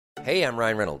Hey, I'm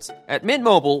Ryan Reynolds. At Mint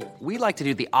Mobile, we like to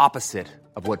do the opposite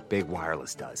of what Big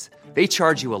Wireless does. They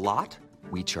charge you a lot,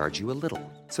 we charge you a little.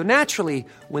 So naturally,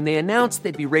 when they announced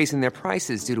they'd be raising their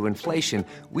prices due to inflation,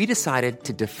 we decided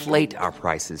to deflate our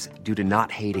prices due to not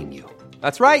hating you.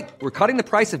 That's right. We're cutting the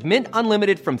price of Mint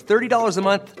Unlimited from $30 a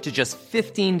month to just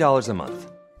 $15 a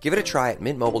month. Give it a try at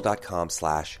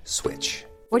mintmobile.com/switch.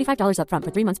 $45 up front for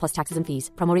 3 months plus taxes and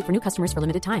fees. Promo rate for new customers for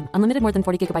limited time. Unlimited more than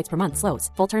 40 gigabytes per month. Slows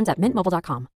full terms at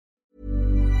mintmobile.com.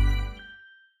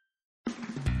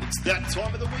 It's that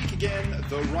time of the week again.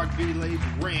 The Rugby League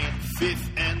rant,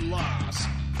 fifth and last.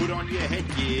 Put on your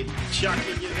headgear, chuck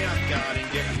in your mouthguard,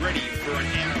 and get ready for an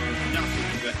hour of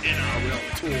nothing but NRL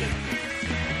talk.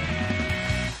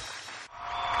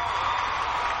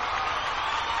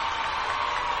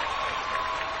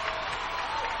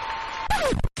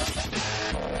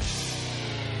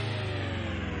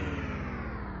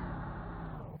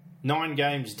 Nine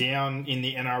games down in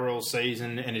the NRL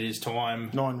season, and it is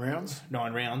time. 9 rounds?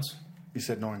 9 rounds. You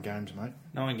said 9 games, mate.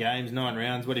 9 games, 9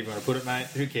 rounds. What do you want to put it, mate?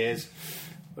 Who cares?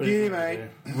 Yeah, mate.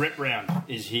 Rep round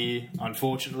is here,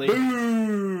 unfortunately.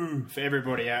 Boo! For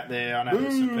everybody out there, I know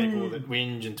there's some people that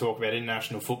whinge and talk about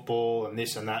international football and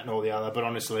this and that and all the other, but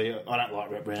honestly, I don't like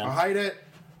rep round. I hate it.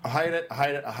 I hate it. I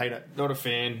hate it. I hate it. Not a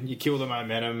fan. You kill the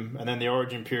momentum, and then the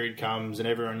origin period comes, and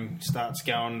everyone starts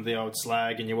going the old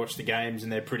slag, and you watch the games,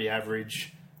 and they're pretty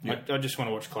average. Yep. I just want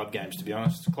to watch club games, to be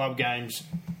honest. Club games,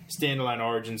 standalone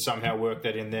origin, somehow work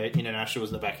that in there. International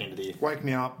was the back end of the year. Wake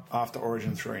me up after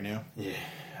Origin 3 now. Yeah.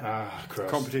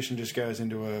 Christ. Competition just goes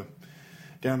into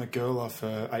down the gurler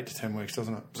for 8 to 10 weeks,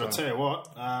 doesn't it? So I'll tell you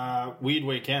what, weird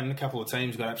weekend. A couple of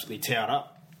teams got absolutely towed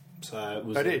up. So it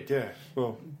was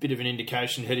Well, bit of an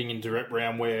indication heading into rep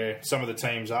round where some of the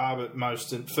teams are, but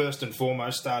first and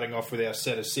foremost, starting off with our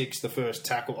set of 6, the first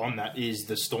tackle on that is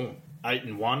the Storm,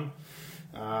 8-1.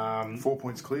 4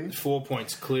 points clear. 4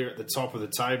 points clear at the top of the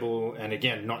table, and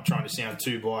again, not trying to sound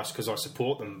too biased because I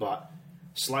support them, but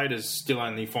Slater's still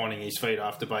only finding his feet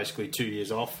after basically 2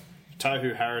 years off.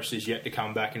 Tohu Harris is yet to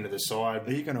come back into the side.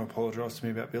 Are you going to apologise to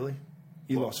me about Billy?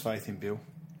 You lost faith in Bill.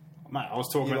 Mate, I was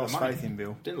talking about the money. You lost faith in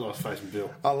Bill. Didn't lose faith in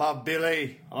Bill. I love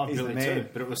Billy. I love Billy too,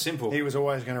 but it was simple. He was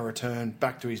always going to return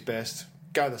back to his best.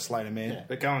 Go the Slater man. Yeah,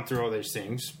 but going through all these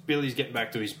things, Billy's getting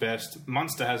back to his best.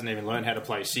 Munster hasn't even learned how to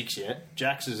play 6 yet.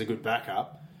 Jax is a good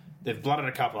backup. They've blooded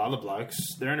a couple other blokes.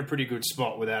 They're in a pretty good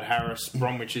spot without Harris.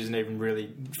 Bromwich hasn't even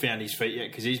really found his feet yet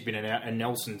because he's been in and out, and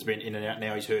Nelson's been in and out.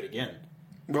 Now he's hurt again.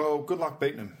 Well, good luck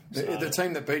beating them. The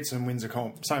team that beats them wins the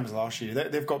comp, same as last year.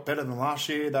 They've got better than last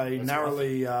year. They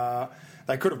narrowly...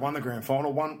 they could have won the grand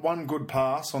final. One good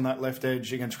pass on that left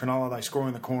edge against Cronulla. They score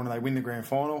in the corner. They win the grand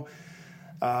final.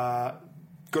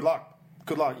 Good luck.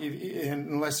 Good luck.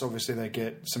 Unless, obviously, they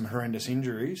get some horrendous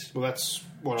injuries. Well, that's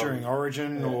what during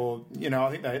Origin, or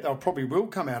I think they'll probably will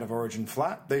come out of Origin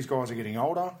flat. These guys are getting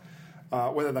older.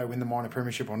 Whether they win the minor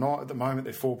premiership or not, at the moment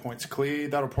they're 4 points clear.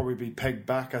 That'll probably be pegged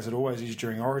back as it always is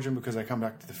during Origin because they come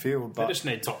back to the field. But they just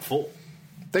need top 4.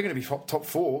 They're going to be top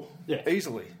 4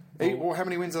 easily. Well, how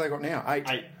many wins have they got now?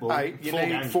 8. Well, 8. You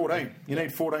need 14. You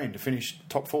need 14 to finish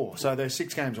top 4. So they're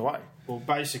 6 games away. Well,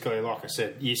 basically, like I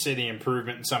said, you see the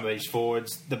improvement in some of these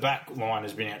forwards. The back line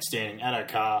has been outstanding. Addo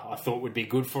Carr, I thought would be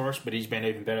good for us, but he's been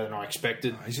even better than I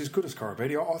expected. He's as good as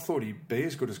Corabetti. I thought he'd be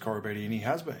as good as Corabetti, and he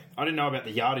has been. I didn't know about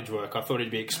the yardage work. I thought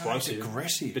he'd be explosive. He's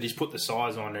aggressive. But he's put the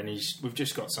size on, and we've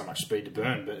just got so much speed to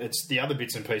burn. But it's the other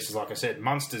bits and pieces, like I said.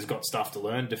 Munster's got stuff to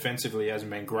learn. Defensively, he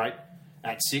hasn't been great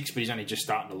at 6, but he's only just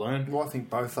starting to learn. Well, I think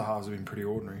both the halves have been pretty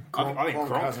ordinary. I think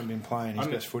Cronk hasn't been playing his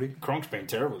best footy. Cronk's been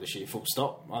terrible this year, full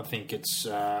stop. I think it's...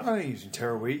 I don't think he's been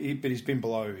terrible, but he's been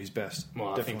below his best. Well,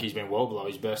 definitely. I think he's been well below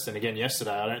his best. And again,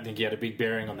 yesterday, I don't think he had a big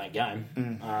bearing on that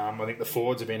game. I think the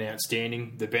forwards have been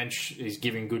outstanding. The bench is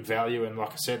giving good value. And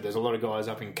like I said, there's a lot of guys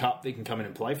up in Cup that can come in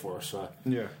and play for us. So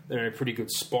they're in a pretty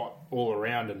good spot all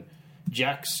around. And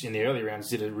Jax in the early rounds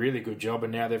did a really good job,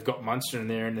 and now they've got Munster in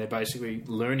there, and they're basically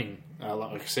learning,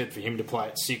 like I said, for him to play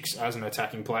at 6 as an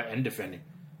attacking player and defending.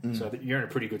 So you're in a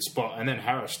pretty good spot. And then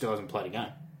Harris still hasn't played a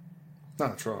game. No,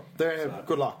 that's right.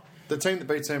 Good luck. The team that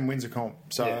beats them wins a comp.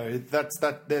 So they're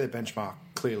the benchmark,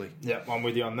 clearly. Yep, I'm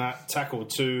with you on that. Tackle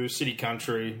 2, City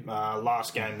Country,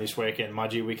 last game this weekend.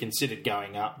 Mudgee, we considered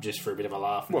going up just for a bit of a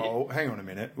laugh. Well, hang on a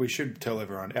minute. We should tell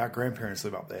everyone our grandparents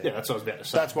live up there. Yeah, that's what I was about to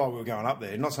say. That's why we were going up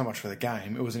there. Not so much for the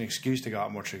game. It was an excuse to go up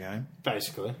and watch the game.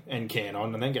 Basically. And can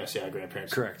on, and then go see our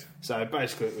grandparents. Correct. So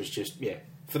basically it was just,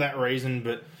 for that reason.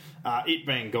 But it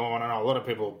being gone, I know a lot of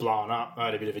people are blowing up. I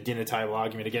had a bit of a dinner table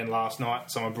argument again last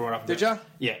night. Someone brought up... Did you?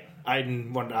 Yeah.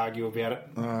 Aiden wanted to argue about it.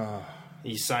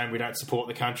 He's saying we don't support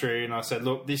the country, and I said,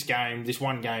 look, this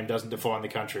one game doesn't define the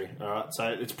country. All right, so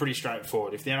it's pretty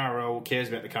straightforward. If the NRL cares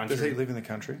about the country, Does he live in the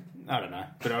country? I don't know,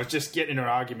 but I was just getting into an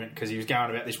argument because he was going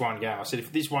about this one game. I said,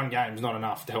 if this one game is not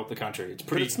enough to help the country, it's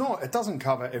pretty. But it's not. It doesn't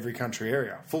cover every country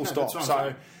area. Full stop. that's what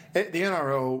I'm So the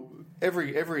NRL,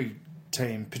 every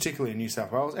team, particularly in New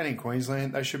South Wales and in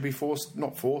Queensland, they should be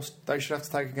not forced. They should have to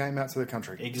take a game out to the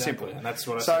country. Exactly, Simple. and that's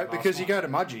what I said So last because you night. go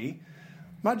to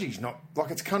Mudgee's not like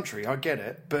it's country. I get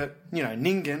it, but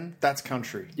Nyngan, that's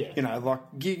country. Yeah. Like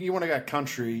you want to go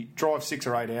country, drive 6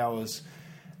 or 8 hours.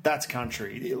 That's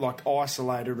country, like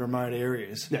isolated remote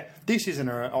areas. Yeah. This isn't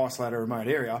an isolated remote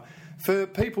area. For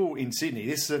people in Sydney,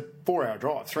 this is a 4-hour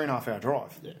drive, 3.5-hour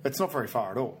drive. Yeah. It's not very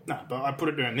far at all. No, but I put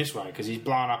it to him this way because he's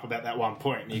blown up about that one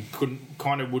point and he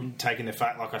wouldn't take in the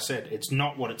fact, like I said, it's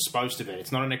not what it's supposed to be.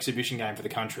 It's not an exhibition game for the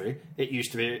country. It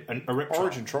used to be a rep trial.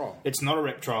 Origin trial. It's not a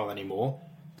rep trial anymore.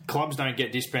 Clubs don't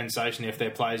get dispensation if their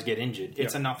players get injured.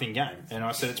 It's a nothing game. And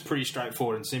I said it's pretty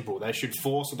straightforward and simple. They should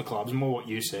force the clubs, more what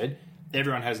you said.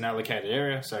 Everyone has an allocated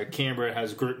area. So Canberra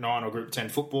has Group 9 or Group 10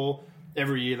 football.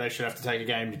 Every year they should have to take a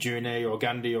game to Junee or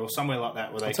Gundy or somewhere like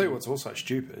that. Where I'll tell you what's also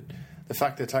stupid. The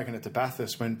fact they're taking it to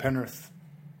Bathurst when Penrith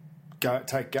they're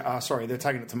taking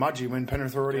it to Mudgee when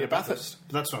Penrith are already at Bathurst.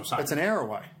 That's what I'm saying. It's an hour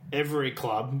away. Every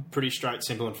club, pretty straight,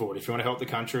 simple and forward. If you want to help the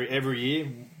country, every year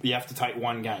you have to take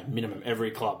one game, minimum,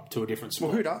 every club to a different sport.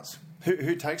 Well, who does?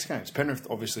 Who takes games? Penrith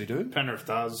obviously do. Penrith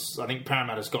does. I think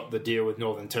Parramatta's got the deal with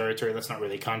Northern Territory. That's not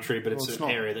really country, but it's an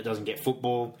area that doesn't get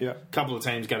football. Yeah. A couple of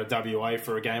teams go to WA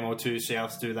for a game or two.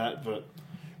 Souths do that, but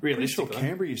Pretty sure realistically...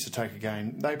 Canberra used to take a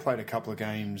game. They played a couple of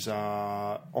games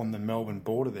on the Melbourne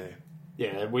border there.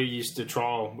 Yeah, we used to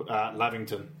trial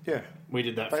Lavington. Yeah. We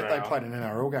did that for They played an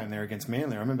NRL game there against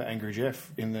Manly. I remember Angry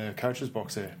Jeff in the coach's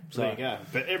box there. So There you go.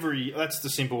 But that's the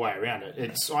simple way around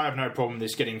it. I have no problem with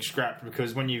this getting scrapped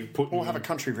because when you put... Or have a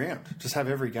country round. Just have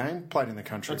every game played in the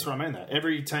country. That's what I mean, though.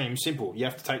 Every team, simple. You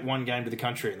have to take one game to the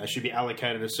country and they should be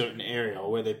allocated a certain area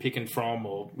or where they're picking from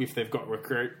or if they've got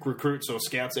recruits or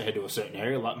scouts that head to a certain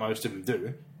area, like most of them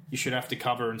do, you should have to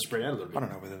cover and spread out a little bit. I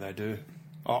don't know whether they do.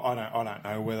 I don't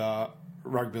know whether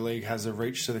rugby league has a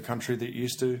reach to the country that it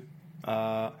used to.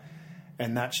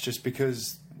 And that's just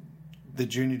because the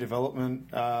junior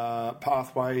development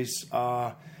pathways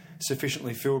are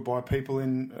sufficiently filled by people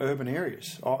in urban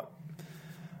areas.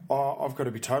 I've got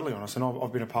to be totally honest, and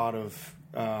I've been a part of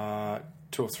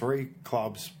 2 or 3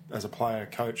 clubs as a player,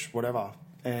 coach, whatever,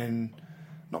 and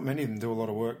not many of them do a lot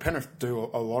of work. Penrith do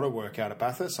a lot of work out at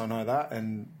Bathurst, I know that,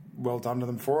 and well done to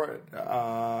them for it.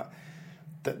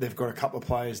 That they've got a couple of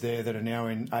players there that are now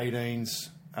in 18s,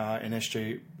 in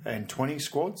SG and 20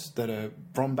 squads that are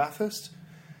from Bathurst.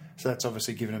 So that's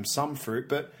obviously given them some fruit.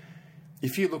 But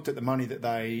if you looked at the money that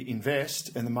they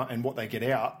invest and what they get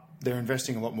out, they're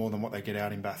investing a lot more than what they get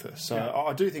out in Bathurst. So Yeah.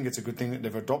 I do think it's a good thing that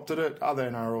they've adopted it. Other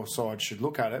NRL sides should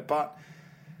look at it. But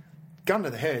gun to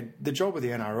the head, the job of the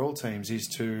NRL teams is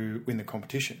to win the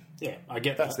competition. Yeah, I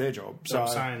get That's that. their job. But I'm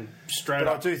saying straight But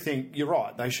up. I do think you're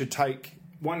right. They should take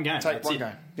One game. Take that's one it.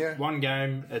 game, yeah. One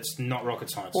game. It's not rocket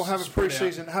science. Or have a Spread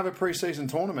out. pre-season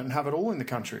tournament and have it all in the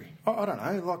country. I don't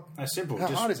know. Like, That's simple. How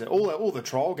Just- hard is it? All the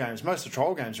trial games, most of the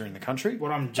trial games are in the country.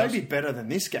 They'd be better than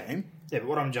this game. Yeah, but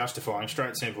what I'm justifying,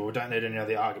 straight simple, we don't need any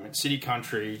other argument. City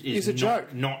Country It's is a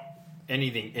joke. not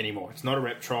anything anymore. It's not a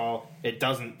rep trial. It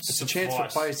doesn't It's a chance for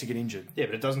players to get injured. Yeah,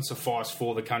 but it doesn't suffice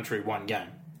for the country one game.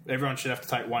 Everyone should have to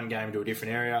take one game to a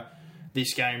different area.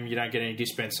 This game, you don't get any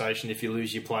dispensation if you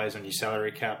lose your players on your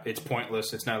salary cap. It's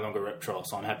pointless. It's no longer a rep trial,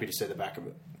 so I'm happy to see the back of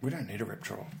it. We don't need a rep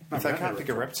trial. No, If we they don't can't need a pick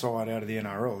a rep rep side out of the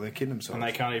NRL, they're kidding themselves. And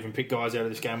they can't even pick guys out of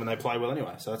this game when they play well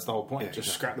anyway, so that's the whole point. Yeah, Just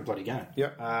exactly. scrap the bloody game.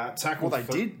 Yep. Tackle Well,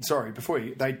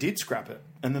 they did scrap it,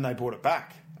 and then they brought it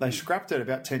back. They scrapped it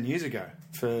about 10 years ago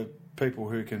for people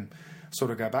who can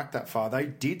sort of go back that far. They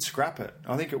did scrap it.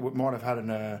 I think it might have had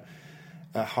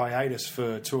a hiatus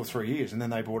for 2 or 3 years, and then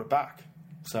they brought it back.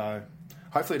 So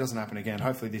hopefully it doesn't happen again.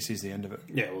 Hopefully this is the end of it.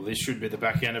 Yeah, well, this should be the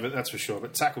back end of it, that's for sure.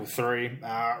 But tackle 3,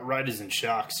 Raiders and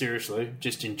Sharks, seriously,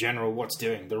 just in general, what's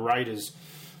doing? The Raiders,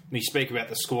 we speak about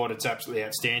the squad, it's absolutely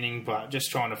outstanding, but just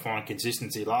trying to find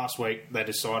consistency. Last week, they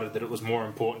decided that it was more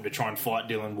important to try and fight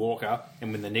Dylan Walker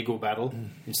and win the niggle battle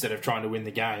instead of trying to win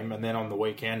the game. And then on the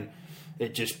weekend,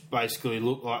 it just basically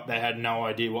looked like they had no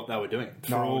idea what they were doing.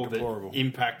 For all deplorable. the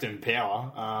impact and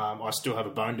power, I still have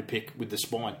a bone to pick with the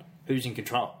spine. Who's in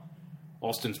control?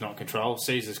 Austin's not in control.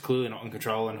 Caesar's clearly not in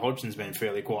control, and Hodgson's been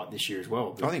fairly quiet this year as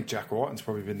well. I think Jack Whiten's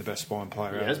probably been the best spine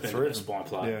player out He has of the been three the best spine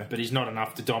player, but he's not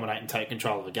enough to dominate and take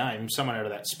control of the game. Someone out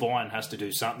of that spine has to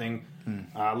do something.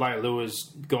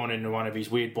 Leilua gone into one of his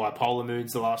weird bipolar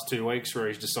moods the last 2 weeks where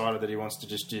he's decided that he wants to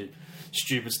just do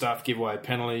stupid stuff, give away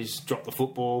penalties, drop the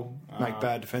football. Make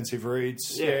bad defensive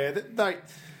reads. Yeah.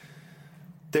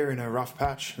 They're in a rough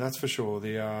patch, that's for sure,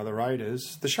 the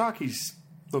Raiders. The Sharkies,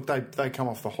 look, they come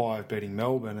off the high of beating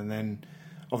Melbourne and then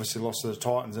obviously lost to the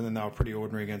Titans, and then they were pretty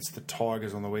ordinary against the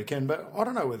Tigers on the weekend. But I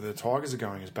don't know whether the Tigers are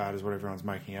going as bad as what everyone's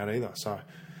making out either. So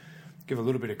give a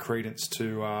little bit of credence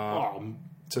to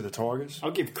the Tigers.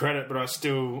 I'll give credit, but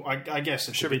I guess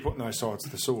it Should be putting those sides to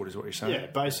the sword, is what you're saying. Yeah,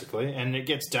 basically. And it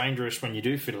gets dangerous when you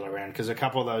do fiddle around, because a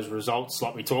couple of those results,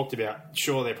 like we talked about,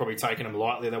 sure, they're probably taking them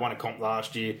lightly. They won a comp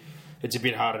last year. It's a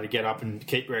bit harder to get up and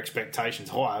keep your expectations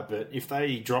higher, but if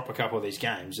they drop a couple of these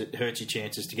games, it hurts your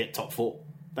chances to get top four.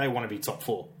 They want to be top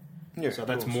four. Yeah, so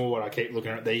that's more what I keep looking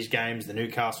at these games, the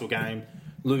Newcastle game,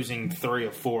 losing 3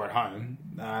 or 4 at home.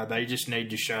 They just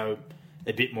need to show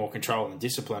a bit more control and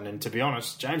discipline. And to be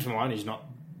honest, James Maloney's not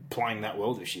playing that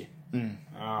well this year.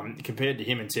 Compared to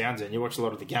him and Townsend, you watch a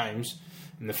lot of the games,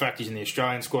 and the fact he's in the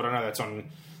Australian squad, I know that's on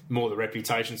more the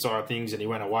reputation side of things, and he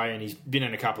went away and he's been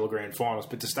in a couple of grand finals.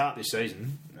 But to start this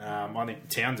season, I think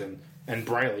Townsend and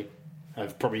Brayley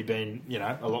have probably been,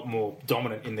 a lot more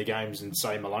dominant in the games than,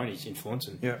 say, Maloney's influence.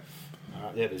 And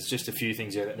there's just a few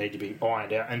things there that need to be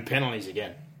ironed out. And penalties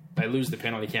again. They lose the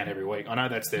penalty count every week. I know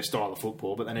that's their style of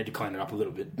football, but they need to clean it up a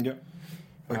little bit. Yep.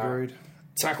 Agreed.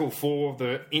 Tackle for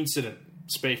the incident,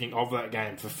 speaking of that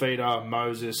game, Fafita,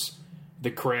 Moses, the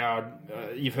crowd.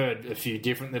 You've heard a few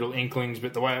different little inklings,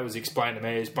 but the way it was explained to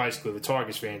me is basically the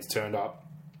Tigers fans turned up.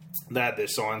 They had their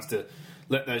signs to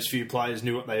let those few players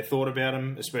knew what they thought about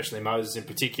him, especially Moses in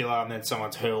particular, and then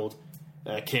someone's hurled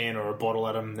a can or a bottle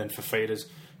at him, then Fafita's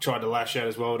tried to lash out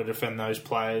as well to defend those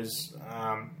players.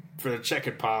 For the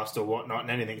checkered past or whatnot,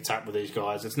 and anything that's happened with these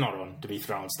guys, it's not on to be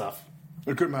throwing stuff.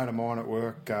 A good mate of mine at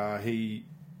work, he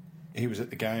was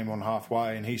at the game on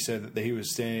halfway, and he said that he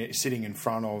was sitting in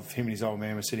front of, him and his old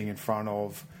man were sitting in front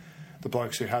of the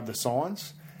blokes who had the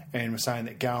signs, and were saying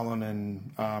that Garland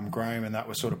and Graham and that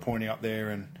were sort of pointing up there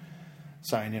and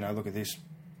saying, look at this,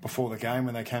 before the game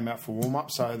when they came out for warm-up.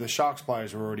 So the Sharks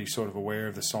players were already sort of aware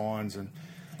of the signs, and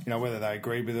whether they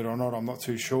agreed with it or not, I'm not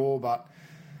too sure. But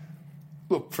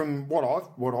look, from what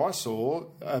I saw,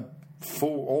 a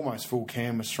almost full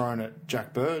can was thrown at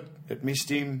Jack Bird. It missed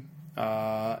him,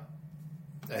 and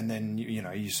then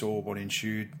you saw what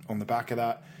ensued on the back of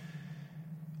that.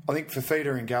 I think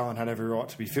Fafita and Gallen had every right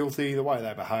to be filthy. The way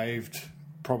they behaved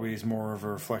probably is more of a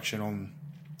reflection on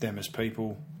them as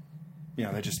people.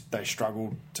 They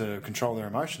struggle to control their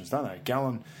emotions, don't they?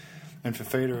 Gallen and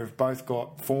Fafita have both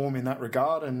got form in that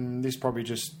regard, and this probably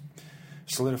just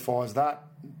solidifies that.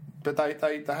 But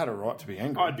they had a right to be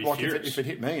angry. I'd be furious. If it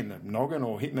hit me in the noggin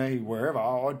or hit me wherever,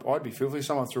 I'd be filthy.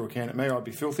 Someone threw a can at me, I'd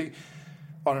be filthy.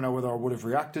 I don't know whether I would have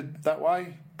reacted that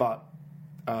way, but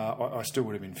I still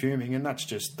would have been fuming, and that's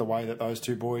just the way that those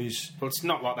two boys... Well, it's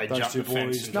not like they jumped the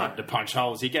fence and tried to punch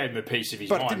holes. He gave him a piece of his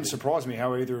mind. But it didn't surprise me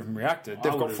how either of them reacted.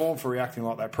 They've got form for reacting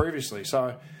like that previously,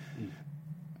 so...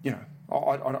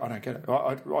 I don't get it.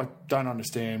 I don't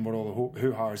understand what all the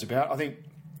hoo-ha is about. I think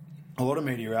a lot of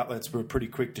media outlets were pretty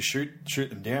quick to shoot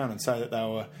them down and say that they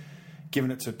were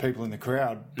giving it to people in the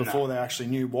crowd before they actually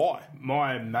knew why.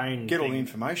 My main get all the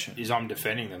information is I'm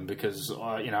defending them because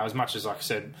as much as, like I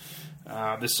said,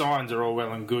 the signs are all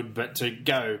well and good, but to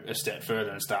go a step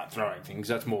further and start throwing things,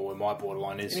 that's more where my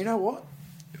borderline is. And you know what?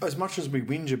 As much as we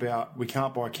whinge about we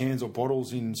can't buy cans or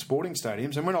bottles in sporting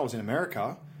stadiums, and when I was in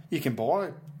America, you can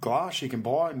buy glass, you can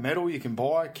buy metal, you can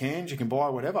buy cans, you can buy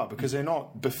whatever, because they're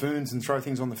not buffoons and throw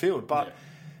things on the field. But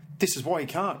this is why you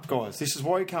can't, guys. This is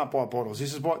why you can't buy bottles.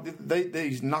 This is why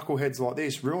these knuckleheads like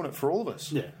this ruin it for all of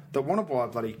us. Yeah. That want to buy a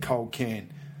bloody cold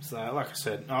can. So, like I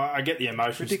said, I get the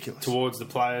emotions towards the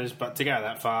players, but to go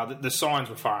that far, the signs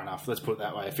were far enough, let's put it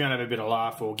that way. If you want to have a bit of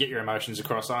laugh or get your emotions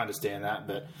across, I understand that,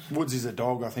 but... Woods is a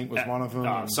dog, I think, was one of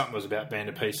them. Something was about being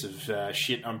a piece of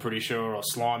shit, I'm pretty sure, or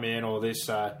slimy and all this.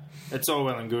 It's all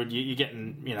well and good. You're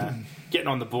getting, getting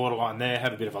on the borderline there,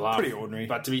 have a bit of a laugh. Pretty ordinary.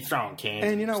 But to be throwing cans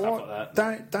and you know stuff what?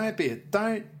 like that...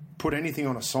 Don't put anything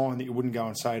on a sign that you wouldn't go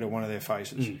and say to one of their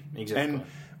faces. Exactly. And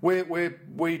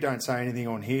we don't say anything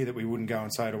on here that we wouldn't go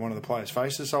and say to one of the players'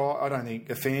 faces, so I don't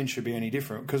think a fan should be any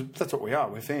different, because that's what we are,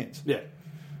 we're fans. Yeah.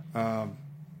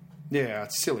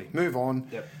 It's silly. Move on.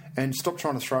 Yep. And stop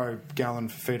trying to throw Gallen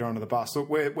Fafita under the bus. Look,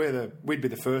 we'd be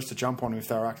the first to jump on them if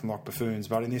they were acting like buffoons,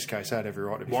 but in this case, they had every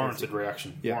right to be Warranted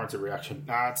reaction. Yeah. Warranted reaction.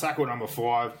 Tackle number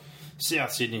 5,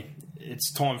 South Sydney.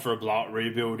 it's time for a blowout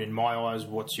rebuild in my eyes.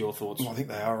 What's your thoughts? Well, I think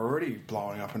they are already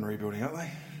blowing up and rebuilding, aren't they?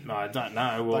 I don't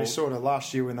know. Well, They sort of,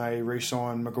 last year when they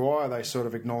re-signed Maguire, they sort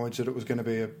of acknowledged that it was going to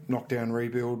be a knockdown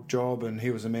rebuild job and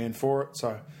he was the man for it.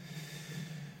 So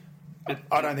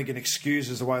I don't think it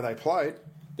excuses the way they played.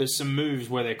 there's some moves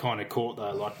where they're kind of caught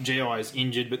though. Like GI is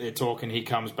injured, but they're talking he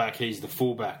comes back, he's the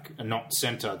fullback and not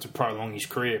centre to prolong his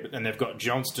career. But then they've got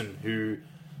Johnston, who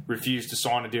refused to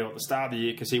sign a deal at the start of the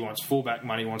year because he wants fullback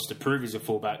money, wants to prove he's a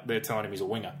fullback. They're telling him he's a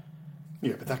winger.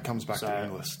 Yeah, but that comes back to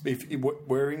Inglis.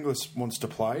 Where Inglis wants to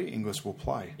play, Inglis will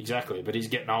play. Exactly, but he's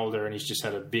getting older and he's just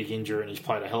had a big injury and he's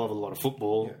played a hell of a lot of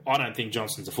football. Yeah. I don't think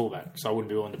Johnston's a fullback, so I wouldn't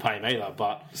be willing to pay him either.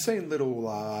 But I've seen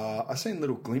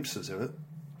little glimpses of it,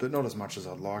 but not as much as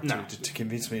I'd like to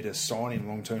convince me to sign him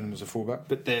long term as a fullback.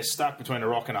 But they're stuck between a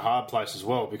rock and a hard place as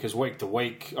well, because week to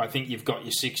week, I think you've got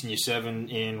your 6 and your 7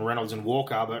 in Reynolds and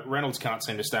Walker, but Reynolds can't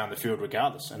seem to stay on the field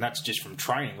regardless, and that's just from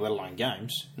training, let alone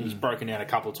games. He's broken down a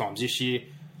couple of times this year.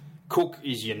 Cook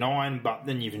is your 9, but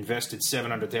then you've invested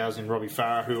 $700,000 in Robbie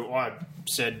Farah, who I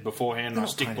said beforehand They're I not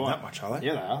stick paying by. that much, are they?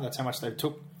 Yeah, they are. That's how much they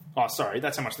took. Oh, sorry,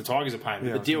 that's how much the Tigers are paying.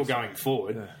 But the deal going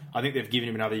forward, I think they've given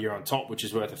him another year on top, which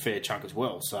is worth a fair chunk as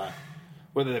well. So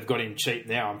whether they've got him cheap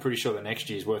now, I'm pretty sure the next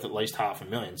year's worth at least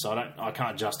 $500,000. So I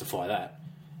can't justify that.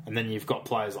 And then you've got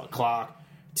players like Clark,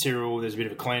 Tyrrell, there's a bit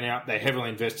of a clean out. They heavily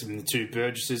invested in the 2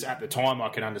 Burgesses. At the time, I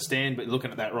could understand, but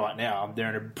looking at that right now, they're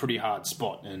in a pretty hard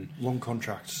spot. And long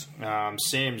contracts.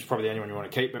 Sam's probably the only one you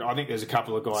want to keep, but I think there's a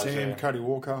couple of guys there. Cody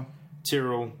Walker.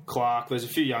 Tyrrell, Clark, there's a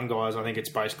few young guys. I think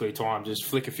it's basically time. Just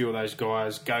flick a few of those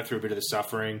guys, go through a bit of the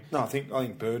suffering. No, I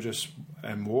think Burgess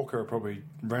and Walker are probably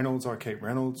Reynolds. I keep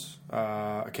Reynolds.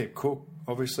 I keep Cook,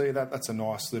 obviously. That's a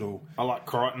nice little... I like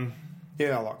Crichton.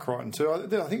 Yeah, I like Crichton too.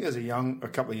 I think there's a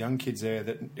couple of young kids there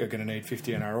that are going to need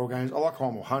 50 NRL games. I like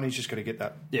Hymel Hunt. He's just got to get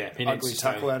that ugly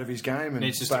tackle out of his game and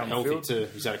needs to stay healthy too.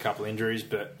 He's had a couple of injuries,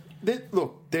 but they're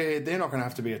not going to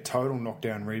have to be a total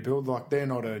knockdown rebuild. Like, they're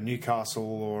not a Newcastle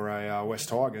or a West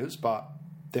Tigers, but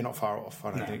they're not far off,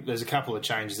 I don't think. There's a couple of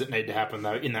changes that need to happen,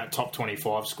 though, in that top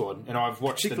 25 squad. And I've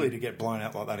watched particularly to get blown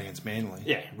out like that against Manly.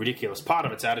 Yeah, ridiculous. Part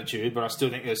of it's attitude, but I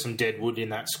still think there's some dead wood in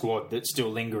that squad that's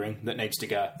still lingering that needs to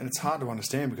go. And it's hard to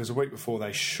understand because a week before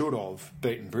they should have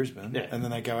beaten Brisbane, and then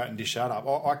they go out and dish that up.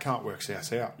 I can't work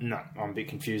South out. No, I'm a bit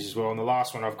confused as well. And the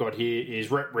last one I've got here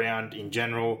is rep round in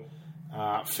general.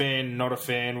 Fan, not a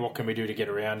fan, what can we do to get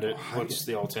around it? What's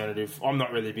the alternative? I'm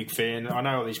not really a big fan. I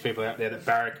know all these people out there that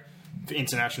barrack for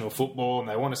international football and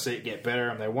they want to see it get better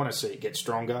and they want to see it get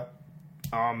stronger.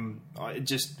 I'm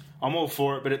all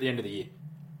for it, but at the end of the year,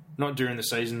 not during the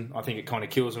season. I think it kind of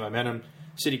kills the momentum.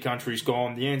 City Country's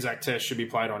gone. The Anzac Test should be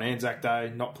played on Anzac Day,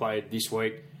 not played this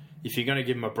week. If you're going to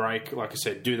give them a break, like I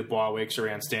said, do the bye weeks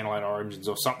around standalone origins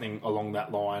or something along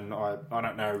that line. I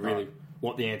don't know really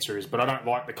what the answer is, but I don't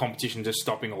like the competition just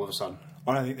stopping all of a sudden.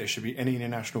 I don't think there should be any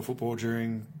international football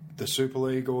during the Super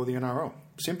League or the NRL.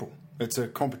 Simple. It's a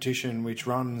competition which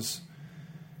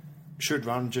should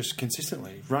run just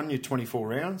consistently. Run your 24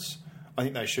 rounds. I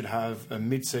think they should have a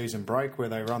mid-season break where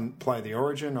they play the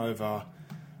Origin over.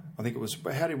 I think it was.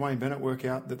 How did Wayne Bennett work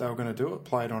out that they were going to do it?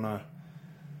 Play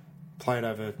it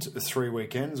over 3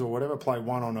 weekends or whatever. Play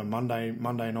one on a Monday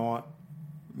night,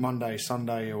 Monday,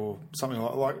 Sunday, or something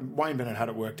like Wayne Bennett had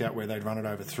it worked out where they'd run it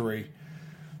over three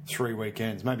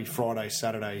weekends, maybe Friday,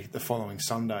 Saturday, the following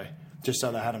Sunday, just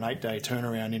so they had an 8-day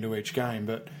turnaround into each game.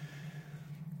 But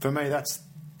for me, that's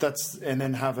and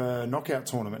then have a knockout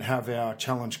tournament, have our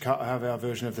Challenge Cup, have our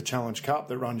version of the Challenge Cup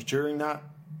that runs during that.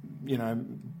 You know,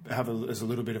 as a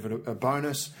little bit of a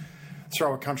bonus.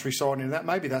 Throw a country side into that.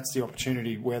 Maybe that's the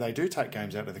opportunity where they do take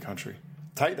games out of the country.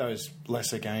 Take those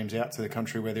lesser games out to the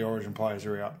country where the Origin players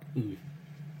are out.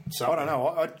 I don't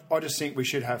know. I just think we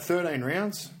should have 13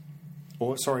 rounds,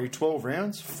 12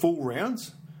 rounds, full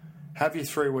rounds. Have your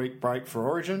 3-week break for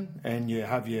Origin and you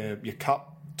have your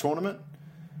cup tournament,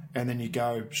 and then you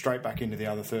go straight back into the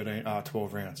other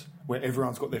 12 rounds where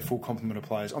everyone's got their full complement of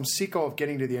players. I'm sick of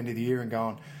getting to the end of the year and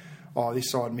going,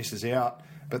 this side misses out,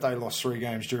 but they lost 3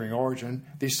 games during Origin.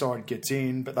 This side gets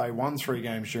in, but they won 3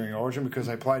 games during Origin because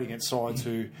they played against sides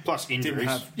who plus injuries.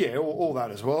 Didn't have, all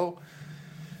that as well.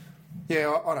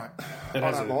 Yeah, I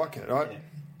don't like it.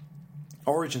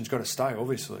 Origin's got to stay,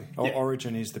 obviously. Yeah.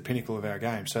 Origin is the pinnacle of our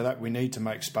game, so that we need to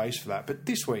make space for that. But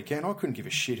this weekend, I couldn't give a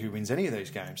shit who wins any of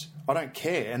these games. I don't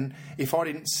care. And if I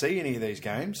didn't see any of these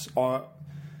games, I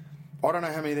don't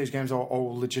know how many of these games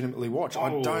I'll legitimately watch.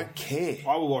 I don't care.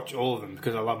 I will watch all of them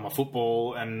because I love my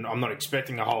football and I'm not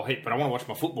expecting a whole heap, but I want to watch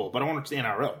my football. But I want to watch the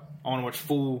NRL. I want to watch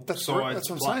full That's sides. That's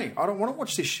what I'm play. saying. I don't want to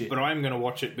watch this shit. But I am going to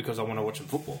watch it because I want to watch some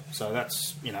football. So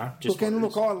that's, just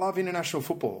Look, I love international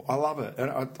football. I love it. And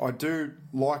I do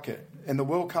like it. And the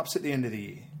World Cup's at the end of the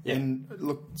year. Yeah. And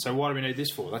look, So why do we need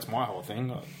this for? That's my whole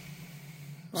thing. I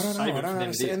don't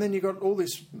understand. And then you got all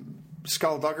this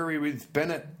skullduggery with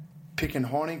Bennett picking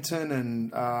Heinington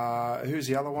and who's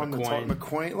the other one?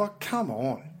 McQueen. Like, come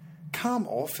on. Come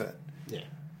off it. Yeah.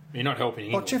 You're not helping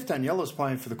Like, England. Jeff Daniela's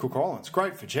playing for the Cook Islands.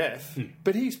 Great for Jeff.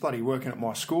 But he's bloody working at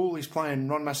my school. He's playing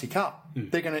Ron Massey Cup.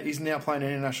 He's now playing an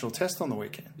international test on the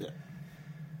weekend.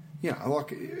 Yeah.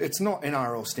 Like, it's not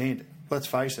NRL standard. Let's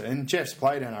face it. And Jeff's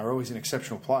played NRL. He's an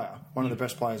exceptional player. One of the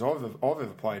best players I've ever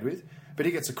played with. But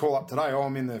he gets a call up today.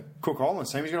 I'm in the Cook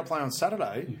Islands team. He's going to play on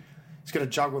Saturday. He's got to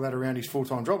juggle that around his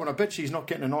full-time job. And I bet you he's not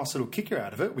getting a nice little kicker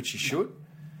out of it, which he should.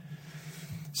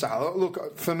 So,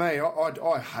 look, for me,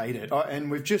 I hate it.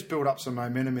 And we've just built up some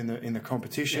momentum in the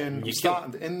competition.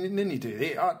 And then you do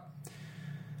that.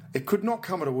 It could not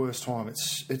come at a worse time.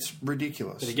 It's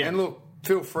ridiculous. And look,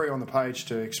 feel free on the page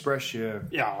to express your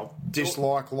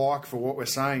dislike, for what we're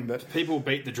saying. But people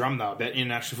beat the drum, though, about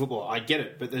international football. I get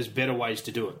it, but there's better ways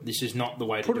to do it. This is not the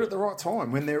way to do it. Put it at the right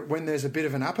time, when there's a bit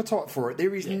of an appetite for it.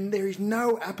 There is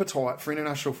no appetite for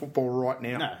international football right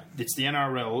now. No, it's the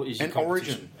NRL is your and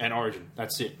competition. And Origin.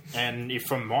 That's it. And if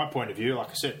from my point of view, like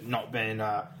I said, not being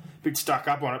a bit stuck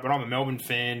up on it, but I'm a Melbourne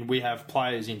fan. We have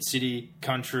players in City,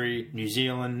 Country, New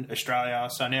Zealand, Australia.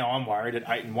 So now I'm worried at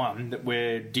 8-1 that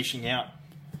we're dishing out.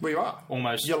 Well, you are.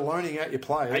 Almost. You're loaning out your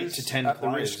players 8 to 10 at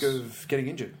players. the risk of getting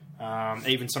injured.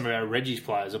 Even some of our Reggie's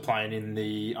players are playing in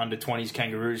the under-20s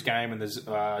Kangaroos game, and there's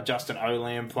Justin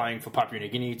Olam playing for Papua New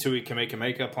Guinea, Tui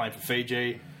Kamika playing for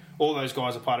Fiji. All those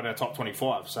guys are part of our top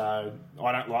 25, so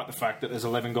I don't like the fact that there's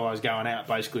 11 guys going out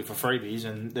basically for freebies,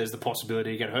 and there's the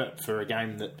possibility to get hurt for a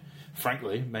game that,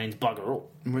 frankly, means bugger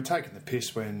all. And we're taking the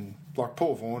piss when, like,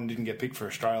 Paul Vaughan didn't get picked for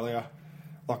Australia.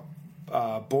 Like,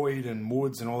 Boyd and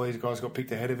Woods and all these guys got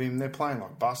picked ahead of him. They're playing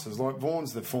like buses. Like,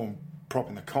 Vaughan's the form prop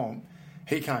in the comp.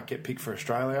 He can't get picked for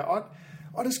Australia.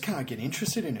 I just can't get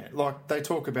interested in it. Like, they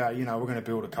talk about, we're going to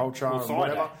build a culture and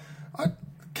whatever.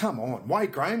 Come on.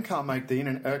 Wade Graham can't make the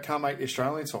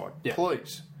Australian side. Yeah.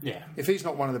 Please. Yeah. If he's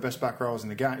not one of the best back rowers in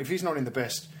the game, if he's not in the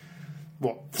best,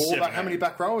 how many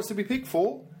back rowers did we pick?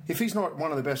 4? If he's not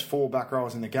one of the best 4 back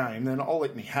rowers in the game, then I'll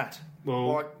eat me hat.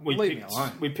 Well, leave me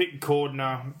alone. We picked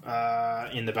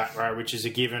Cordner in the back row, which is a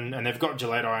given, and they've got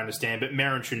Gillette, I understand, but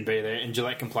Merrin shouldn't be there, and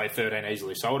Gillette can play 13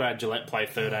 easily. So I would have Gillette play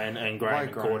 13 and Graham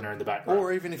and Cordner in the back row.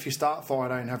 Or even if you start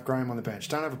Thaiday and have Graham on the bench,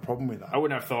 don't have a problem with that. I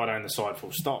wouldn't have Thaiday on the side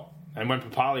full stop. And when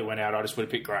Papali went out, I just would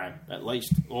have picked Graham, at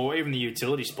least. Or even the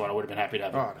utility spot, I would have been happy to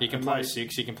have him. He can play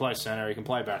 6, he can play centre, he can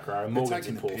play back row. Morgan's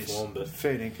in poor form, but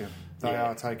fair dinkum. They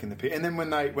are taking the piss. And then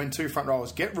when 2 front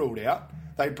rowers get ruled out,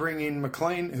 they bring in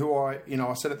McLean, who I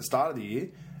said at the start of the year,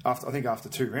 after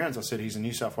 2 rounds, I said he's a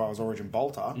New South Wales Origin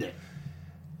bolter. Yeah.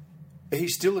 He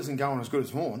still isn't going as good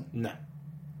as Vaughan. No.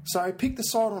 So pick the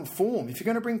side on form. If you're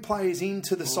going to bring players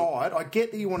into the side, I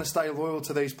get that you want to stay loyal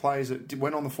to these players that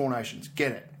went on the 4 Nations.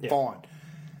 Get it. Fine.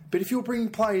 But if you're bringing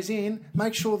players in,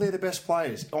 make sure they're the best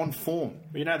players on form.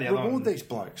 Well, Reward these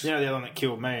blokes. The other one that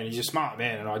killed me, and he's a smart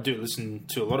man, and I do listen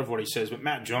to a lot of what he says, but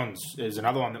Matt Johns is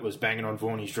another one that was banging on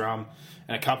Vaughan's drum,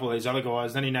 and a couple of these other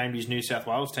guys. Then he named his New South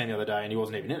Wales team the other day, and he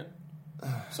wasn't even in it.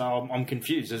 So I'm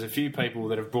confused. There's a few people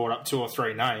that have brought up 2 or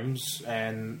 3 names,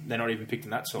 and they're not even picked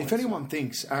in that side. If anyone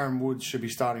thinks Aaron Woods should be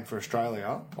starting for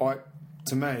Australia,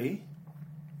 to me,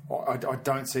 I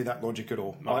don't see that logic at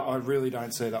all. I really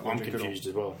don't see that logic at all. I'm confused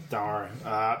as well. Don't worry.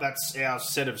 That's our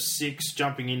set of 6.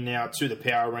 Jumping in now to the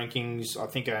power rankings. I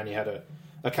think I only had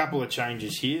a couple of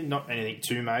changes here. Not anything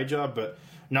too major, but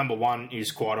number 1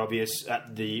 is quite obvious.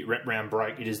 At the rep round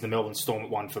break, it is the Melbourne Storm at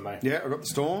 1 for me. Yeah, I got the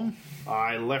Storm.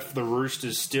 I left the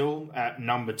Roosters still at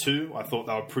number 2. I thought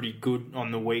they were pretty good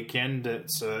on the weekend.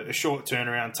 It's a short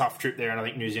turnaround, tough trip there, and I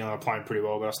think New Zealand are playing pretty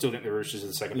well, but I still think the Roosters are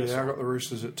the second best. Yeah, I got the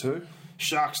Roosters at 2.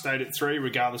 Sharks stayed at 3,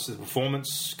 regardless of the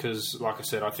performance, because, like I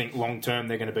said, I think long-term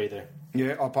they're going to be there.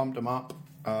 Yeah, I bumped them up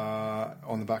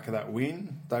on the back of that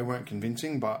win. They weren't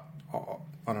convincing, but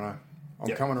I don't know.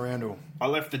 I'm coming around to them. I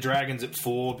left the Dragons at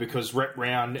 4 because rep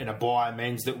round in a bye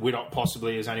means that Widdop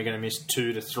possibly is only going to miss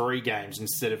 2 to 3 games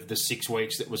instead of the 6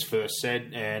 weeks that was first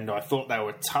said. And I thought they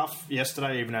were tough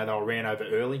yesterday, even though they were ran over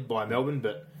early by Melbourne,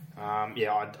 but...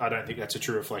 I don't think that's a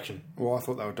true reflection. Well, I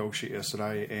thought they were dog shit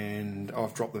yesterday, and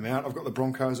I've dropped them out. I've got the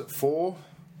Broncos at 4.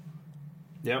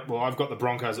 Yep, well, I've got the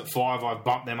Broncos at 5. I've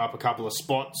bumped them up a couple of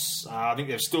spots. I think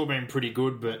they've still been pretty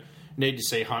good, but need to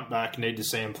see Hunt back, need to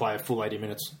see him play a full 80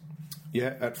 minutes.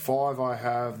 Yeah, at 5 I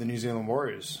have the New Zealand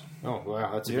Warriors. Oh,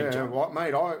 wow, that's a big Yeah, jump. well,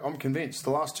 mate, I'm convinced. The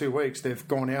last 2 weeks they've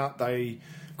gone out. They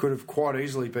could have quite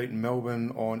easily beaten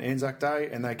Melbourne on Anzac Day,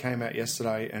 and they came out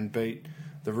yesterday and beat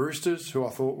the Roosters, who I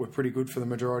thought were pretty good for the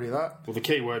majority of that. Well, the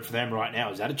key word for them right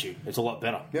now is attitude. It's a lot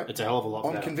better. Yep. It's a hell of a lot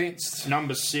better. I'm convinced.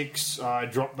 Number 6, I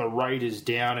dropped the Raiders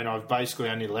down, and I've basically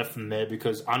only left them there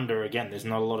because again, there's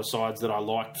not a lot of sides that I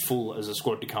like full as a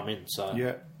squad to come in. So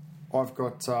Yeah, I've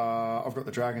got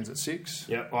the Dragons at 6.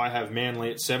 Yep, I have Manly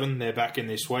at 7. They're back in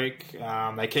this week.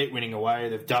 They keep winning away.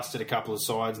 They've dusted a couple of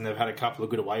sides, and they've had a couple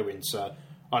of good away wins. So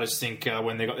I just think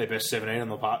when they got their best 17 on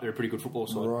the park, they're a pretty good football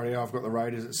side. Right, I've got the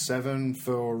Raiders at 7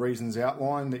 for reasons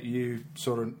outlined that you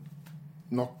sort of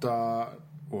knocked.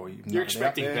 You're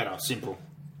expecting better, simple.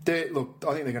 Look,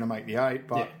 I think they're going to make the 8,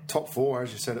 but Yeah. top 4,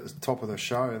 as you said at the top of the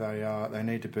show, they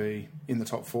need to be in the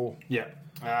top 4. Yeah.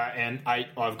 And 8,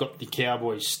 I've got the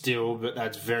Cowboys still, but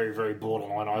that's very, very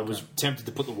borderline. I was tempted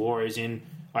to put the Warriors in.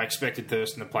 I expected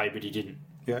Thurston to play, but he didn't.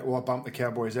 Yeah, well, I bumped the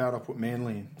Cowboys out. I put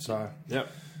Manly in. So Yep.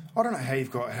 I don't know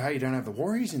how you don't have the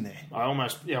Warriors in there.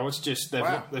 It's just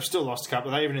Wow. they've still lost a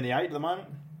couple. Are they even in the 8 at the moment?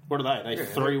 What are they? They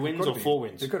 3 they've wins gotta or be- 4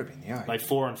 wins? They've got to be in the 8. They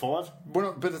 4 and 5.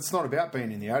 Well, but it's not about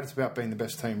being in the 8. It's about being the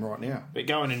best team right now. But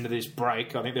going into this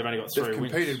break, I think they've only got 3 They've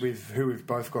wins. competed with who we've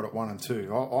both got at 1 and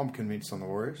 2. I'm convinced on the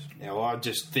Warriors. Yeah, well, I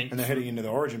just think And they're heading into the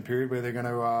origin period where they're going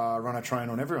to run a train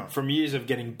on everyone. from years of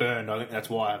getting burned, I think that's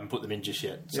why I haven't put them in just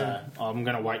yet. So Yeah. I'm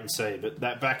going to wait and see. But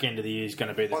that back end of the year is going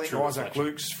to be the I think true Isaac reflection.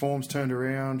 Luke's form's turned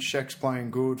around. Sheck's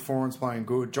playing good. Foran's playing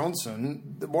good.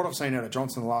 Johnson, what I've seen out of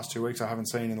Johnson the last 2 weeks, I haven't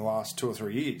seen in the last 2 or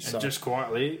 3 years. So. And just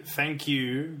quietly, thank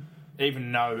you,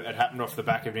 even though it happened off the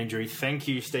back of an injury, thank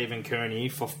you, Stephen Kearney,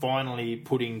 for finally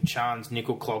putting Chance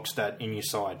Nickel Klogstad in your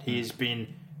side. He has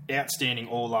been outstanding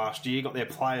all last year, got their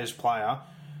player's player.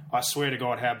 I swear to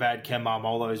God how bad Ken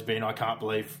Marmolo's been. I can't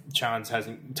believe Chance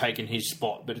hasn't taken his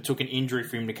spot, but it took an injury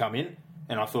for him to come in,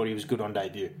 and I thought he was good on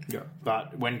debut. Yeah.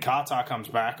 But when Carter comes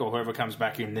back, or whoever comes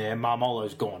back in there,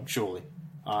 Marmolo's gone, surely.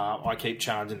 I keep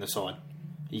Chance in the side.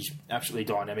 He's absolutely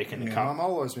dynamic in the cup.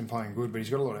 Marmolo's been playing good, but he's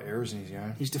got a lot of errors in his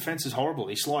game. His defence is horrible.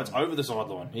 He slides over the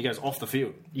sideline. He goes off the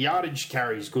field. Yardage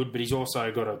carry is good, but he's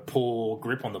also got a poor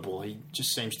grip on the ball. He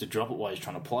just seems to drop it while he's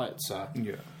trying to play it. So,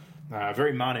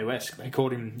 very Manu-esque. They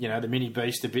called him, the mini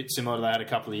beast, a bit similar to that a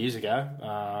couple of years ago.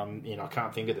 I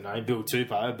can't think of the name, Bill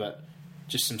Tupou, but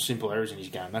just some simple errors in his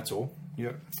game. That's all.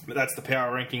 Yep. But that's the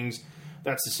power rankings.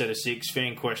 That's the set of 6.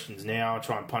 Fan questions now. I'll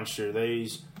try and punch through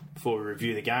these before we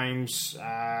review the games.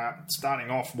 Starting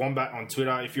off, Wombat on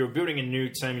Twitter. If you were building a new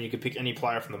team and you could pick any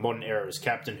player from the modern era as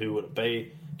captain, who would it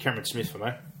be? Cameron Smith for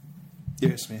me.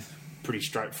 Yeah, Smith. Pretty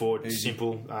straightforward,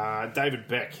 simple. David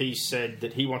Beck, he said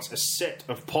that he wants a set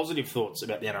of positive thoughts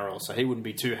about the NRL, so he wouldn't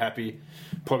be too happy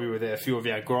probably with a few of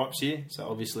our gripes here. So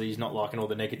obviously he's not liking all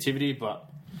the negativity, but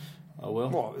oh well.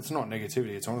 Well, it's not negativity,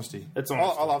 it's honesty. It's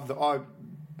honesty. I love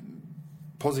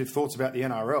positive thoughts about the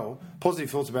NRL. Positive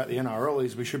thoughts about the NRL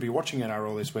is we should be watching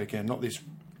NRL this weekend, not this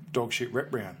dog shit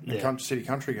rep round in City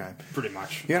Country game. Pretty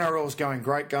much. The NRL is going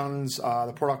great guns.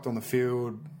 The product on the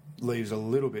field leaves a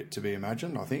little bit to be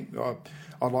imagined, I think.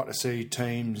 I'd like to see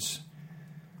teams,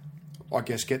 I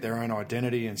guess, get their own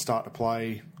identity and start to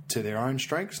play to their own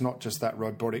strengths, not just that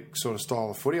robotic sort of style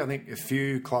of footy. I think a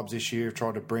few clubs this year have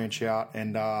tried to branch out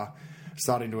and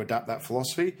starting to adapt that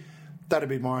philosophy. That'd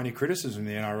be my only criticism of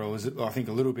the NRL. Is I think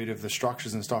a little bit of the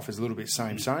structures and stuff is a little bit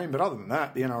same, but other than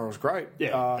that, the NRL is great.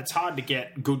 Yeah, it's hard to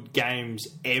get good games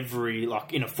in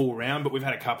a full round, but we've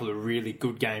had a couple of really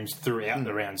good games throughout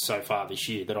the rounds so far this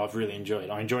year that I've really enjoyed.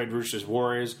 I enjoyed Roosters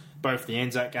Warriors, both the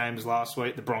Anzac games last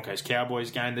week, the Broncos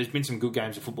Cowboys game. There's been some good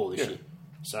games of football this year.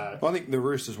 So I think the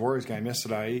Roosters Warriors game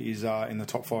yesterday is in the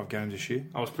top 5 games this year.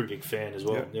 I was a pretty big fan as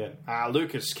well. Yeah.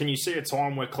 Lucas, can you see a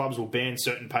time where clubs will ban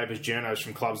certain papers journos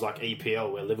from clubs like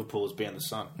EPL, where Liverpool has banned the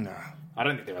Sun? No. I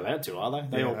don't think they're allowed to, are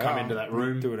they? They all come into that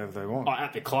room, do whatever they want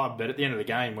at the club. But at the end of the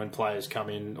game, when players come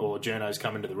in or journos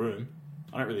come into the room,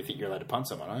 I don't really think you're allowed to punt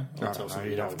someone. Or I tell don't know, someone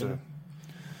you'd have to.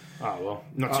 Oh, well,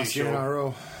 not too sure.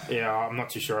 NRL. Yeah, I'm not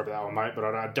too sure about that one, mate, but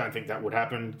I don't think that would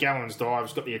happen. Gallon's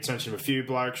dives got the attention of a few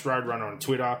blokes. Roadrunner on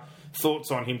Twitter. Thoughts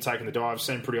on him taking the dive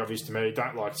seem pretty obvious to me.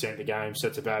 Don't like seeing the game.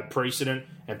 Sets a bad precedent.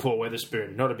 And Paul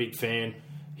Weatherspoon, not a big fan.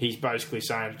 He's basically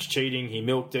saying it's cheating. He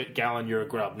milked it. Gallon, you're a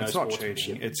grub. No It's not sportsmanship.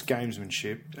 cheating. It's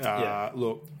gamesmanship.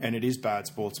 Look, and it is bad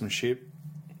sportsmanship.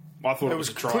 I thought it was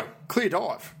a try. Clear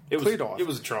dive. Clear dive. It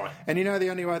was a try. And you know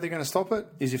the only way they're going to stop it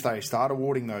is if they start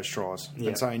awarding those tries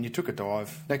and saying you took a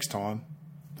dive, next time,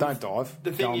 don't dive,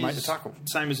 The thing go and is, make the tackle.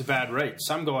 Same as a bad read.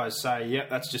 Some guys say, yep,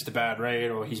 that's just a bad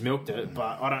read or he's milked it,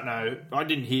 but I don't know. I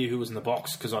didn't hear who was in the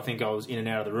box because I think I was in and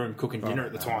out of the room cooking dinner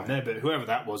at the time there, but whoever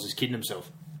that was is kidding himself.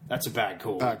 That's a bad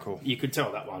call. Bad call. You could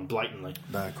tell that one blatantly.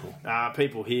 Bad call.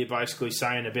 People here basically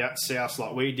saying about South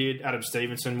like we did. Adam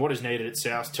Stevenson, what is needed at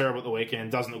South? Terrible at the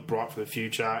weekend. Doesn't look bright for the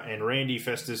future. And Randy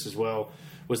Festus as well.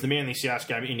 Was the Manly South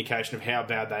game an indication of how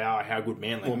bad they are, how good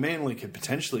Manly are? Well, Manly could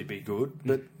potentially be good,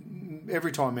 but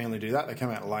every time Manly do that, they come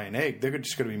out and lay an egg. They've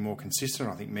just got to be more consistent,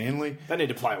 I think, Manly. They need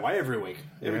to play away every week.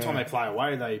 Every time they play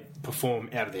away, they perform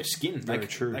out of their skin. Very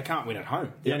true. They can't win at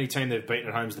home. The only team they've beaten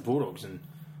at home is the Bulldogs, and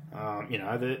I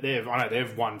know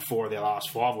they've won 4 of their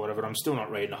last 5 or whatever, but I'm still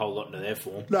not reading a whole lot into their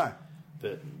form. No.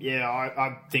 But, yeah,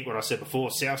 I think what I said before,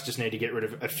 South just need to get rid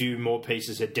of a few more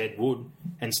pieces of dead wood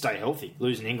and stay healthy.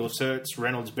 Losing Inglis hurts.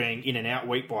 Reynolds being in and out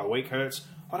week by week hurts.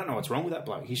 I don't know what's wrong with that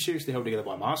bloke. He's seriously held together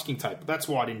by masking tape. That's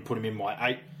why I didn't put him in my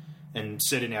 8 and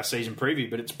said in our season preview,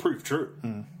 but it's proved true.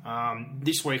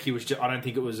 This week, I don't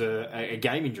think it was a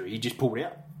game injury. He just pulled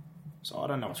out. So I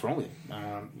don't know what's wrong with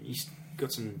him. He's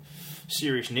got some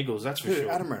serious niggles, that's for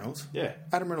sure. Adam Reynolds? Yeah.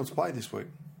 Adam Reynolds played this week.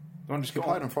 He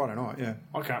played on Friday night, yeah.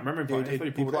 I can't remember him playing. I thought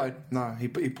he pulled out. No, he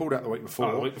pulled out the week before.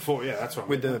 Oh, the week before, yeah, that's right.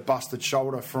 With the busted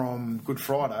shoulder from Good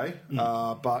Friday.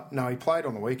 But no, he played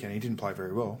on the weekend. He didn't play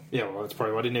very well. Yeah, well, that's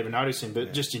probably why I didn't even notice him.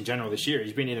 But just in general this year,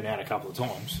 he's been in and out a couple of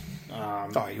times.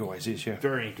 He always is, yeah.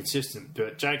 Very inconsistent.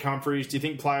 But Jake Humphries, do you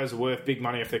think players are worth big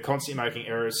money if they're constantly making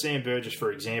errors? Sam Burgess,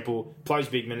 for example, plays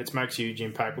big minutes, makes a huge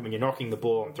impact. But when you're knocking the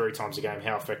ball on 3 times a game,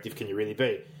 how effective can you really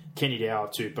be? Kenny Dow,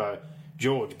 Tupou,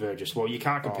 George Burgess. Well, you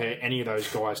can't compare any of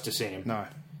those guys to Sam. No.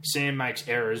 Sam makes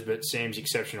errors, but Sam's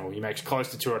exceptional. He makes close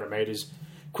to 200 metres.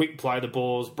 Quick play the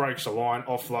balls, breaks the line,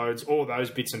 offloads, all those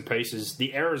bits and pieces.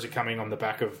 The errors are coming on the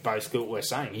back of basically what we're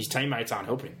saying. His teammates aren't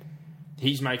helping him.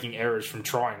 He's making errors from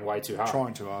trying way too hard.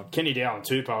 Trying too hard. Kenny Dow and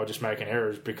Tupou are just making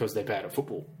errors because they're bad at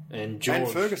football. And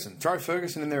Ferguson. Throw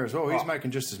Ferguson in there as well. He's making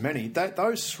just as many.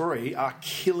 Those 3 are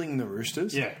killing the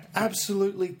Roosters. Yeah.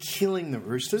 Absolutely killing the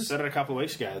Roosters. Said it a couple of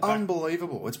weeks ago.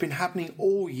 Unbelievable. It's been happening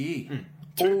all year.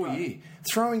 All year.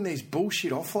 Throwing these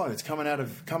bullshit offloads coming out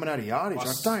of yardage.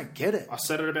 I don't get it. I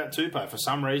said it about Tupou. For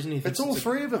some reason, he thinks it's all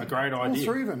 3 of them. A great idea. All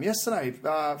 3 of them. Yesterday,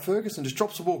 Ferguson just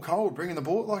drops the ball cold, bringing the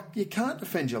ball. Like, you can't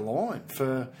defend your line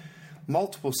for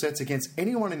multiple sets against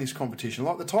anyone in this competition.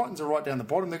 Like, the Titans are right down the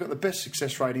bottom. They've got the best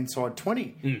success rate inside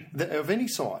 20 of any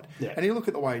side. Yeah. And you look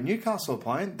at the way Newcastle are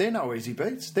playing, they're no easy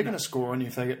beats. They're going to score on you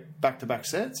if they get back-to-back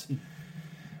sets.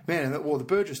 Man, the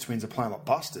Burgess twins are playing like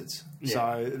bastards. Yeah.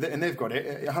 So, and they've got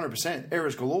 100%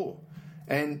 errors galore.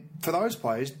 And for those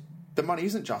players, the money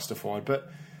isn't justified.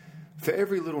 But for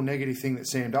every little negative thing that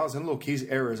Sam does, and look, his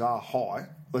errors are high.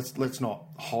 Let's not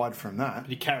hide from that. But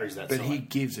he carries that. But side. He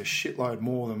gives a shitload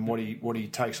more than what he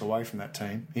takes away from that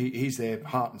team. He's their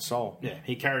heart and soul. Yeah,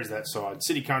 he carries that side.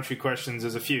 City Country questions.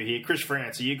 There's a few here. Chris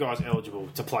France, are you guys eligible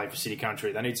to play for City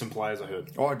Country? They need some players, I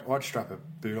heard. I'd strap a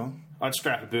boot on. I'd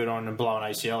strap a boot on and blow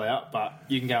an ACL out, but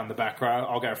you can go in the back row.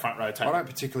 I'll go front row. I don't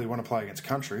particularly want to play against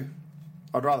Country.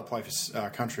 I'd rather play for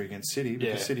Country against City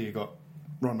because City have got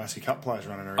Ron Massey Cup players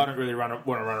running around. I don't really want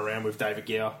to run around with David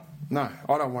Gower. No,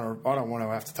 I don't want to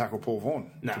have to tackle Paul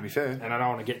Vaughan. No. To be fair, and I don't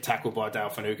want to get tackled by Dale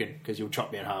Finucane because you'll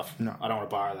chop me in half. No, I don't want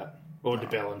to borrow that. Or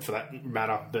DeBellin for that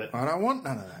matter. But I don't want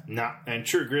none of that. Nah. And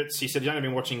True Grits, he said he's only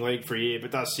been watching League for a year, but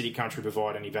does City Country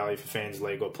provide any value for fans,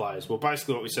 League, or players? Well,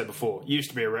 basically what we said before. It used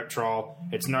to be a rep trial.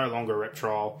 It's no longer a rep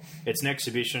trial. It's an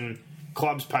exhibition.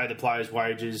 Clubs pay the players'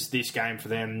 wages. This game for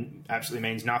them absolutely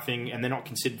means nothing, and they're not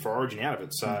considered for Origin out of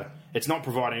it. So it's not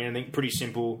providing anything. Pretty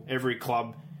simple. Every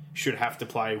club should have to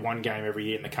play one game every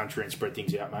year in the country and spread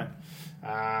things out, mate.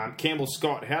 Campbell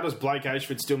Scott, how does Blake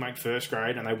Ashford still make first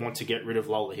grade and they want to get rid of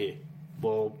Lola here?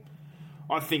 Well,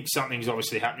 I think something's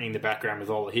obviously happening in the background with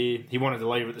Lola here. He wanted to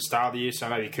leave at the start of the year, so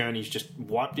maybe Kearney's just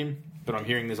wiped him. But I'm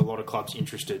hearing there's a lot of clubs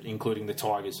interested, including the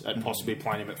Tigers, at possibly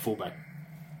playing him at fullback.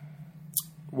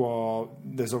 Well,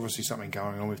 there's obviously something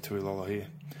going on with Tuilola here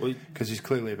because he's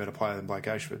clearly a better player than Blake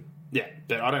Ashford. Yeah,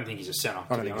 but I don't think he's a centre.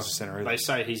 I don't think he's a centre either. They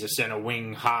say he's a centre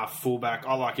wing, half fullback.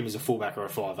 I like him as a fullback or a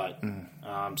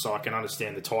 5'8". So I can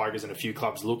understand the Tigers and a few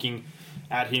clubs looking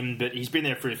at him, but he's been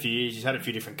there for a few years. He's had a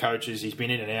few different coaches. He's been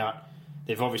in and out.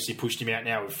 They've obviously pushed him out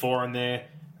now with Foran there.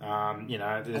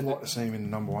 I'd like to see him in the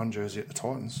number 1 jersey at the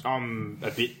Titans. I'm a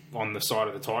bit on the side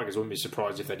of the Tigers. Wouldn't be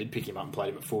surprised if they did pick him up and played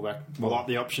him at fullback. I like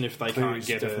the option if they can't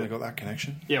get definitely got that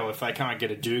connection. Yeah, well, if they can't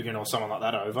get a Dugan or someone like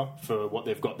that over for what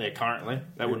they've got there currently,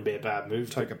 that wouldn't be a bad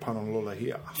move. Take a punt on Lula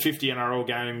here. 50 NRL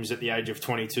games at the age of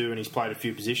 22, and he's played a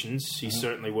few positions. He's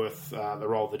certainly worth the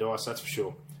roll of the dice, that's for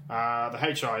sure. The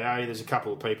HIA, there's a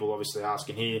couple of people obviously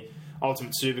asking here.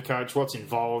 Ultimate Supercoach, what's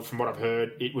involved? From what I've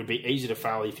heard, it would be easy to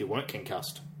fail if you weren't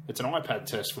concussed. It's an iPad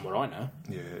test from what I know.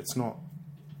 Yeah, it's not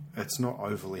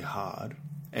overly hard,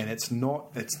 and it's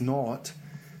not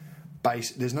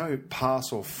there's no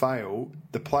pass or fail.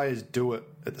 The players do it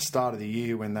at the start of the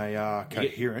year when they are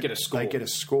coherent. Get a score. They get a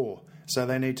score. So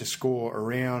they need to score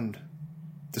around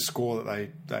the score that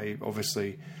they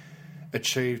obviously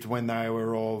achieved when they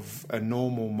were of a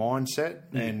normal mindset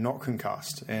and not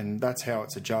concussed. And that's how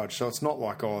it's adjudged. So it's not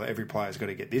like, every player's got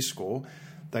to get this score.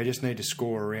 They just need to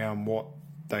score around what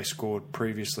they scored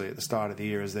previously at the start of the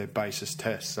year as their basis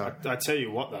test. So I tell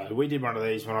you what, though, we did one of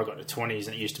these when I got to 20s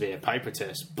and it used to be a paper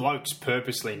test. Blokes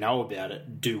purposely know about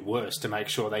it, do worse to make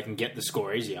sure they can get the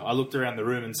score easier. I looked around the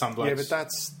room and some blokes... Yeah,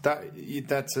 but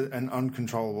that's an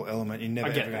uncontrollable element. You're never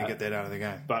ever going to get that out of the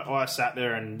game. But I sat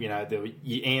there and,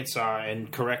 you answer and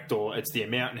correct, or it's the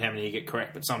amount and how many you get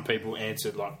correct, but some people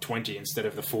answered like 20 instead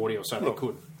of the 40 or so they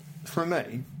could. For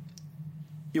me,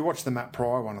 you watch the Matt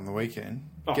Pryor one on the weekend...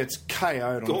 gets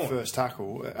KO'd on the first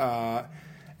tackle.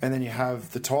 And then you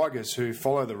have the Tigers who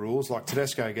follow the rules, like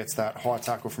Tedesco gets that high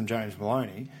tackle from James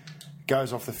Maloney,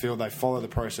 goes off the field, they follow the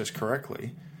process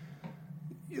correctly.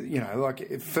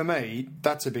 For me,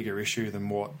 that's a bigger issue than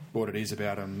what it is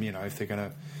about them, if they're going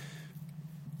to...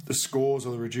 the scores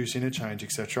or the reduced interchange,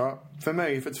 etc. For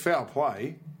me, if it's foul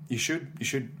play, you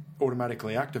should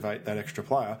automatically activate that extra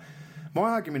player. My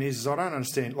argument is I don't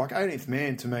understand, 18th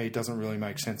man to me doesn't really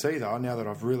make sense either, now that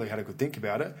I've really had a good think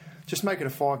about it. Just make it a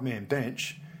 5-man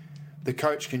bench. The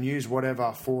coach can use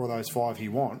whatever 4 of those 5 he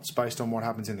wants based on what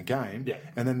happens in the game. Yeah.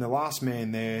 And then the last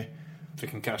man there... for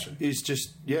concussion. Is just,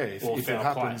 if it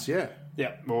happens, play.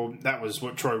 Yeah, well, that was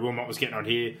what Troy Wilmot was getting on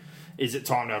here. Is it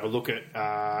time to have a look at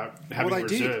having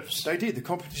reserves? They did. The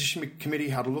competition committee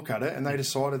had a look at it and they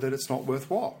decided that it's not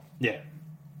worthwhile. Yeah.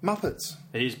 Muppets.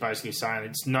 He's basically saying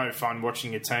it's no fun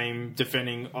watching a team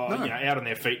defending, out on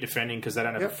their feet defending because they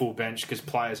don't have a full bench because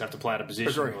players have to play out of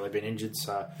position or they've been injured.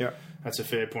 So that's a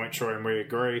fair point, Troy, and we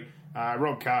agree.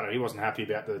 Rob Carter, he wasn't happy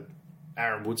about the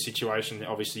Aaron Wood situation.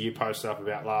 Obviously, you posted up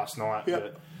about last night.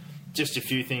 But just a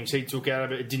few things he took out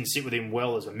of it. It didn't sit with him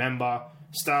well as a member.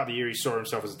 Start of the year, he saw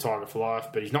himself as a Tiger for life,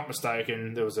 but he's not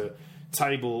mistaken. There was a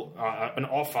table, an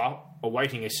offer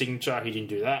awaiting a signature. He didn't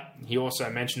do that. He also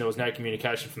mentioned there was no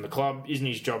communication from the club. Isn't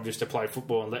his job just to play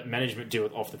football and let management deal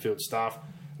with off-the-field staff?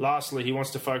 Lastly, he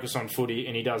wants to focus on footy,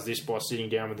 and he does this by sitting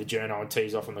down with the journo and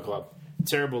tees off on the club.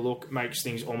 Terrible look, makes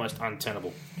things almost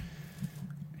untenable.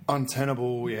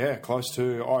 Untenable, yeah, close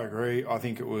to. I agree. I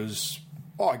think it was...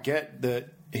 I get that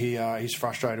he's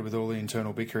frustrated with all the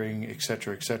internal bickering,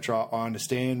 etc., etc. I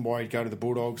understand why he'd go to the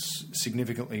Bulldogs,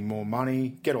 significantly more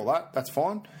money, get all that. That's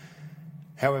fine.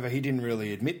 However, he didn't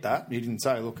really admit that. He didn't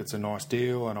say, look, it's a nice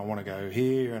deal and I want to go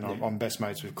here and I'm best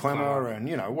mates with Clemmer and,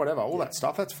 whatever, all that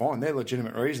stuff. That's fine. They're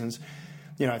legitimate reasons.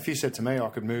 If you said to me I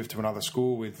could move to another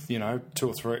school with, 2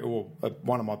 or 3 or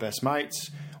one of my best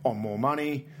mates on more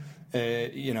money,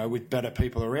 with better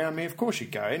people around me, of course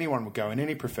you'd go. Anyone would go in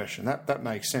any profession. That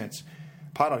makes sense.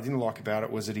 Part I didn't like about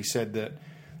it was that he said that,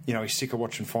 he's sick of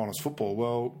watching finals football.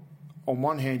 Well, on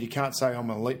one hand, you can't say I'm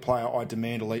an elite player, I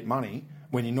demand elite money,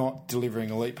 when you're not delivering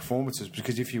elite performances.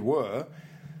 Because if you were,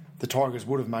 the Tigers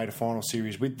would have made a final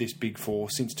series with this Big Four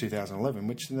since 2011,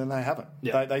 which then they haven't.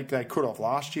 Yeah. They could have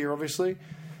last year, obviously.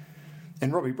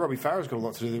 And Robbie Farah's got a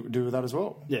lot to do with that as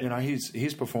well. Yeah.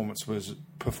 His performances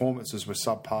were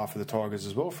subpar for the Tigers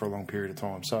as well for a long period of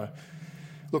time. So,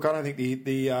 look, I don't think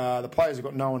the players have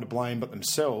got no one to blame but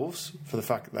themselves for the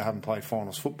fact that they haven't played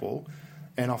finals football.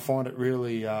 And I find it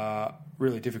really,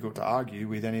 really difficult to argue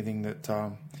with anything that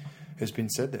has been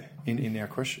said there in the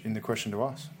question to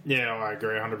us. Yeah, I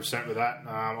agree 100% with that.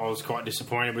 I was quite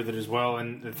disappointed with it as well.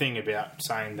 And the thing about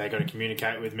saying they got to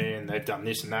communicate with me and they've done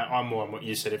this and that, I'm more on what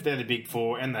you said. If they're the Big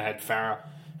Four and they had Farah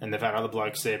and they've had other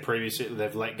blokes there previously that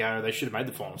they've let go, they should have made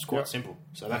the finals. Quite simple.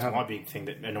 So that's my big thing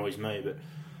that annoys me. But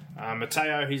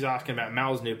Mateo, he's asking about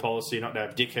Mal's new policy not to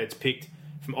have dickheads picked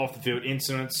from off-the-field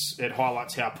incidents. It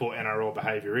highlights how poor NRL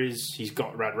behaviour is. He's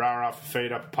got Radradra,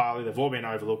 Fifita, Papali. They've all been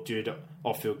overlooked due to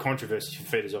off-field controversy.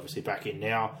 Fifita's obviously back in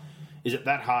now. Is it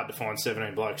that hard to find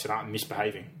 17 blokes that aren't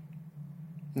misbehaving?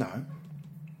 No,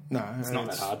 it's not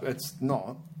that hard. It's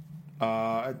not.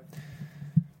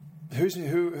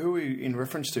 Who are we in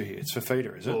reference to here? It's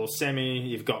Fifita, is it? Well, Semi,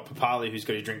 you've got Papali, who's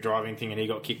got his drink driving thing, and he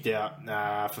got kicked out.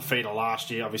 Fifita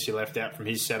last year, obviously left out from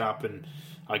his setup, and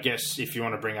I guess if you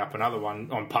want to bring up another one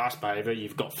on past behaviour,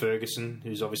 you've got Ferguson,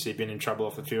 who's obviously been in trouble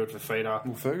off the field for Fifita.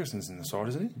 Well, Ferguson's in the side,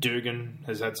 isn't he? Dugan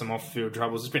has had some off-field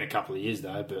troubles. It's been a couple of years,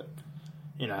 though, but,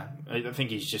 I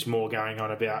think he's just more going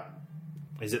on about,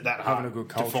 is it that hard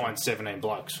to find 17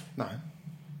 blokes?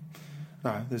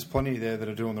 No, there's plenty there that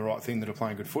are doing the right thing, that are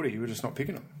playing good footy. We're just not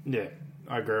picking them. Yeah,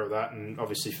 I agree with that. And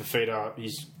obviously Fifita,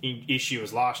 his issue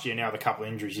was last year. Now with a couple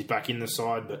of injuries, he's back in the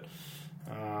side, but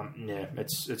Yeah,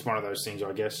 it's one of those things,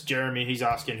 I guess. Jeremy, he's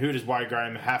asking, who does Wade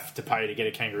Graham have to pay to get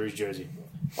a Kangaroos jersey?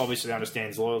 Obviously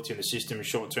understands loyalty in the system and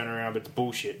short turnaround, but it's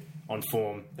bullshit on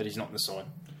form that he's not in the side.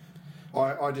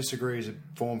 I disagree as a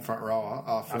form front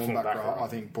rower, form back rower. I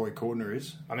think Boyd Cordner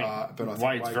is. I think but I think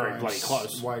Wade's Wade very Graham's, bloody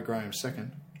close. Wade Graham's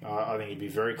second. I think he'd be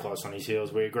very close on his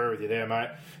heels. We agree with you there, mate.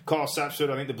 Kyle Sapsford,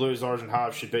 I think the Blues' origin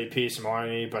halves should be Pearce and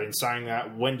Maloney, but in saying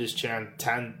that, when does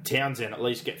Townsend at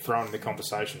least get thrown in the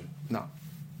conversation? No.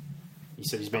 He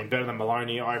said he's been better than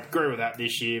Maloney. I agree with that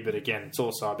this year, but again, it's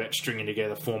also about stringing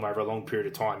together form over a long period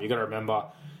of time. You've got to remember,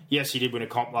 yes, he did win a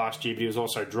comp last year, but he was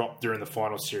also dropped during the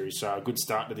final series, so a good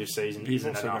start to this season You've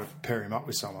isn't also enough. got to pair him up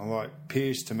with someone. Like,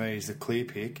 Pearce, to me, is the clear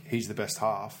pick. He's the best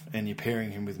half, and you're pairing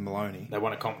him with Maloney. They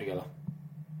won a comp together.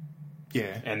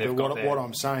 Yeah, and they've but what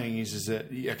I'm saying is that,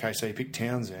 okay, so you pick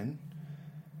Townsend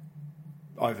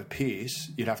over Pearce,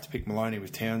 you'd have to pick Maloney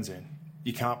with Townsend.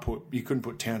 You couldn't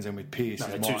put Townsend with Pearce. No,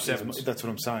 they're 2-7s. That's what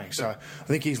I'm saying. So I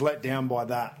think he's let down by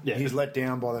that. Yeah. He's let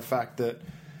down by the fact that,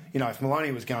 if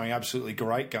Maloney was going absolutely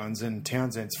great guns and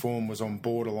Townsend's form was on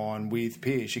borderline with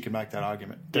Pearce, you could make that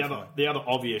argument. The other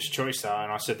obvious choice, though,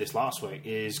 and I said this last week,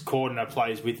 is Cordner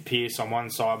plays with Pearce on one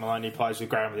side, Maloney plays with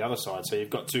Graham on the other side. So you've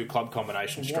got two club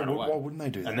combinations straight away. Why wouldn't they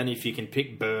do that? And then if you can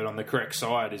pick Bird on the correct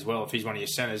side as well, if he's one of your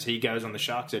centres, he goes on the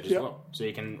Sharks edge as well. So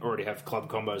you can already have club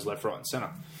combos left, right and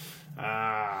centre.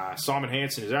 Simon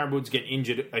Hansen, is Aaron Woods get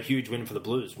injured a huge win for the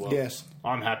Blues? Well, yes.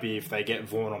 I'm happy if they get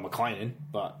Vaughan or McLean in,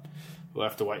 but we'll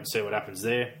have to wait and see what happens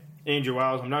there. Andrew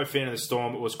Wales, I'm no fan of the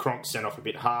Storm, but was Cronk sent off a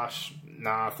bit harsh?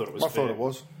 Nah, I thought it was fair. I thought it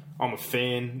was. I'm a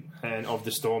fan of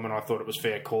the Storm, and I thought it was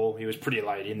fair call. He was pretty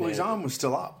late in there. Well, his arm was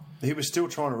still up. He was still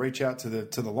trying to reach out to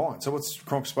the line. So what's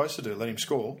Cronk supposed to do? Let him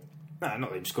score? No,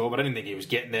 not let him score, but I didn't think he was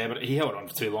getting there. But he held on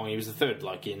for too long. He was the third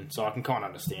bloke in, so I can kind of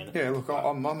understand it. Yeah, look,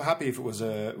 I'm happy if it was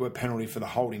a penalty for the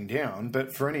holding down,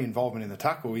 but for any involvement in the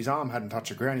tackle, his arm hadn't touched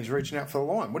the ground. He's reaching out for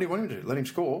the line. What do you want him to do? Let him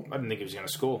score? I didn't think he was going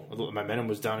to score. I thought the momentum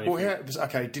was done.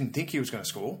 Didn't think he was going to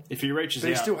score. If he reaches but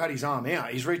out... he still had his arm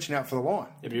out. He's reaching out for the line.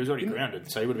 Yeah, but he was already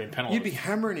grounded, so he would have been penalised. You'd be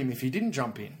hammering him if he didn't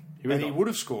jump in, and he would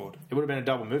have scored. It would have been a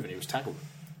double move, and he was tackled.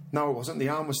 No, it wasn't. The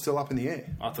arm was still up in the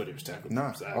air. I thought he was tackled.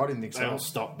 No, so I didn't think so. They all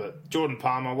stopped, but Jordan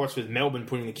Palmer, what's with Melbourne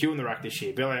putting the queue in the rack this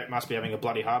year? Belliot must be having a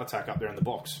bloody heart attack up there in the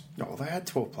box. No, well, they had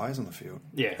 12 players on the field.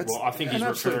 Yeah, well, I think he's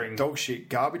referring... dog shit,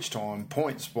 garbage time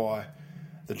points by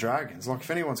the Dragons. Like,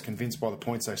 if anyone's convinced by the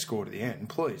points they scored at the end,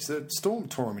 please. The Storm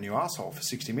tore him in your arsehole for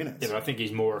 60 minutes. Yeah, but I think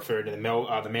he's more referring to the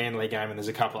Manly game, and there's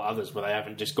a couple of others where they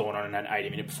haven't just gone on and had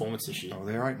 80-minute performance this year. Oh,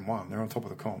 they're 8-1. They're on top of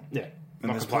the comp. Yeah.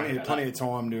 And there's plenty of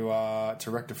time to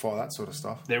rectify that sort of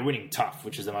stuff. They're winning tough,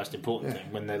 which is the most important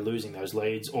thing, when they're losing those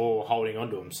leads or holding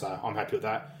onto them, so I'm happy with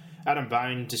that. Adam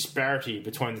Bain, disparity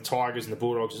between the Tigers and the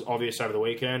Bulldogs is obvious over the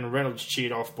weekend. Reynolds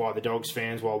cheered off by the Dogs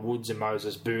fans, while Woods and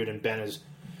Moses booed and banners,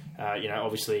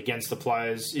 obviously against the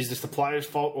players. Is this the players'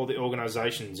 fault or the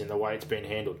organisation's in the way it's been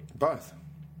handled? Both.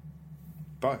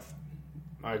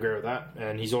 I agree with that.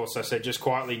 And he's also said, just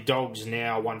quietly, Dogs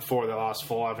now won 4 of their last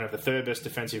 5 and have the third best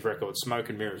defensive record. Smoke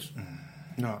and mirrors.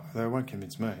 No, they won't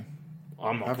convince me.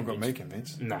 I'm not haven't got me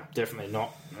convinced. No, definitely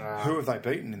not. Who have they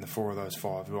beaten in the 4 of those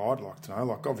 5? Who I'd like to know.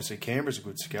 Like, obviously, Canberra's a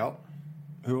good scout.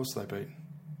 Who else have they beat?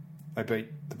 They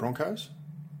beat the Broncos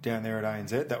down there at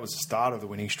ANZ. That was the start of the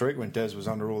winning streak when Des was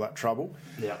under all that trouble.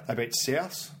 Yeah. They beat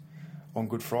Souths on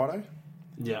Good Friday.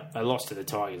 Yeah, they lost to the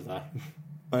Tigers, though.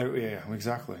 Oh, yeah,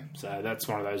 exactly. So that's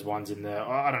one of those ones in there.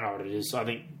 I don't know what it is. I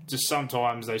think just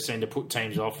sometimes they seem to put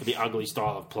teams off with the ugly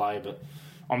style of play, but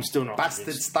I'm still not Bastard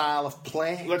convinced. style of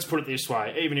play. Let's put it this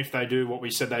way. Even if they do what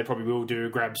we said they probably will do,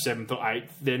 grab 7th or 8th,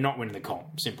 they're not winning the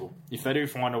comp. Simple. If they do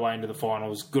find a way into the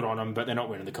finals, good on them, but they're not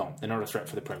winning the comp. They're not a threat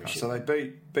for the premiership. So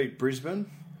they beat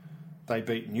Brisbane. They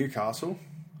beat Newcastle.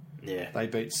 Yeah. They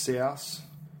beat Souths.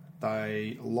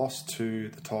 They lost to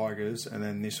the Tigers. And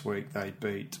then this week they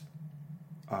beat...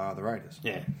 the Raiders.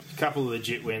 Yeah, a couple of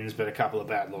legit wins, but a couple of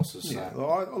bad losses. So.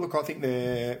 Yeah, I think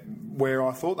they're where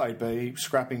I thought they'd be,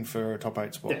 scrapping for a top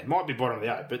 8 spot. Yeah, it might be bottom of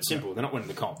the 8, but simple. They're not winning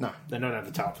the comp. No. They don't have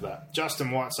the talent for that.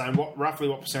 Justin White saying, roughly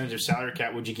what percentage of salary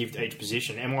cap would you give to each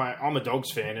position? I'm a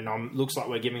Dogs fan, and looks like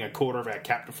we're giving a quarter of our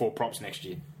cap to 4 props next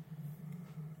year.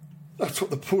 That's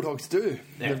what the Bulldogs do.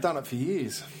 Yeah. They've done it for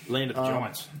years. Land of the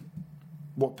Giants.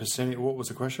 What percentage? What was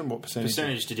the question? What percentage?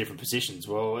 Percentage to different positions.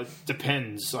 Well, it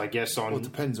depends, I guess, on... Well, it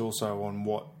depends also on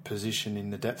what position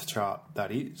in the depth chart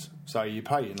that is. So you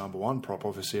pay your number 1 prop,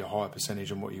 obviously, a higher percentage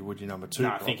than what you would your number 2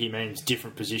 prop. I think he means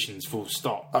different positions, full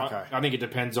stop. Okay. I think it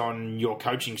depends on your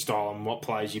coaching style and what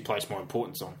players you place more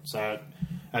importance on. So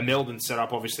a Melbourne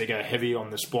setup obviously go heavy on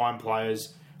the spine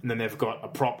players, and then they've got a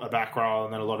prop, a back row,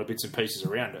 and then a lot of bits and pieces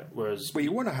around it. Whereas... Well,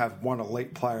 you want to have one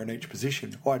elite player in each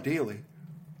position, ideally.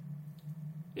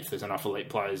 if there's enough elite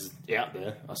players out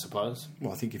there, I suppose.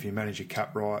 Well, I think if you manage your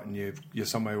cap right and you're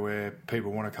somewhere where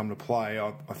people want to come to play,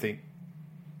 I think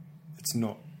it's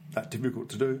not that difficult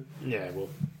to do. Yeah, well,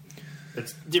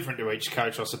 it's different to each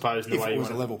coach, I suppose. In the If way it you was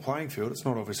a want level playing field, it's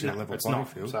not obviously a level playing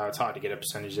field. So it's hard to get a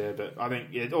percentage there. But I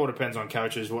think it all depends on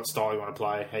coaches, what style you want to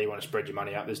play, how you want to spread your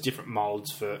money out. There's different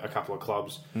moulds for a couple of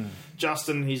clubs.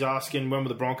 Justin, he's asking, when will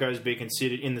the Broncos be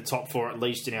considered in the top 4 at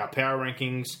least in our power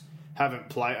rankings? Haven't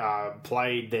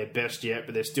played their best yet,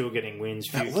 but they're still getting wins.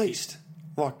 At least.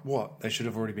 Like what? They should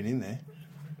have already been in there.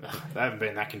 They haven't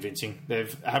been that convincing. They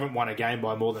haven't won a game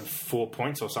by more than 4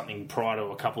 points or something prior to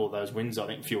a couple of those wins, I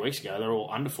think, a few weeks ago. They're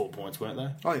all under 4 points, weren't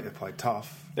they? I think they played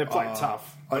tough. They've played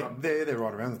tough. They're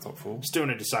right around the top 4. Still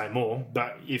need to say more,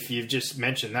 but if you've just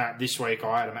mentioned that, this week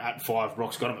I had them at 5,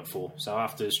 Brock's got them at 4. So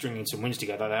after stringing some wins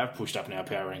together, they have pushed up in our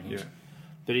power rankings. Yeah.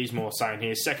 But he's more saying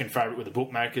here, second favourite with the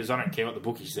bookmakers. I don't care what the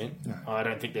bookies think. No. I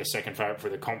don't think they're second favourite for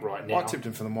the comp right now. I tipped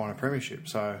them for the minor premiership,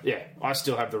 so... Yeah, I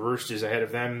still have the Roosters ahead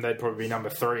of them. They'd probably be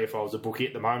number 3 if I was a bookie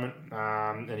at the moment.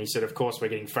 And he said, of course, we're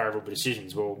getting favourable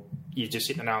decisions. Well, you just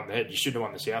hit the nail on the head. You should have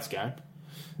won the Souths game.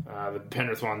 The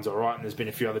Penrith one's all right, and there's been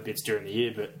a few other bits during the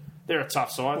year, but they're a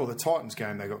tough side. Well, the Titans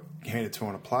game, they got handed to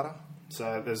on a platter.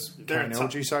 So They're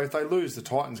analogy. So if they lose the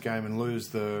Titans game and lose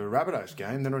the Rabbitohs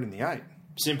game, they're not in the 8.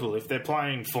 Simple. If they're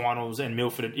playing finals and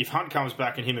Milford, if Hunt comes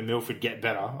back and him and Milford get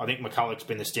better, I think McCulloch's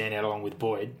been the standout along with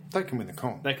Boyd. They can win the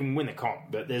comp. They can win the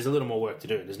comp, but there's a little more work to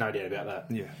do. There's no doubt about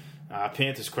that. Yeah.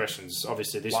 Panthers questions,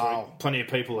 obviously, this week. Plenty of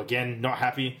people, again, not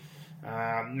happy.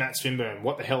 Matt Swinburne,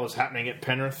 what the hell is happening at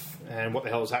Penrith and what the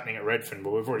hell is happening at Redfern?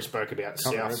 Well, we've already spoke about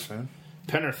South.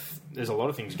 Penrith, there's a lot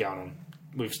of things going on.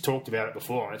 We've talked about it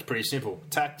before, and it's pretty simple.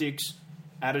 Tactics,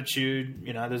 attitude,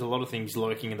 there's a lot of things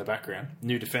lurking in the background.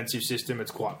 New defensive system,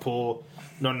 it's quite poor.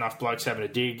 Not enough blokes having a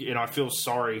dig. And I feel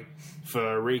sorry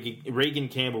for Regan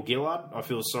Campbell-Gillard. I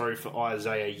feel sorry for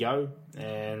Isaiah Yeo.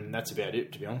 And that's about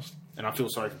it, to be honest. And I feel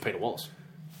sorry for Peter Wallace.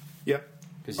 Yep.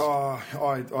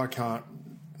 I can't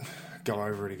go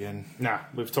over it again. Nah,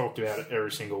 we've talked about it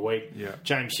every single week. Yeah.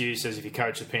 James Hughes says, if you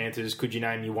coach the Panthers, could you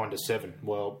name you 1 to 7?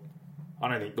 Well, I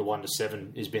don't think the 1 to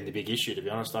 7 has been the big issue, to be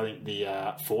honest. I think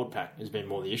the forward pack has been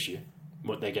more the issue,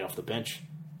 what they get off the bench.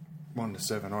 1 to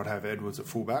 7, I'd have Edwards at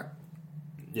fullback.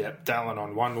 Yep, Dallin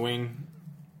on one wing.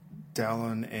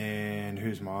 Dallin and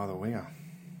who's my other winger?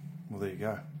 Well, there you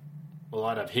go. Well,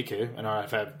 I'd have Hiku, and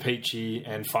I'd have Peachy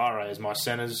and Farah as my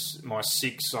centres. My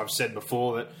 6, I've said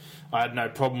before that I had no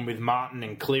problem with Martin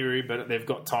and Cleary, but they've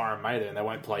got Tyron May there, and they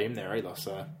won't play him there either,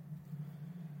 so...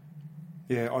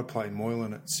 Yeah, I'd play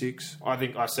Moylan at 6. I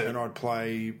think I said... And I'd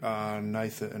play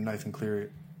Nathan Cleary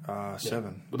at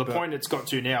 7. Well, the point it's got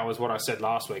to now is what I said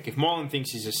last week. If Moylan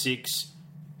thinks he's a 6,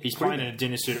 he's playing in a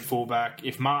dinner suit at fullback.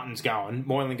 If Martin's going,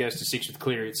 Moylan goes to 6 with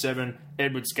Cleary at 7.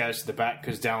 Edwards goes to the back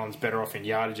because Dallin's better off in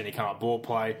yardage and he can't ball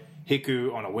play.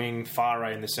 Hiku on a wing,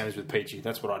 Farah in the centres with Peachy.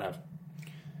 That's what I'd have.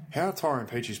 How Tyrone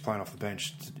Peachy's playing off the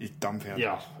bench is dumbfounding.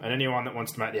 Yeah, and anyone that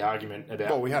wants to make the argument about...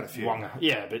 Well, we had a few. Wonga,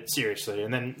 yeah, but seriously.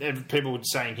 And then people were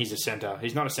saying he's a centre.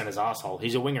 He's not a centre's arsehole.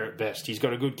 He's a winger at best. He's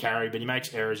got a good carry, but he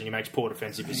makes errors and he makes poor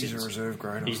defensive decisions. He's a reserve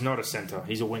grader. He's not a centre.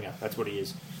 He's a winger. That's what he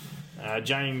is. We got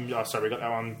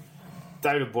that one.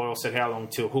 David Boyle said how long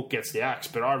till Hook gets the axe,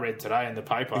 but I read today in the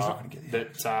paper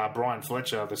that Brian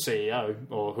Fletcher, the CEO,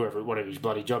 or whatever his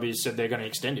bloody job is, said they're going to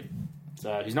extend him.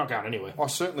 So he's not going anywhere. I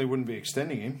certainly wouldn't be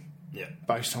extending him. Yeah,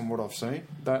 based on what I've seen,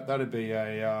 that'd be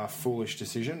a foolish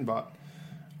decision. But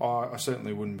I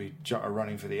certainly wouldn't be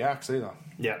running for the axe either.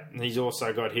 Yeah, and he's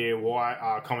also got here why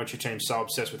our commentary team's so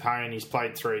obsessed with Hayne. He's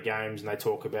played 3 games and they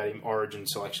talk about him Origin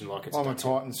selection like it's. I'm a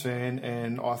Titans fan,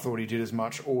 and I thought he did as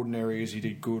much ordinary as he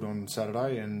did good on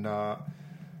Saturday. And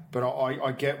but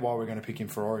I get why we're going to pick him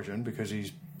for Origin because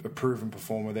he's a proven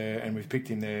performer there, and we've picked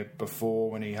him there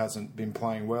before when he hasn't been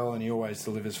playing well, and he always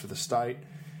delivers for the state.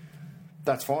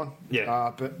 That's fine.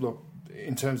 Yeah. But look,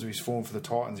 in terms of his form for the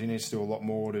Titans, he needs to do a lot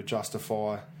more to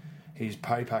justify his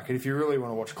pay packet. If you really want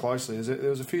to watch closely,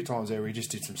 there was a few times there where he just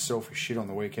did some selfish shit on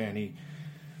the weekend.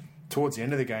 Towards the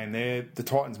end of the game there, the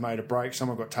Titans made a break.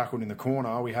 Someone got tackled in the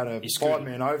corner. We had a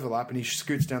 5-man overlap, and he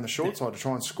scoots down the short side to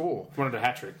try and score. Wanted a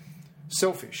hat-trick.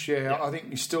 Selfish, yeah. I think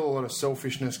there's still a lot of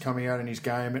selfishness coming out in his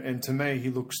game, and to me, he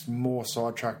looks more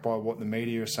sidetracked by what the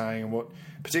media are saying and what,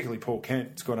 particularly Paul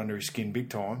Kent's got under his skin big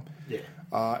time. Yeah.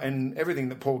 And everything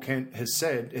that Paul Kent has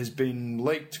said has been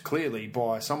leaked clearly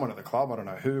by someone at the club, I don't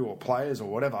know who, or players or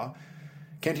whatever.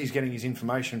 Kenty's getting his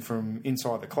information from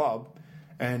inside the club,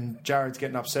 and Jared's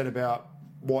getting upset about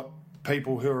what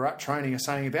people who are at training are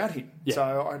saying about him. Yeah.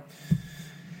 So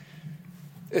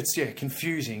It's,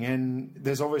 confusing, and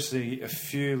there's obviously a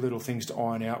few little things to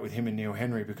iron out with him and Neil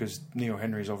Henry, because Neil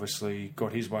Henry's obviously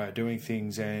got his way of doing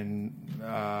things, and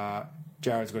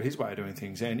Jared's got his way of doing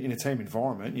things. And in a team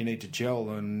environment, you need to gel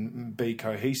and be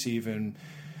cohesive and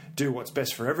do what's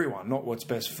best for everyone, not what's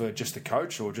best for just the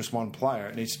coach or just one player.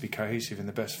 It needs to be cohesive and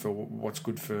the best for what's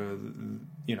good for,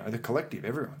 the collective,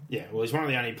 everyone. Yeah, well, he's one of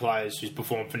the only players who's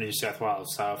performed for New South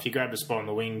Wales. So if you grabbed a spot on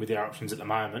the wing with your options at the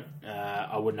moment,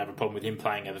 I wouldn't have a problem with him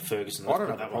playing over Ferguson. I don't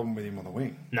have a problem with him on the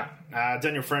wing. No.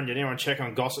 Daniel Friend, did anyone check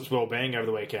on Gossip's well-being over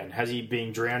the weekend? Has he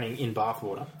been drowning in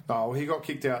bathwater? Oh, well, he got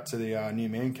kicked out to the new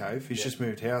man cave. He's just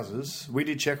moved houses. We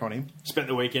did check on him. Spent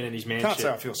the weekend in his man Can't shed. say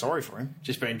I feel sorry for him.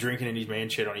 Just been drinking in his man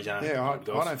shed on his own. Yeah, I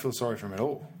don't feel sorry for him at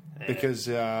all. Yeah. Because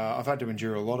I've had to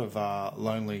endure a lot of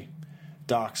lonely,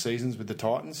 dark seasons with the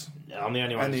Titans. Yeah, I'm the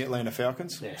only one. And the Atlanta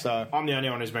Falcons. Yeah. So I'm the only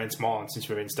one who's been smiling since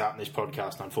we've been starting this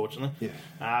podcast, unfortunately.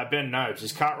 Yeah. Ben Nobes.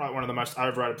 Is Cartwright one of the most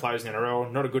overrated players in the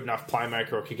NRL? Not a good enough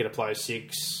playmaker or kicker to play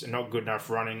 6, and not good enough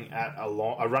running a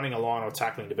line or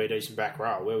tackling to be decent back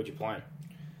row. Where would you play him?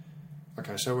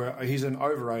 Okay, so he's an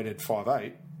overrated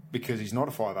 5'8", because he's not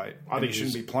a 5'8". I think he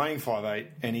shouldn't be playing 5'8",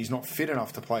 and he's not fit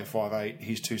enough to play 5'8".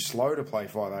 He's too slow to play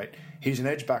 5'8". He's an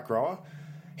edge back rower.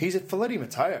 He's a Felipe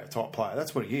Mateo type player.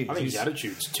 That's what he is. I think his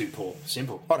attitude's too poor.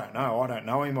 Simple. I don't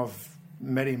know him. I've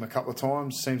met him a couple of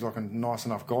times. Seems like a nice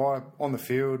enough guy. On the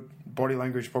field, body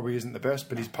language probably isn't the best,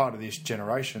 but he's part of this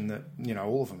generation that,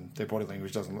 all of them, their body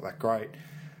language doesn't look that great.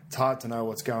 It's hard to know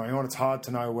what's going on. It's hard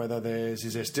to know whether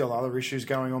is there still other issues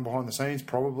going on behind the scenes?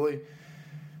 Probably.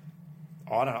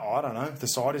 I don't know. The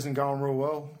side isn't going real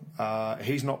well.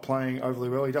 He's not playing overly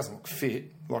well. He doesn't look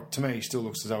fit. Like, to me, he still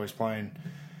looks as though he's playing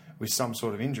with some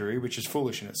sort of injury, which is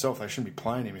foolish in itself. They shouldn't be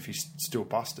playing him if he's still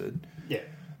busted. Yeah.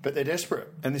 But they're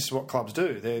desperate, and this is what clubs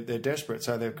do. They're desperate,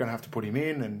 so they're going to have to put him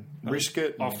in and risk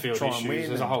it and off-field try issues. and win.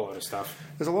 There's a whole lot of stuff.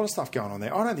 There's a lot of stuff going on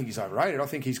there. I don't think he's overrated. I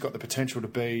think he's got the potential to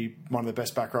be one of the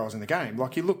best back rowers in the game.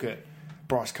 Like, you look at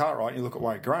Bryce Cartwright and you look at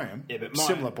Wade Graham,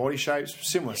 similar body shapes,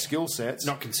 similar skill sets.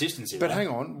 Not consistency. But hang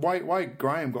on, Wade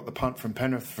Graham got the punt from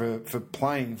Penrith for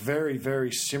playing very, very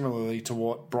similarly to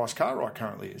what Bryce Cartwright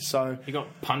currently is. So he got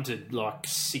punted like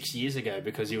 6 years ago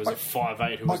because he was a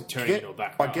 5'8" who was turning into a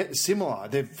back row. I get similar.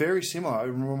 They're very similar.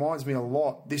 It reminds me a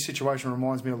lot. This situation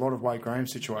reminds me a lot of Wade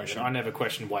Graham's situation. I never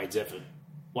questioned Wade's effort.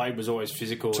 Wade was always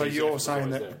physical. So you're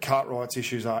saying that Cartwright's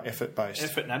issues are effort-based?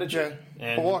 Effort and attitude. Yeah.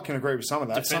 And well, I can agree with some of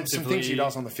that. Some things he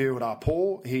does on the field are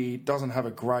poor. He doesn't have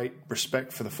a great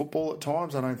respect for the football at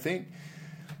times, I don't think.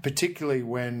 Particularly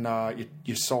when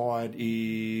your side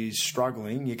is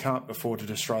struggling, you can't afford to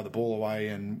just throw the ball away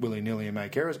and willy-nilly and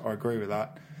make errors. I agree with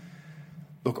that.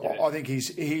 Look, yeah. I think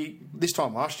this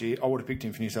time last year, I would have picked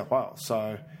him for New South Wales.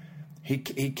 So he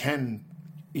can...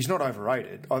 He's not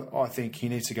overrated. I think he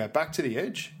needs to go back to the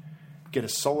edge, get a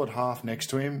solid half next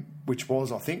to him, which was,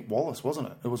 I think, Wallace, wasn't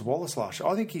it? It was Wallace last year.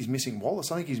 I think he's missing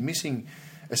Wallace. I think he's missing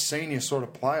a senior sort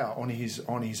of player on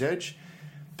his edge.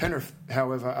 Penrith,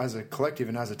 however, as a collective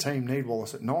and as a team, need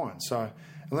Wallace at 9. So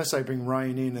unless they bring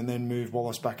Rain in and then move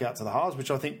Wallace back out to the halves,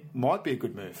 which I think might be a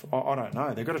good move. I don't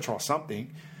know. They've got to try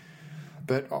something.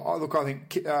 But I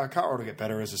think Cartwright will get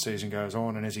better as the season goes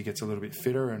on and as he gets a little bit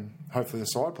fitter, and hopefully the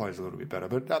side plays a little bit better.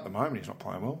 But at the moment, he's not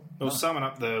playing well. Well, summing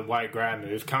up the Wade Graham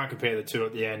move, can't compare the two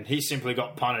at the end. He simply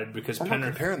got punted because I'm Penrith...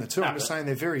 not comparing the two. I'm just saying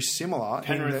they're very similar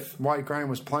in that Wade Graham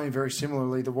was playing very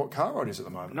similarly to what Cartwright is at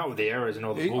the moment. Not with the errors and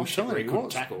all the bullshit where he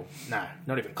couldn't tackle. No,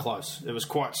 not even close. It was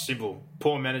quite simple.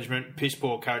 Poor management,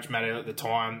 piss-poor coach Matt at the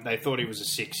time. They thought he was a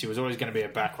 6. He was always going to be a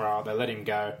back row. They let him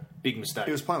go. Big mistake.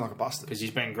 He was playing like a bastard. Because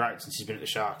he's been great since he's been at the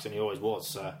Sharks, and he always was.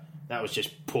 So that was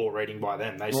just poor reading by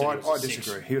them. They said I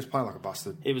disagree. He was playing like a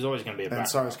bastard. He was always going to be a back row. And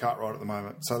so is Cartwright at the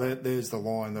moment. So there's the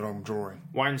line that I'm drawing.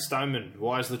 Wayne Stoneman.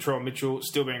 Why is Latrell Mitchell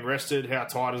still being rested? How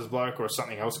tired is the bloke, or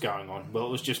something else going on? Well, it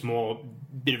was just more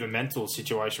bit of a mental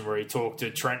situation where he talked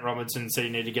to Trent Robinson, said he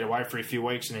needed to get away for a few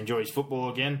weeks and enjoy his football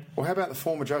again. Well, how about the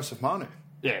former Joseph Manu?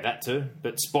 Yeah, that too.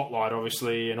 But Spotlight,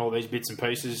 obviously, and all these bits and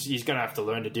pieces, he's going to have to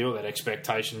learn to deal with that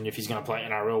expectation if he's going to play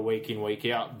NRL week in, week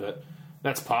out. But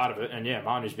that's part of it. And yeah,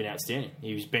 Manu's been outstanding.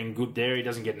 He's been good there. He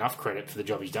doesn't get enough credit for the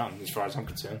job he's done, as far as I'm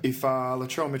concerned. If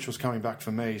Latrell Mitchell's coming back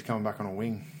for me, he's coming back on a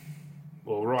wing.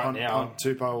 Well, now... Punt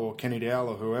Tupou or Kenny Dowell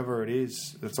or whoever it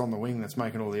is that's on the wing that's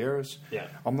making all the errors. Yeah.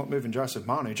 I'm not moving Joseph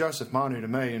Manu. Joseph Manu to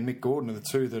me and Mick Gordon are the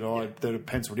two that are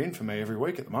penciled in for me every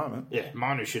week at the moment. Yeah,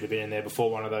 Manu should have been in there before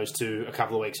one of those two a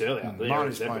couple of weeks earlier.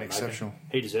 Manu's playing exceptional.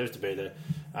 He deserves to be there.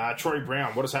 Troy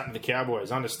Brown, what has happened to the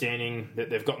Cowboys? Understanding that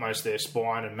they've got most of their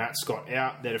spine and Matt Scott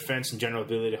out, their defence and general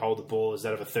ability to hold the ball is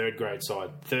that of a third-grade side.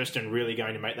 Thurston really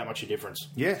going to make that much a difference?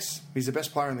 Yes, he's the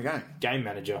best player in the game. Game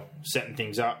manager, setting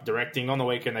things up, directing. On the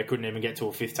weekend, they couldn't even get to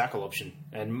a fifth tackle option.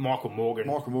 And Michael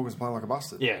Morgan's playing like a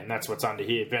bastard. Yeah, and that's what's under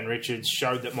here. Ben Richards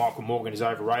showed that Michael Morgan is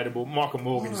overratable. Michael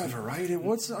Morgan is overrated.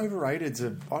 What's overrated?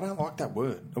 I don't like that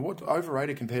word. What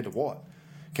overrated compared to what?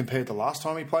 Compared to last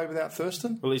time he played without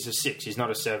Thurston? Well, he's a 6. He's not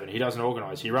a 7. He doesn't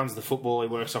organise. He runs the football. He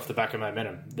works off the back of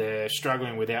momentum. They're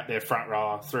struggling without their front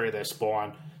rower, 3 of their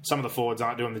spine. Some of the forwards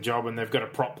aren't doing the job, and they've got a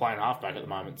prop playing halfback at the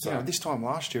moment. So this time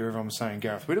last year, everyone was saying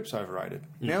Gareth Widdop's overrated.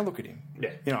 Now look at him.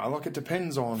 Yeah. It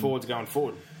depends on... Forwards going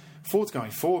forward. Forwards going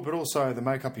forward, but also the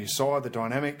makeup of your side, the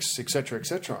dynamics, etc.,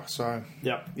 etc. So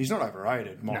he's not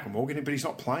overrated, Michael Morgan, but he's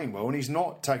not playing well, and he's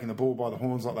not taking the ball by the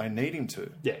horns like they need him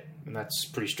to. Yeah, and that's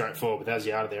pretty straightforward. With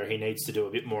Asiata there, he needs to do a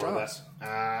bit more of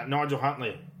that. Nigel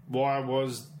Huntley, why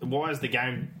has the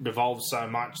game evolved so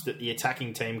much that the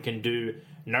attacking team can do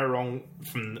no wrong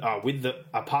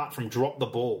apart from drop the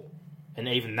ball, and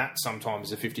even that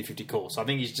sometimes is a 50-50 call. So I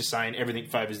think he's just saying everything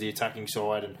favours the attacking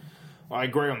side, and I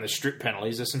agree on the strip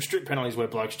penalties. There's some strip penalties where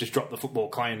blokes just drop the football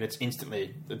clean and it's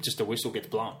instantly just a whistle gets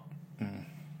blown.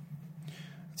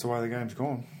 That's the way the game's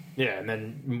gone. Yeah, and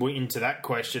then into that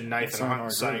question, Nathan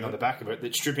Hunt saying on the back of it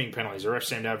that stripping penalties, the refs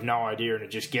seem to have no idea and are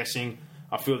just guessing.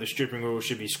 I feel the stripping rule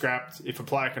should be scrapped. If a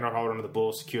player cannot hold onto the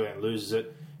ball securely and loses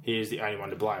it, he is the only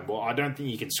one to blame. Well, I don't think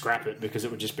you can scrap it because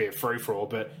it would just be a free-for-all,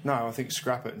 but... No, I think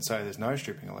scrap it and say there's no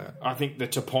stripping allowed. I think the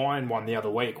Tapine one the other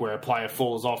week where a player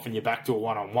falls off and you're back to a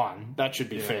one-on-one, that should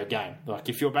be fair game. Like,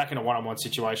 if you're back in a one-on-one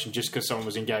situation just because someone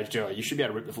was engaged earlier, you should be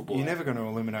able to rip the football You're out. never going to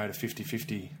eliminate a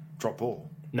 50-50 drop ball.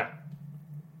 No.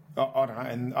 I don't know.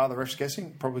 And are the refs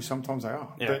guessing? Probably sometimes they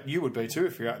are. Yeah. But you would be too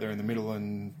if you're out there in the middle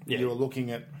and you're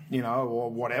looking at, or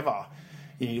whatever.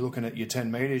 You're looking at your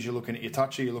 10 metres, you're looking at your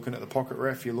toucher, you're looking at the pocket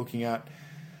ref, you're looking at...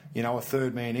 a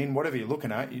third man in, whatever you're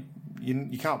looking at,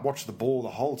 you can't watch the ball the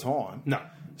whole time. No.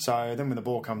 So then when the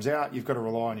ball comes out, you've got to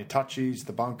rely on your touchies,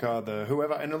 the bunker, the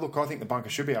whoever. And look, I think the bunker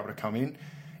should be able to come in.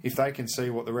 If they can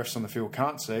see what the refs on the field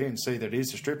can't see and see that it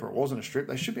is a strip or it wasn't a strip,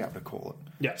 they should be able to call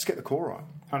it. Yeah. Just get the call right.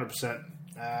 100%.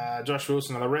 Josh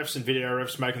Wilson, are the refs and video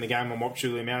refs making the game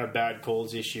unwatchable? The amount of bad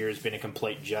calls this year has been a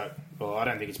complete joke. Well, I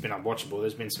don't think it's been unwatchable.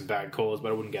 There's been some bad calls, but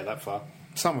I wouldn't go that far.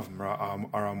 Some of them are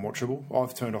unwatchable.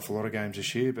 I've turned off a lot of games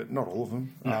this year, but not all of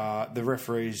them. No. The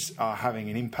referees are having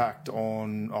an impact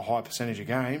on a high percentage of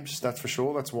games, that's for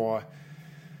sure. That's why,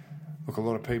 look, a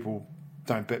lot of people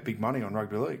don't bet big money on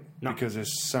rugby league because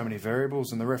there's so many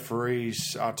variables, and the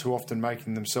referees are too often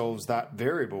making themselves that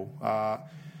variable.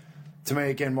 To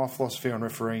me, again, my philosophy on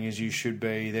refereeing is you should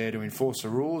be there to enforce the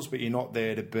rules, but you're not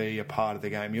there to be a part of the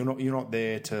game. You're not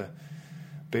there to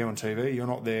be on TV. You're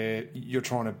not there. You're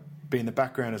trying to be in the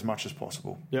background as much as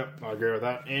possible. Yep, I agree with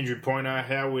that. Andrew Pointer,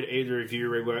 how would either of you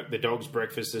rework the Dogs'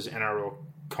 breakfast as NRL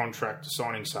contract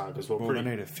signing sagas? Well, they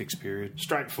need a fixed period.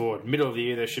 Straightforward. Middle of the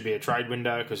year, there should be a trade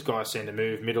window because guys seem to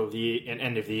move. Middle of the year and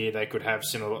end of the year, they could have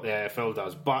similar to what the AFL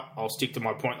does. But I'll stick to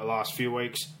my point the last few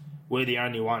weeks. We're the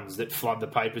only ones that flood the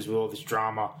papers with all this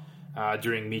drama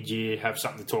during mid-year, have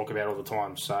something to talk about all the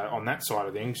time. So on that side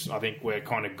of things, I think we're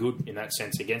kind of good in that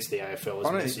sense against the AFL.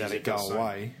 I don't think that'd go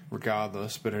away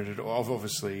regardless, but it'd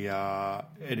obviously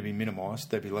it'd be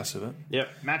minimised. There'd be less of it. Yep.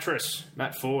 Mattress,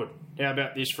 Matt Ford. How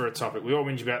about this for a topic? We all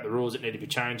whinge about the rules that need to be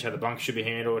changed, how the bunker should be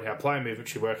handled, how player movement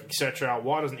should work, etc.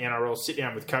 Why doesn't the NRL sit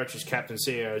down with coaches, captains,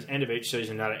 CEOs, end of each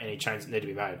season, note any changes that need to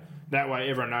be made? That way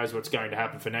everyone knows what's going to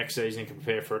happen for next season and can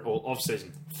prepare for it all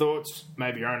off-season. Thoughts,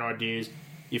 maybe your own ideas.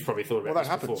 You've probably thought about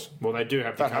this before. Well, they do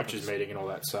have the coaches meeting and all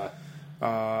that. So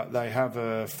they have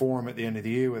a forum at the end of the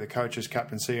year where the coaches,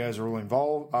 captains, CEOs are all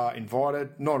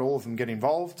invited. Not all of them get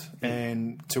involved,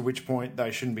 and to which point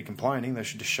they shouldn't be complaining. They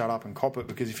should just shut up and cop it,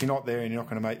 because if you're not there and you're not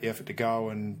going to make the effort to go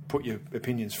and put your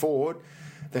opinions forward,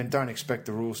 then don't expect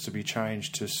the rules to be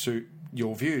changed to suit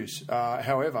your views.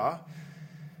 However,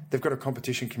 they've got a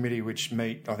competition committee which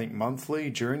meet, I think, monthly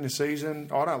during the season.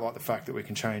 I don't like the fact that we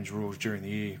can change rules during the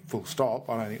year, full stop.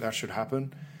 I don't think that should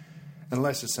happen.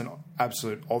 Unless it's an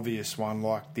absolute obvious one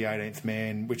like the 18th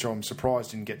man, which I'm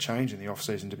surprised didn't get changed in the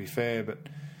off-season, to be fair. But,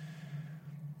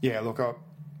 yeah, look,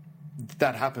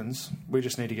 that happens. We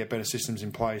just need to get better systems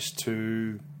in place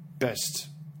to best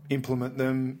implement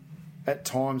them at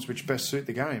times which best suit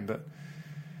the game. But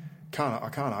I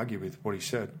can't argue with what he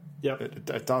said. Yep.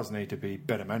 It does need to be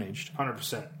better managed.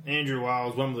 100%. Andrew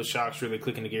Wales, when will the Sharks really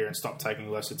click into gear and stop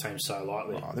taking lesser teams so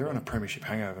lightly? Oh, they're on a premiership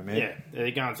hangover, man. Yeah, they're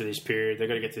going through this period. They've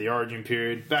got to get to the origin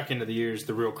period. Back into the year is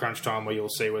the real crunch time where you'll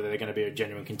see whether they're going to be a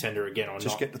genuine contender again or not.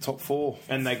 Just get the top 4.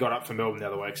 And they got up for Melbourne the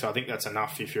other week, so I think that's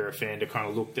enough if you're a fan to kind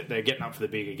of look that they're getting up for the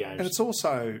bigger games. And it's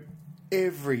also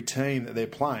every team that they're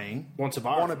playing want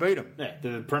to beat them. Yeah,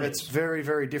 they're the premiers. It's very,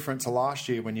 very different to last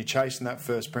year when you're chasing that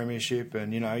first premiership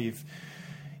and,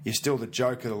 you're still the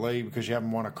joke of the league because you haven't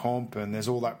won a comp and there's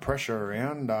all that pressure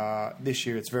around. This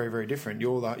year it's very, very different.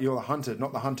 You're the hunted,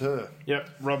 not the hunter. Yep.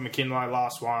 Rob McKinlay,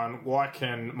 last one. Why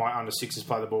can my under-6s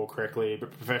play the ball correctly,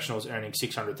 but professionals earning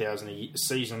 $600,000 a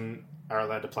season are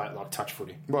allowed to play it like touch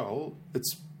footy? Well,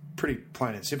 it's pretty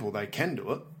plain and simple. They can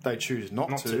do it. They choose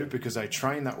not to because they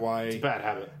train that way. It's a bad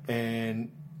habit.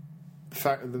 And the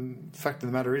fact of the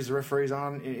matter is the referees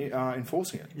aren't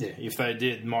enforcing it. Yeah, if they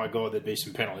did, my God, there'd be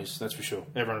some penalties, that's for sure.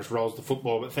 Everyone just rolls the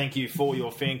football. But thank you for your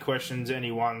fan questions.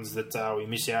 Any ones that we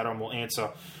miss out on, we'll answer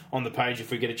on the page if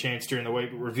we get a chance during the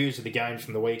week. But reviews of the games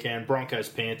from the weekend.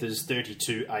 Broncos-Panthers,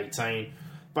 32-18.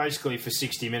 Basically, for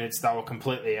 60 minutes, they were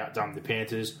completely outdone, the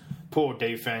Panthers. Poor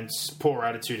defence, poor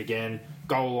attitude again,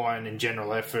 goal line and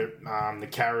general effort, the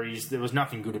carries. There was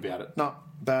nothing good about it. No.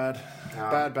 Bad.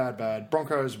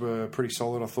 Broncos were pretty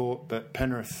solid, I thought, but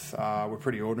Penrith were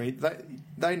pretty ordinary.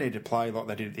 They need to play like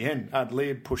they did at the end. Ad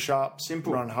lib, push up,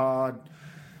 simple, run hard,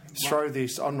 throw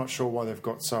this. I'm not sure why they've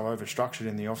got so overstructured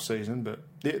in the off-season, but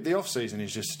the off-season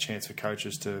is just a chance for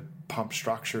coaches to pump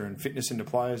structure and fitness into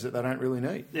players that they don't really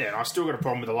need. Yeah, and I still got a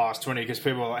problem with the last 20 because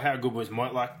people are like, how good was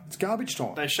Moit? Like, it's garbage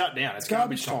time. They shut down. It's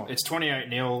garbage time. It's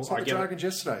 28-0. It's like the Dragons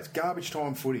yesterday. It's garbage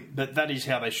time footy. But that is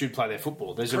how they should play their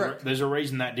football. There's a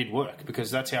reason that did work because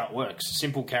that's how it works.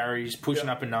 Simple carries, pushing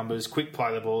up in numbers, quick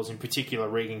play the balls, in particular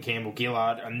Regan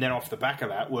Campbell-Gillard, and then off the back of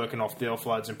that, working off the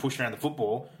offloads and pushing around the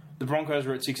football. The Broncos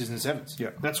were at 6s and 7s. Yeah.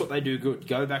 That's what they do good.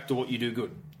 Go back to what you do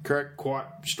good. Correct. Quite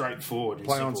straightforward. And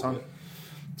play simple, on, son.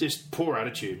 Just poor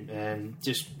attitude and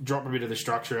just drop a bit of the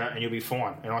structure out and you'll be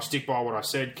fine. And I stick by what I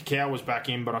said. Cacao was back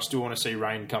in, but I still want to see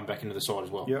Rain come back into the side as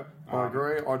well. Yep, I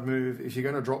agree. I'd move, if you're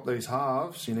going to drop these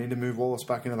halves, you need to move Wallace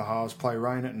back into the halves, play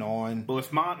Rain at 9. Well,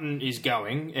 if Martin is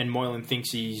going and Moylan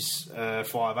thinks he's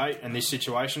 5'8", in this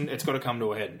situation, it's got to come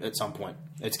to a head at some point.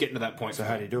 It's getting to that point. So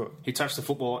how do you do it? He touched the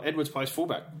football. Edwards plays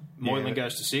fullback. Moylan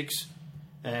goes to 6.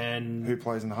 And who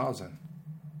plays in the halves then?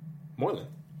 Moylan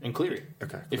and Cleary.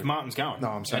 Okay. If Martin's going. No,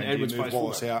 I'm saying and Edwards you move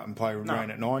Wallace out and play Rain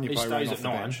at 9. You he play stays Rain at off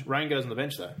 9. the bench. Rain goes on the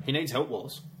bench though. He needs help,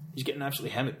 Wallace. He's getting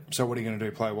absolutely hammered. So what are you going to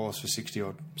do? Play Wallace for 60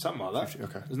 odd? Something like that. 50,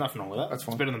 okay. There's nothing wrong with that. That's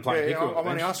fine. It's better than playing Hickory. I'm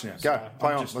only asking you. Go.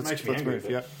 Play on. Let's move.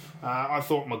 Yeah. I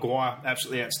thought Maguire,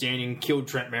 absolutely outstanding. Killed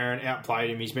Trent Merrin,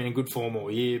 outplayed him. He's been in good form all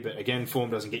year, but again,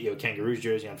 form doesn't get you a Kangaroos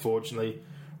jersey, unfortunately.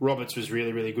 Roberts was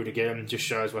really, really good again. Just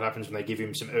shows what happens when they give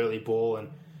him some early ball. And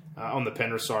on the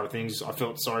Penrith side of things, I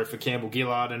felt sorry for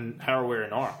Campbell-Gillard and Harawira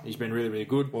and Ira. He's been really, really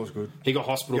good. Was good. He got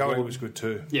hospital. Yowie was good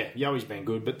too. Yeah, Yoey's been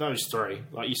good. But those three,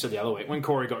 like you said the other week, when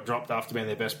Corey got dropped after being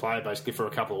their best player basically for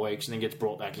a couple of weeks and then gets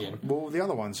brought back in. Well, the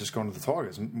other one's just gone to the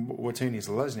Tigers. Watini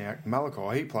Zalesniak,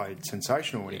 Malachi, he played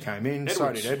sensational when he came in. Edwards.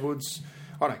 So did Edwards.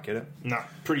 I don't get it. No,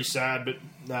 pretty sad, but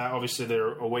obviously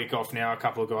they're a week off now, a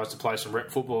couple of guys to play some rep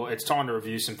football. It's time to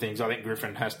review some things. I think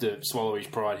Griffin has to swallow his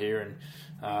pride here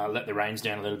and let the reins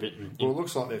down a little bit. Well, it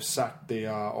looks like they've sacked the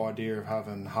idea of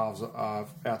having halves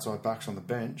outside backs on the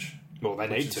bench. Well, they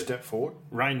need to. Step forward.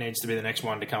 Rain needs to be the next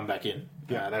one to come back in.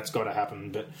 Yeah. That's got to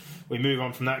happen. But we move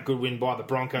on from that. Good win by the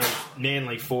Broncos.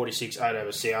 Manly 46-8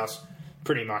 over South.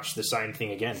 Pretty much the same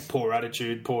thing again. Poor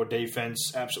attitude, poor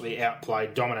defence, absolutely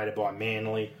outplayed, dominated by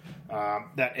Manly.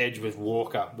 That edge with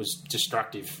Walker was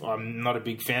destructive. I'm not a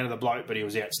big fan of the bloke, but he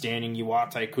was outstanding.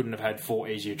 Uarte couldn't have had 4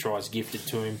 easier tries gifted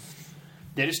to him.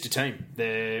 They're just a team.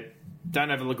 They don't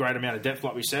have a great amount of depth,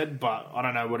 like we said, but I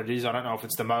don't know what it is. I don't know if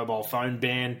it's the mobile phone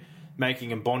ban, making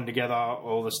them bond together,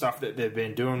 all the stuff that they've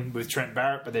been doing with Trent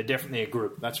Barrett, but they're definitely a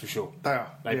group, that's for sure. They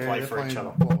are. They play for each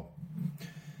other. Well,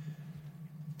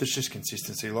 there's just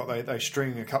consistency. Like they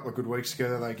string a couple of good weeks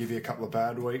together, they give you a couple of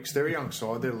bad weeks. They're a young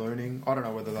side, they're learning. I don't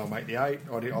know whether they'll make the 8.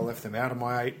 I left them out of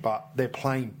my 8, but they're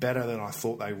playing better than I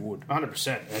thought they would.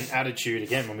 100%. And attitude,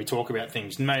 again, when we talk about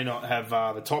things, may not have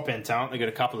the top end talent. They've got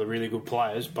a couple of really good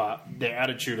players, but their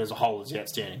attitude as a whole is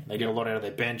outstanding. They get a lot out of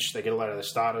their bench, they get a lot out of their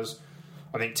starters.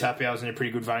 I think Tapau's in a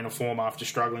pretty good vein of form after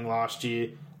struggling last year.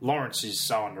 Lawrence is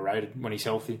so underrated when he's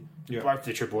healthy. Yeah. Both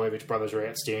the Trbojevic brothers are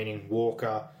outstanding.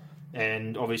 Walker,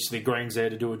 and obviously Green's there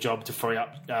to do a job to free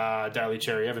up Daly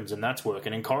Cherry Evans, and that's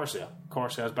working. And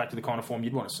Coruscant's back to the kind of form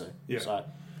you'd want to see. Yeah. So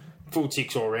full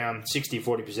ticks all around,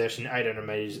 60-40 possession,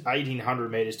 1800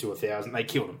 metres to 1,000. They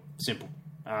killed them. Simple.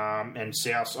 And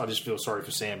South, I just feel sorry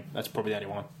for Sam. That's probably the only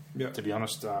one, to be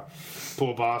honest.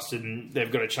 Poor bastard, and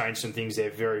they've got to change some things there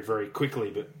very, very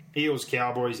quickly. But Eels,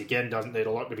 Cowboys, again, doesn't need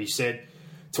a lot to be said.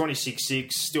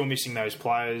 26-6, still missing those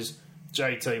players.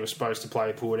 JT was supposed to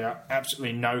play, pulled out.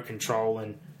 Absolutely no control,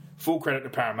 and full credit to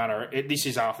Parramatta. This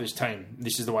is Arthur's team.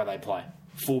 This is the way they play.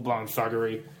 Full-blown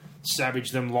thuggery,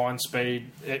 savage them, line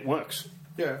speed. It works.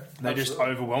 Yeah, they just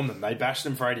overwhelmed them. They bashed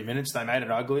them for 80 minutes. They made it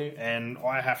ugly, and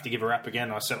I have to give a rap again.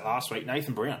 I said it last week.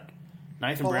 Nathan Brown.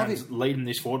 Nathan Brown's leading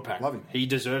this forward pack. Love him. He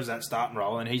deserves that starting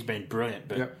role, and he's been brilliant.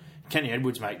 But Kenny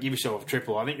Edwards, mate, give yourself a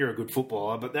triple. I think you're a good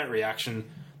footballer, but that reaction,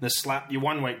 the slap, you're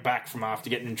 1 week back from after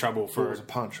getting in trouble for... It was a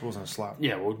punch, it wasn't a slap.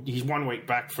 Yeah, well, he's 1 week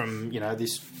back from,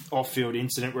 this off-field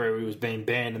incident where he was being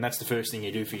banned, and that's the first thing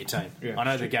you do for your team. Yeah, I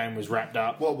know the game was wrapped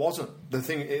up. Well, it wasn't.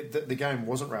 The game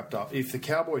wasn't wrapped up. If the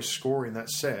Cowboys score in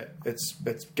that set, it's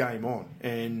game on.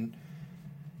 And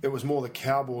it was more the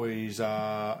Cowboys'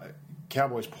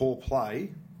 poor play,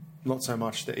 not so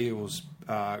much the Eels'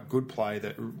 good play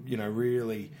that,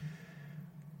 really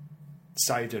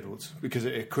saved Edwards, because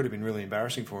it could have been really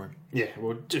embarrassing for him. Yeah,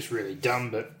 well, just really dumb,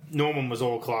 but Norman was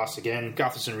all class again.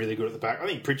 Gutherson really good at the back. I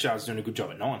think Pritchard's doing a good job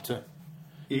at 9 too.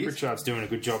 Pritchard's doing a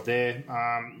good job there.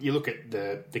 You look at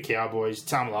the Cowboys,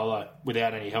 Tamalolo,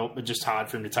 without any help, but just hard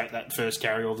for him to take that first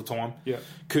carry all the time. Yeah.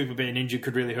 Cooper being injured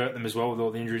could really hurt them as well with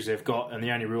all the injuries they've got, and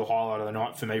the only real highlight of the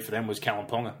night for me for them was Callum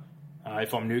Ponga.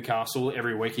 If I'm Newcastle,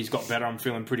 every week he's got better. I'm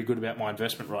feeling pretty good about my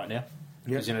investment right now.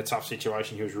 Yep. He's in a tough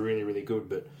situation. He was really, really good,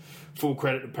 but full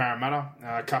credit to Parramatta.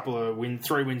 A couple of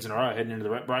 3 wins in a row heading into the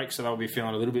rep break, so they'll be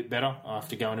feeling a little bit better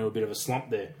after going into a bit of a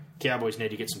slump there. Cowboys need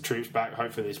to get some troops back.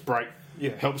 Hopefully this break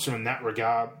helps them in that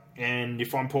regard. And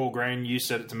if I'm Paul Green, you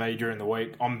said it to me during the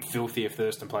week, I'm filthy if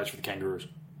Thurston plays for the Kangaroos.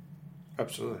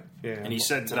 Absolutely. Yeah. And he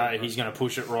said today he's going to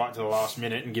push it right to the last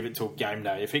minute and give it till game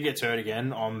day. If he gets hurt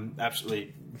again, I'm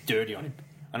absolutely dirty on him.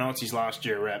 I know it's his last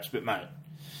year of reps, but mate,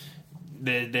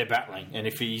 they're battling, and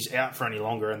if he's out for any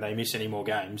longer and they miss any more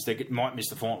games, they might miss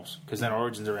the finals, because then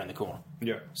Origin's around the corner.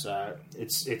 Yeah. So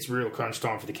it's real crunch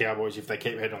time for the Cowboys if they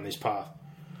keep heading on this path.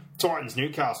 Titans,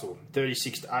 Newcastle,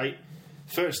 36-8.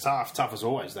 First half, tough as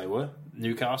always they were.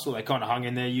 Newcastle, they kind of hung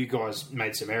in there. You guys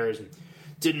made some errors and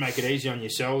didn't make it easy on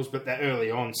yourselves, but that early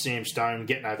on, Sam Stone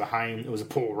getting over Hayne, it was a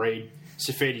poor read.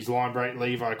 Safedi's line break,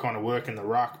 Levi kind of working the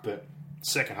ruck, but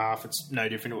second half, it's no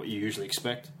different to what you usually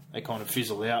expect. They kind of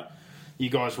fizzle out. You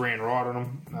guys ran right on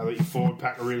them. I thought your forward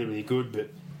pack were really, really good,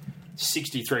 but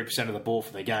 63% of the ball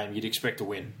for the game, you'd expect to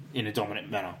win in a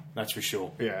dominant manner. That's for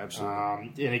sure. Yeah,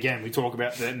 absolutely. And again, we talk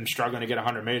about them struggling to get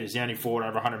 100 metres. The only forward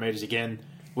over 100 metres again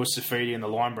was Safedi, and the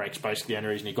line break's basically the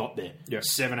only reason he got there. Yeah.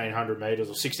 1,700 metres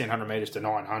or 1,600 metres to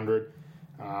 900.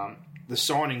 The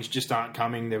signings just aren't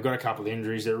coming. They've got a couple of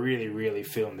injuries. They're really, really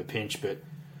feeling the pinch, but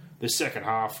the second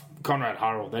half, Conrad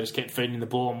Hurrell, they just kept feeding the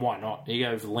ball, and why not? He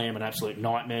gave Lamb an absolute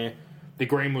nightmare. The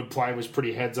Greenwood play was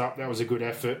pretty heads up. That was a good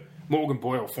effort. Morgan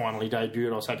Boyle finally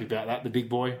debuted. I was happy about that. The big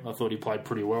boy, I thought he played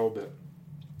pretty well, but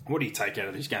what do you take out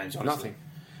of these games, honestly? Nothing.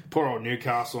 Poor old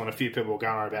Newcastle, and a few people were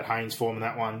going on about Haynes' form in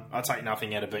that one. I take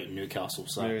nothing out of beating Newcastle.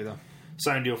 So either.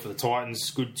 Same deal for the Titans.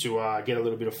 Good to get a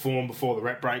little bit of form before the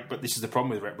rep break, but this is the problem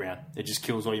with rep round. It just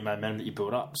kills all your momentum that you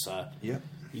build up. So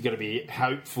you've got to be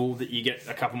hopeful that you get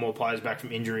a couple more players back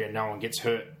from injury and no one gets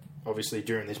hurt, obviously,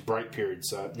 during this break period.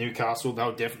 So Newcastle,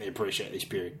 they'll definitely appreciate this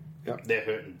period. Yep. They're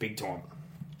hurting big time.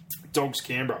 Dogs,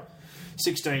 Canberra,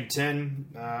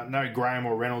 16-10. No Graham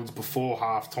or Reynolds before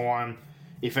half-time.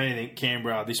 If anything,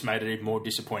 Canberra, this made it even more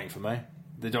disappointing for me.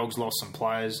 The Dogs lost some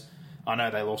players. I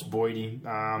know they lost Boydie,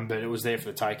 but it was there for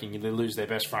the taking. They lose their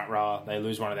best front rower. They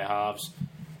lose one of their halves.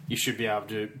 You should be able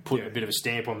to put a bit of a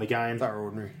stamp on the game. They were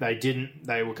ordinary. They didn't.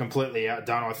 They were completely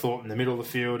outdone, I thought, in the middle of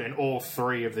the field, and all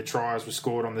 3 of the tries were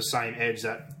scored on the same edge,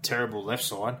 that terrible left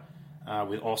side,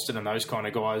 with Austin and those kind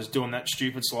of guys doing that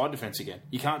stupid slide defence again.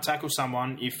 You can't tackle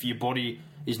someone if your body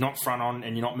is not front on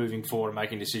and you're not moving forward and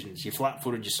making decisions. You're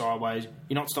flat-footed, you're sideways,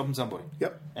 you're not stopping somebody.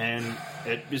 Yep. And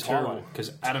it is horrible,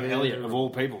 because Adam Elliott, of all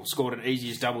people, scored an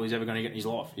easiest double he's ever going to get in his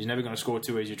life. He's never going to score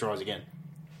 2 easy tries again.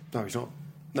 No, he's not.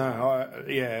 No,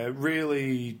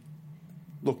 really.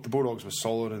 Look, the Bulldogs were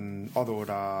solid, and I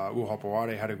thought Will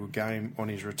Hopewadi had a good game on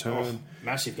his return.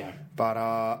 Massive game.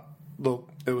 But look,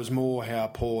 it was more how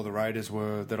poor the Raiders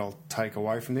were that I'll take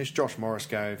away from this. Josh Morris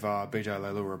gave BJ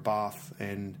Leilua a bath,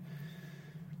 and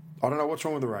I don't know what's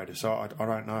wrong with the Raiders. I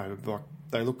don't know. Like,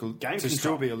 they look to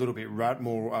still be a little bit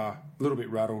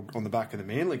rattled on the back of the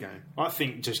Manly game. I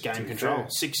think just game control.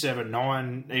 6, 7,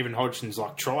 9. Even Hodgson's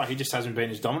try. He just hasn't been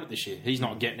as dominant this year. He's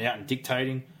not getting out and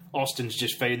dictating. Austin's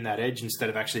just feeding that edge instead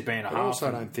of actually being a half. I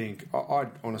also don't think. I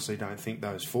honestly don't think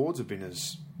those forwards have been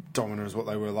as dominant as what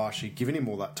they were last year, giving him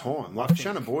all that time. Like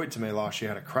Shannon Boyd, to me, last year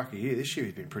had a cracker year. This year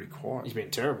he's been pretty quiet. He's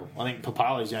been terrible. I think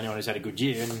Papali's the only one who's had a good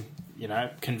year,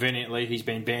 and conveniently he's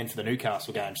been banned for the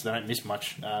Newcastle game, so they don't miss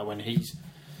much when he's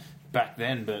back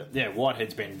then. But yeah,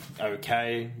 Whitehead's been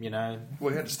okay.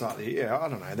 Well, he had to start the year. I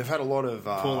don't know. They've had a lot of.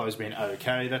 Paulo's been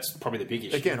okay. That's probably the big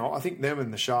issue. Again, I think them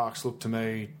and the Sharks look to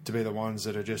me to be the ones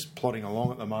that are just plodding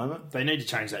along at the moment. They need to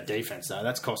change that defence though.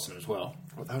 That's costing them as well.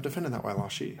 Well, they were defending that way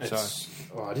last year.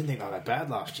 I didn't think they were that bad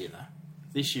last year though.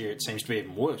 This year it seems to be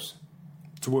even worse.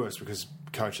 It's worse because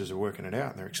coaches are working it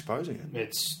out and they're exposing it.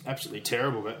 It's absolutely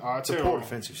terrible. But it's a poor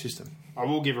defensive system. I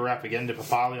will give a rap again to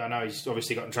Papali. I know he's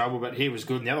obviously got in trouble, but he was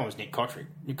good. And the other one was Nick Kotrick.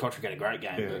 Nick Kotrick had a great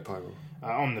game. Yeah, played well.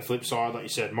 On the flip side, like you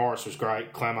said, Morris was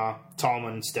great. Clemmer,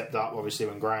 Tolman stepped up, obviously,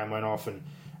 when Graham went off. And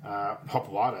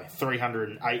Hopewade,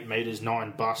 308 metres,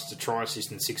 9 busts, a try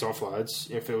assist and 6 offloads.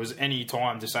 If there was any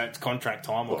time to say it's contract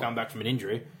time or come back from an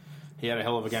injury, he had a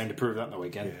hell of a game to prove that on the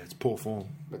weekend. Yeah, it's poor form.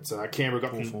 But Canberra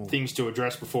got things to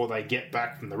address before they get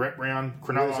back from the rep round.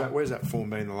 Cronulla, where's that form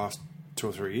been in the last 2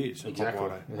 or 3 years? Exactly.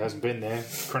 It hasn't been there.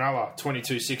 Cronulla,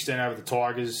 22-16 over the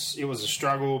Tigers. It was a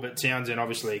struggle, but Townsend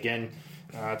obviously, again,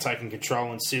 taking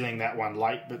control and sealing that one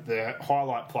late. But the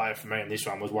highlight player for me in this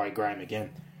one was Wade Graham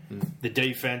again. The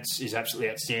defence is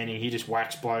absolutely outstanding. He just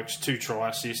whacks blokes, 2 try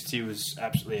assists. He was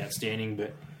absolutely outstanding,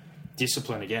 but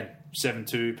discipline again.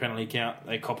 7-2 penalty count.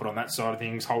 They cop it on that side of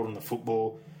things, holding the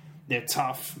football. They're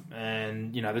tough,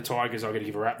 and the Tigers, I've got to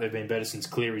give a rap. They've been better since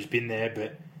Cleary's been there,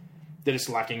 but they're just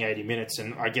lacking 80 minutes.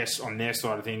 And I guess on their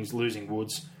side of things, losing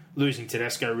Woods, losing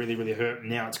Tedesco really, really hurt. And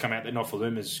now it's come out that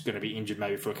Nofaluma's going to be injured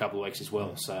maybe for a couple of weeks as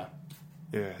well. So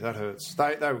yeah, that hurts.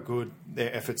 They were good.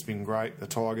 Their effort's been great. The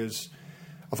Tigers,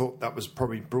 I thought that was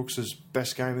probably Brooks's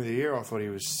best game of the year. I thought he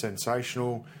was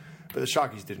sensational. But the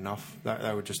Sharkies did enough.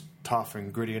 They were just tough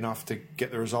and gritty enough to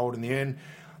get the result in the end.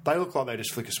 They look like they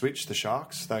just flick a switch, the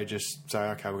Sharks. They just say,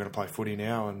 okay, we're going to play footy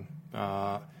now, and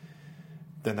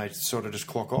then they sort of just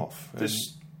clock off.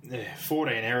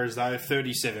 14 errors, though,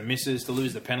 37 misses to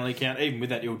lose the penalty count. Even with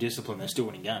that ill discipline, they're still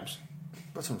winning games.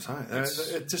 That's what I'm saying.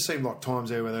 It just seemed like times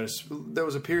there where there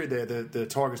was a period there, the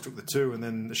Tigers took the 2, and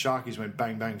then the Sharkies went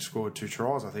bang, bang, scored 2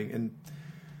 tries, I think, and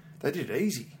they did it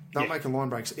easy. They're making line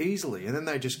breaks easily, and then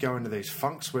they just go into these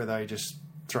funks where they just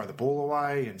throw the ball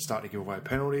away and start to give away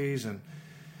penalties, and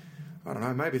I don't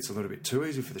know, maybe it's a little bit too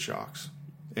easy for the Sharks.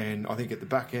 And I think at the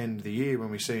back end of the year, when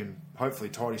we see them hopefully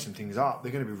tidy some things up,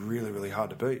 they're going to be really, really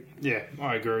hard to beat. Yeah,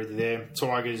 I agree with you there.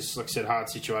 Tigers, like I said, hard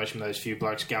situation with those few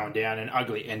blokes going down, and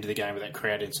ugly end of the game with that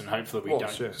crowd in, and hopefully we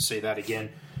don't see that again.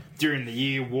 During the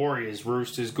year, Warriors,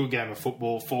 Roosters, good game of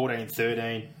football,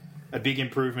 14-13. A big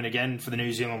improvement again for the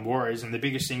New Zealand Warriors, and the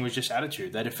biggest thing was just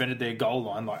attitude. They defended their goal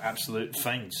line like absolute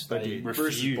fiends. They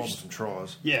refused. Bombed some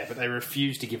tries. Yeah, but they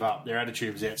refused to give up. Their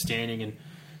attitude was outstanding, and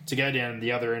to go down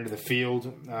the other end of the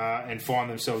field and find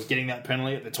themselves getting that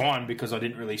penalty at the time, because I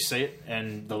didn't really see it,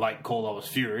 and the late call, I was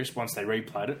furious once they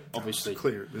replayed it. Obviously, it was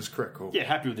clear. It was a correct call. Yeah,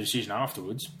 happy with the decision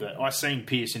afterwards, but I seen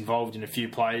Pearce involved in a few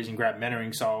plays and grabbed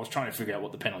Mannering, so I was trying to figure out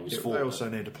what the penalty was for. They also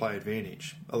need to play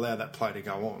advantage, allow that play to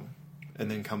go on, and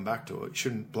then come back to it. You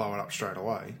shouldn't blow it up straight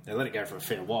away. They let it go for a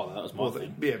fair while, though. That was my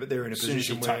thing. Yeah, but they're in a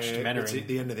position where it's at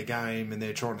the end of the game and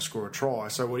they're trying to score a try.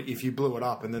 So if you blew it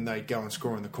up and then they go and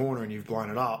score in the corner and you've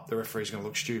blown it up, the referee's going to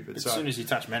look stupid. As soon as he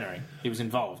touched Mannering, he was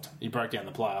involved. He broke down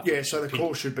the play. Yeah, so the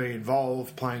call should be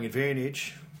involved, playing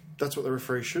advantage. That's what the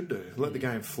referee should do. Let the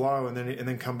game flow and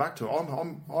then come back to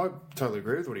it. I totally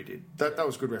agree with what he did. That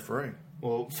was good refereeing.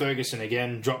 Well, Ferguson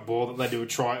again, dropped ball that led to a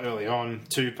try early on.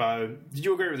 Tupou. Did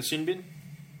you agree with the sin bin?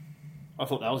 I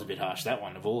thought that was a bit harsh, that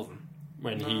one, of all of them.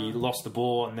 When he lost the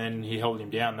ball and then he held him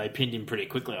down, they pinned him pretty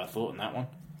quickly, I thought, in that one.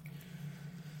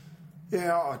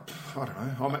 Yeah, I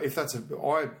don't know. If that's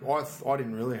I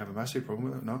didn't really have a massive problem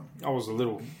with it, no. I was a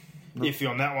little iffy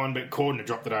on that one, but Cordner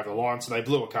dropped it over the line, so they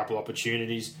blew a couple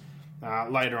opportunities.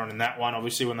 Later on in that one,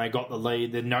 obviously, when they got the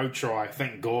lead, the no try,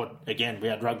 thank God, again, we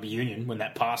had rugby union when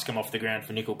that pass came off the ground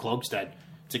for Nickel Klogstad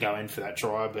to go in for that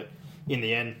try, but in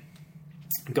the end,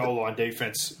 goal line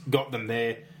defence got them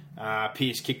there.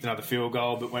 Pearce kicked another field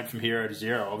goal, but went from 0 to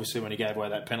 0, obviously, when he gave away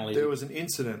that penalty. There was an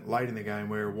incident late in the game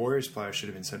where a Warriors player should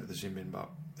have been sent to the sin bin, but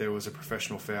there was a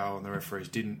professional foul and the referees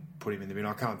didn't put him in the bin.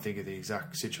 I can't think of the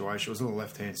exact situation. It was on the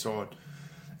left-hand side.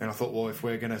 And I thought, well, if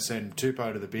we're going to send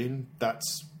Tupou to the bin,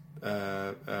 that's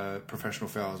a professional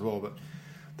foul as well. But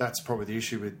that's probably the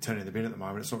issue with turning the bin at the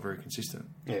moment. It's not very consistent.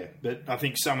 Yeah, but I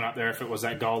think summing up their effort was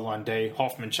that goal line D.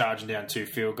 Hoffman charging down 2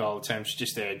 field goal attempts,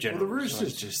 just their general. Well, the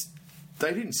Roosters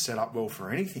they didn't set up well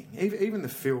for anything. Even the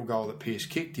field goal that Pearce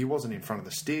kicked, he wasn't in front of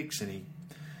the sticks, and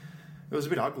it was a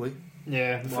bit ugly.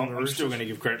 Yeah, I'm still going to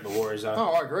give credit to the Warriors, though.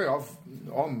 No, I agree.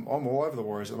 I'm all over the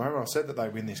Warriors at the moment. I said that they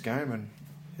win this game, and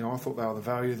I thought they were the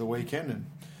value of the weekend. And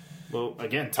well,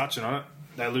 again, touching on it,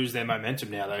 they lose their momentum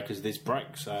now, though, because of this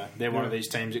break. So they're one of these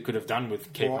teams that could have done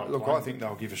with keeping on playing. I think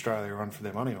they'll give Australia a run for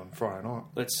their money on Friday night.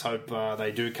 Let's hope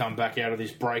they do come back out of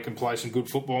this break and play some good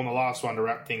football. And the last one to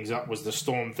wrap things up was the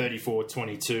Storm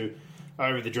 34-22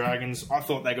 over the Dragons. I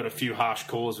thought they got a few harsh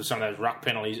calls with some of those ruck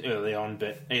penalties early on,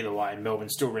 but either way, Melbourne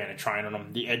still ran a train on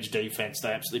them. The edge defence,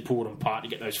 they absolutely pulled them apart to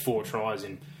get those 4 tries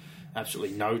in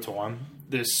absolutely no time.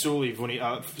 The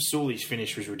Sully's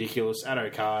finish was ridiculous.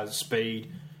 Addo Carr's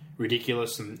speed,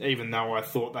 ridiculous. And even though I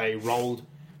thought they rolled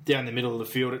down the middle of the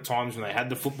field at times when they had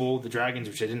the football, the Dragons,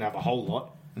 which they didn't have a whole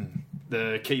lot,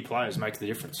 the key players make the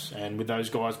difference. And with those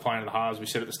guys playing in the halves, we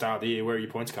said at the start of the year, where are your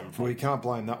points coming from? Well, you can't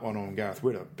blame that one on Gareth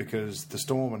Widdop because the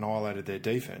Storm annihilated their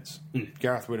defence.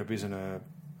 Gareth Widdop isn't a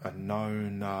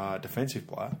known defensive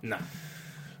player. No.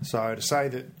 So to say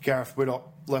that Gareth Widdop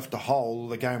left a hole,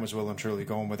 the game was well and truly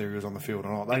gone, whether he was on the field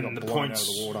or not. They got blown out of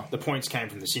the water. The points came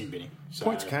from the sin binning. So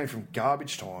points came from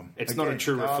garbage time. It's not a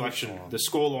true reflection. The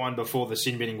scoreline before the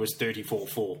sin binning was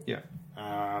 34-4. Yeah.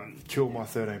 Killed my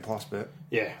 13-plus bet.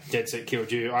 Yeah, dead set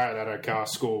killed you. I had that Carr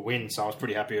score win, so I was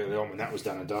pretty happy early on when that was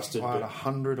done and dusted. I had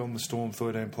 100 on the Storm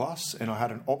 13-plus, and I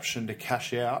had an option to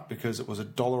cash out because it was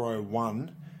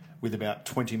 $1.01 with about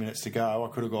 20 minutes to go.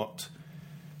 I could have got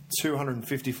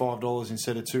 $255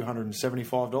 instead of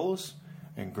 $275,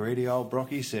 and greedy old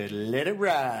Brocky said, let it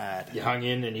ride. You hung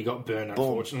in and you got burned,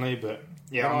 unfortunately, but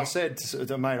yeah. And I said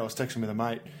to a mate, I was texting with a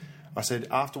mate, I said,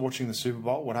 after watching the Super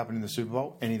Bowl, what happened in the Super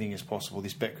Bowl, anything is possible.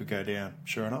 This bet could go down.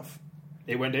 Sure enough.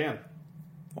 It went down.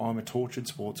 I'm a tortured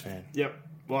sports fan. Yep.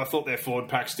 Well, I thought their forward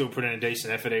pack still put in a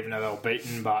decent effort, even though they were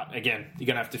beaten. But again, you're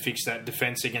going to have to fix that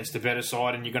defence against the better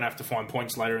side, and you're going to have to find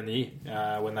points later in the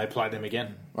year when they play them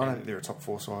again. I don't think they're a top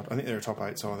 4 side. I think they're a top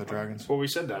 8 side, the Dragons. Well, we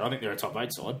said that. I think they're a top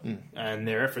 8 side, and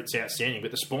their effort's outstanding,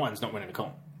 but the spine's not winning the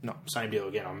comp. No. Same deal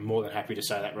again. I'm more than happy to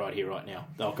say that right here, right now.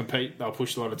 They'll compete. They'll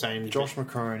push a lot of teams. Josh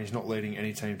McCrone is not leading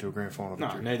any team to a grand final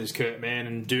victory. No, neither's Kurt Mann,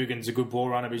 and Dugan's a good ball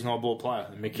runner, but he's not a ball player.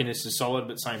 And McInnes is solid,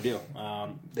 but same deal.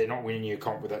 They're not winning you a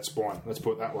comp with that spine. Let's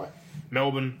put it that way.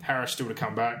 Melbourne, Harris still to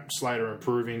come back. Slater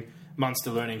improving. Munster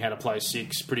learning how to play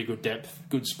 6. Pretty good depth.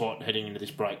 Good spot heading into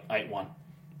this break. 8-1.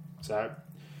 So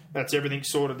that's everything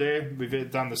sorted there.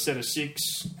 We've done the set of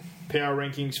 6. Power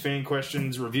rankings, fan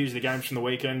questions, reviews of the games from the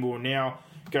weekend. We'll now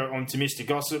go on to Mr.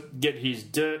 Gossip, get his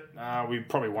dirt. We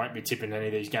probably won't be tipping any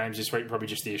of these games this week, probably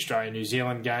just the Australia-New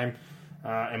Zealand game.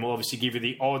 And we'll obviously give you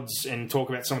the odds and talk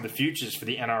about some of the futures for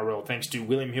the NRL, thanks to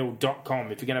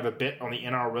WilliamHill.com. If you're going to have a bet on the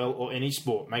NRL or any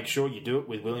sport, make sure you do it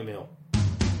with William Hill.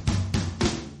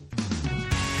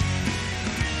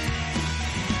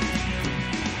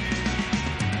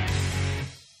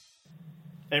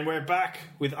 And we're back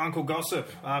with Uncle Gossip.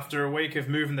 After a week of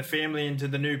moving the family into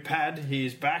the new pad, he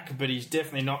is back, but he's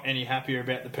definitely not any happier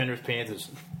about the Penrith Panthers.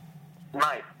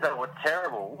 Mate, that was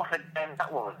terrible. What a game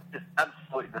that was. Just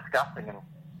absolutely disgusting. And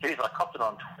geez, I copped it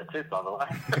on Twitter too, by the way.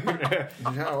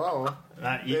 Yeah, well,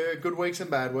 there are good weeks and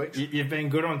bad weeks. You've been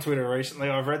good on Twitter recently.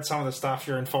 I've read some of the stuff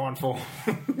you're in fine form.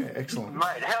 Yeah, excellent.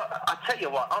 Mate, I tell you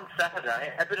what, on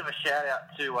Saturday, a bit of a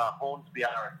shout-out to Hornsby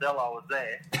RSL. I was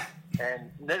there.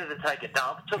 And needed to take a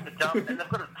dump, took the dump, and they've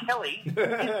got a telly inside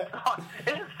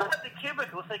the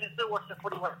cubicle so you can still watch the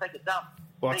footy when you take a dump.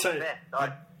 Well, I'll tell you,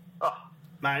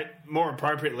 mate, more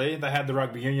appropriately, they had the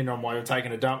rugby union on while you're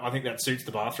taking a dump. I think that suits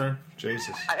the bathroom.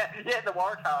 Jesus. Yeah, the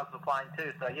Waratahs were playing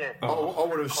too, so yeah. I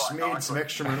would have smeared some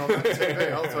extra on that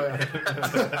TV, I'll tell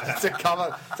you.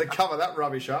 to cover that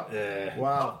rubbish up. Yeah.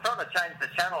 Wow. I was trying to change the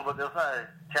channel, but there was no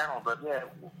channel, but yeah.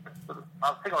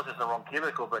 I think I was just in the wrong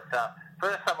cubicle, but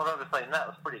first time I've ever seen that, I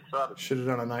was pretty excited. Should have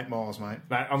done an 8 miles, mate.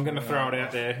 Mate, I'm going to throw it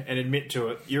out there and admit to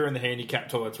it. You were in the handicap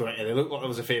toilets, weren't you? They looked like there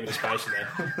was a fair bit of space in there.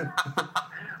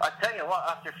 I tell you what,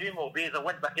 after a few more beers, I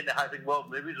went back in there hoping World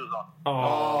Movies was on.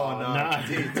 Oh no.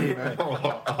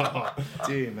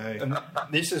 Dear me. And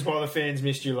this is why the fans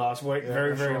missed you last week.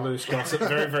 Yeah, very loose gossip.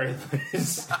 Very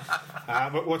loose.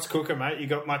 But what's cooking, mate? You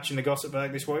got much in the gossip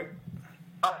bag this week?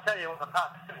 I'll tell you what, the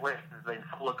past week has been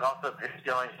full of gossip. It's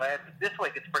going bad. This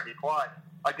week it's pretty quiet.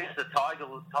 I guess the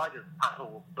Tigers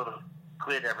puzzle sort of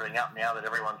cleared everything up now that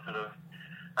everyone's sort of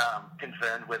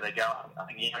confirmed where they're going. I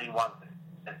think the only one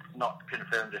that's not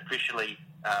confirmed officially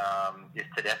is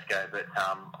Tedesco, but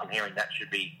I'm hearing that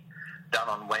should be done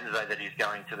on Wednesday, that he's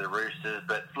going to the Roosters.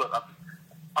 But look,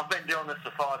 I've been doing this for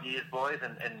 5 years, boys,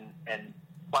 and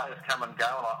players come and go,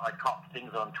 and I cop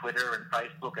things on Twitter and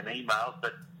Facebook and emails,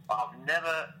 but I've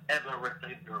never, ever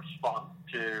received a response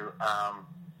to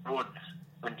Woods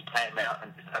when he came out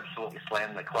and just absolutely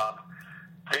slammed the club.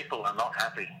 people are not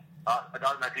happy. I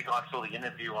don't know if you guys saw the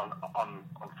interview on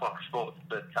Fox Sports,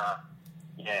 but I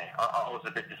was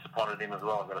a bit disappointed in him as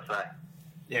well, I've got to say.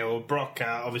 Yeah, well, Brock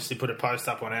obviously put a post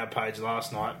up on our page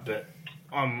last night, but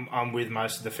I'm with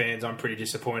most of the fans. I'm pretty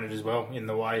disappointed as well in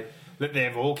the way that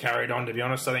they've all carried on, to be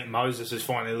honest. I think Moses has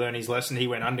finally learned his lesson. He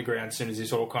went underground as soon as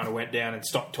this all kind of went down and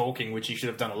stopped talking, which he should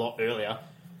have done a lot earlier.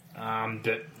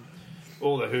 But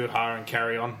all the hoo-ha and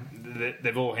carry on,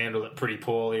 they've all handled it pretty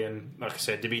poorly. And like I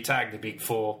said, to be tagged the Big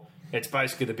Four, it's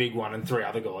basically the big one and three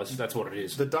other guys. That's what it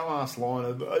is. The dumbass line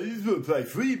of, you just want to play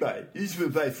free, mate. You just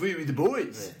want to play free with the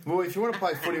boys. Yeah. Well, if you want to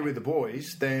play footy with the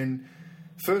boys, then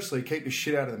firstly, keep your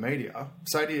shit out of the media.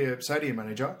 Say to your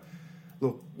manager,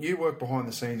 look, you work behind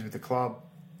the scenes with the club.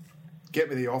 Get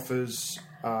me the offers.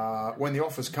 When the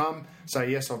offers come,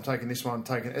 say, yes, I'm taking this one.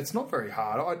 It's not very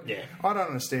hard. I don't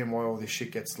understand why all this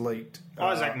shit gets leaked.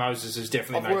 Isaac Moses has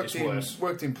definitely made this worse.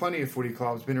 Worked in plenty of footy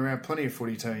clubs, been around plenty of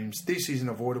footy teams. This is an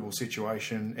avoidable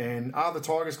situation. And are the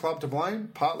Tigers club to blame?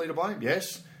 Partly to blame,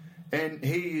 yes. And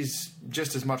he is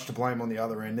just as much to blame on the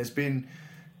other end. There's been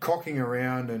cocking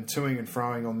around and toing and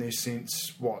froing on this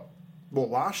since,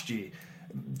 last year.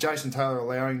 Jason Taylor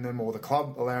allowing them, or the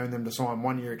club allowing them to sign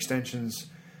one-year extensions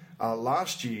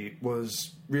last year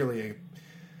was really a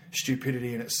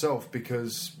stupidity in itself,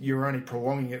 because you're only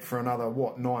prolonging it for another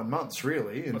 9 months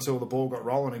really until the ball got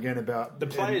rolling again. About the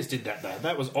players did that though.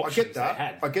 That was options they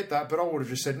had. I get that, but I would have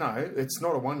just said no. It's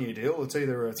not a 1 year deal. It's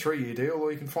either a 3 year deal,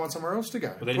 or you can find somewhere else to go.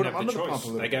 Well, they didn't have the choice.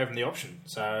 They gave them the option.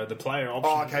 So the player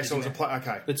option. Oh, okay. So it was a play.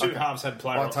 Okay. The two halves had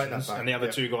player options, and the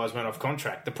other two guys went off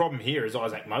contract. The problem here is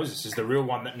Isaac Moses is the real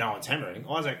one that no one's hammering.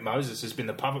 Isaac Moses has been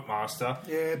the puppet master.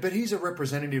 Yeah, but he's a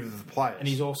representative of the players, and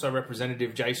he's also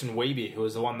representative Jason Weeby, who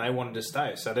was the one they wanted to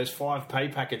stay. So there's 5 pay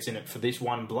packets in it for this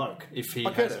one bloke if he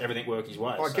has everything work his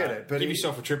way. I get it, but give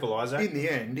yourself a triple, Isaac. In the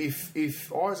end,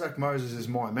 if Isaac Moses is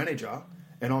my manager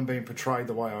and I'm being portrayed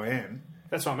the way I am,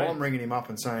 that's what I mean. I'm ringing him up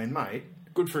and saying, mate,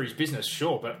 good for his business,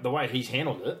 sure, but the way he's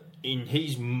handled it,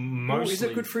 he's mostly... is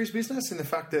it good for his business? In the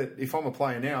fact that if I'm a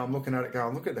player now, I'm looking at it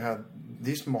going, look at how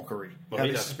this mockery. Well,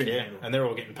 he doesn't care, and they're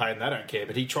all getting paid and they don't care,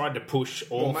 but he tried to push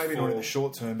all maybe not in the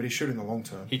short term, but he should in the long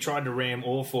term. He tried to ram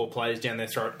all 4 players down their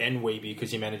throat and Weeby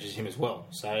because he manages him as well.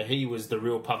 So he was the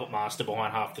real puppet master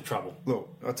behind half the trouble.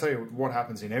 Look, I'll tell you what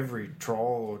happens in every trial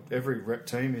or every rep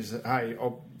team is that, hey,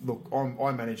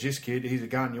 I manage this kid, he's a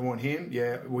gun, you want him?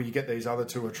 Yeah, well, you get these other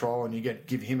 2 a trial and you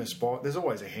give him a spot. There's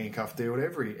always a handcuff deal to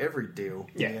every deal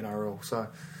in the NRL. So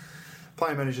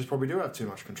player managers probably do have too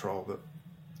much control, but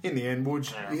in the end,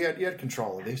 Woods, he had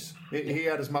control of this. He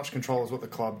had as much control as what the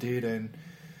club did, and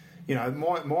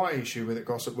my issue with it,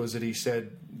 Gossip, was that he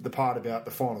said the part about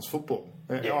the finals football.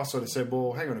 Yeah. I sort of said,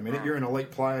 well, hang on a minute, you're an elite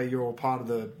player, you're part of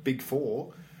the Big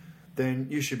Four, then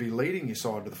you should be leading your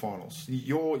side to the finals.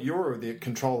 You're the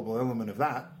controllable element of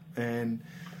that, and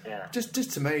just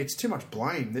to me, it's too much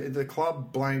blame. The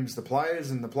club blames the players,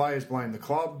 and the players blame the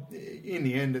club. In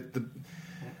the end,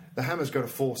 the hammer's got to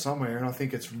fall somewhere, and I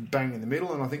think it's bang in the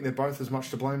middle, and I think they're both as much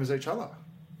to blame as each other.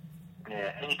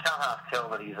 Yeah, and you can't half tell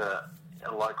that he's a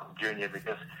local junior,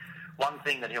 because one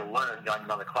thing that he'll learn going to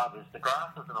another club is the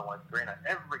grass isn't always greener.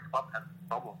 Every club has a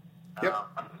problem. Yep.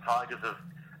 And the Tigers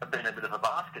have been a bit of a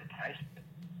basket case.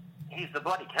 He's the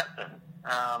bloody captain.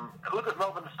 Look at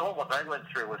Melbourne Storm, what they went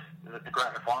through with the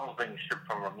grand finals being stripped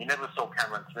from them. You never saw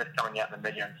Cameron Smith coming out in the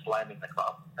media and slamming the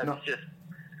club. It's just...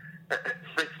 It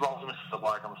speaks volumes to the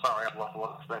bloke. I'm sorry, I've lost a lot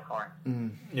of respect for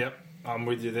him. Yep, I'm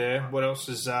with you there. What else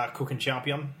is cooking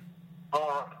champion?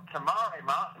 Tamari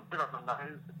Martin, a bit on the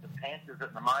nose at the Panthers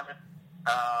at the moment.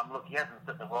 Look, he hasn't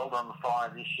set the world on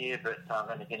fire this year, but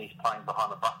then again, he's playing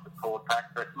behind a busted forward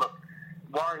pack. But look,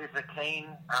 Warriors are keen.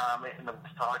 Even the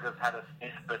Tigers had a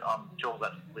sniff, but I'm sure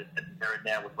that's buried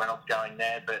now with Reynolds going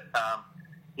there. But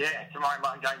Tamari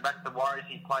Martin going back to the Warriors.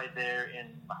 He played there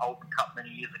in the Holden Cup many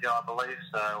years ago, I believe.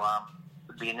 So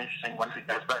it'd be an interesting one if he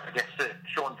goes back. I guess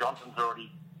Sean Johnson's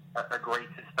already agreed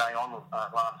to stay on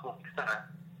last week. So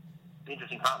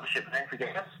interesting partnership there, I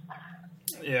guess.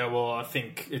 Yeah, well, I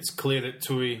think it's clear that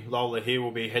Tui Lola here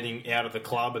will be heading out of the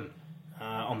club, and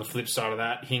on the flip side of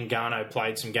that, Hingano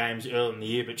played some games early in the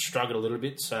year but struggled a little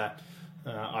bit, so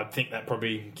I think that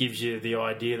probably gives you the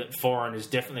idea that Foreign is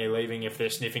definitely leaving if they're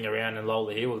sniffing around, and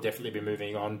Lola here will definitely be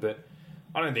moving on. But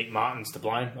I don't think Martin's to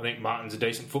blame. I think Martin's a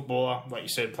decent footballer, like you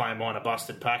said, playing behind a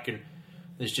busted pack, and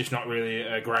there's just not really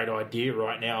a great idea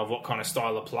right now of what kind of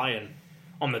style of play. And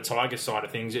on the Tiger side of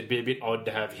things, it'd be a bit odd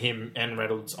to have him and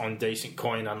Reynolds on decent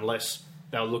coin unless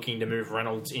they were looking to move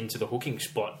Reynolds into the hooking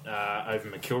spot over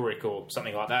McIlrick or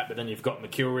something like that. But then you've got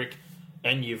McIlrick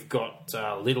and you've got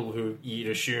Little, who you'd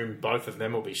assume both of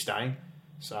them will be staying.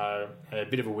 So a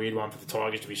bit of a weird one for the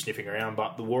Tigers to be sniffing around,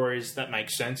 but the Warriors, that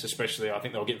makes sense, especially I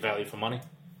think they'll get value for money.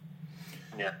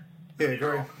 Yeah.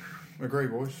 Yeah, agree,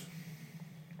 boys.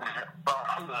 But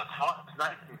on the Titans,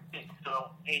 Nathan Fitz, so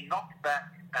he knocked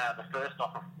back the first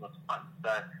offer from the Titans.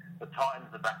 So the Titans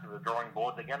are back to the drawing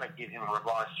board. They're going to give him a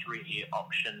revised 3-year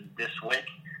option this week.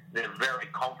 They're very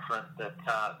confident that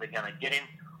they're going to get him.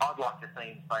 I'd like to see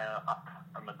him play up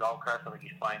on the Gold Coast. I think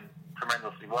he's playing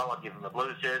tremendously well. I'd give him the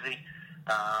Blues jersey.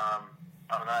 I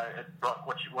don't know, Brock,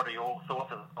 what are your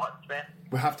thoughts as a Titans fan?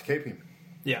 We have to keep him.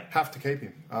 Yeah. Have to keep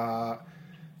him.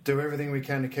 Do everything we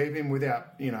can to keep him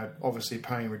without, obviously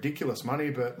paying ridiculous money.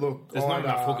 But look, there's not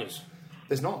enough hookers.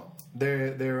 There's not.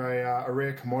 They're a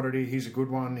rare commodity. He's a good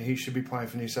one. He should be playing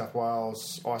for New South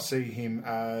Wales. I see him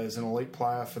as an elite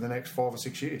player for the next 5 or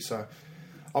 6 years. So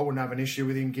I wouldn't have an issue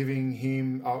with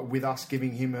him with us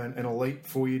giving him an elite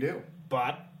 4-year deal.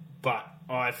 But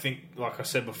I think, like I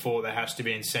said before, there has to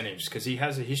be incentives because he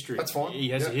has a history. That's fine. He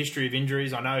has a history of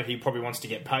injuries. I know he probably wants to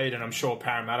get paid, and I'm sure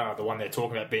Parramatta are the one they're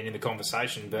talking about being in the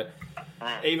conversation. But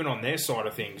even on their side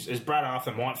of things, as Brad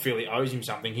Arthur might feel he owes him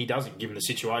something, he doesn't, given the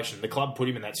situation. The club put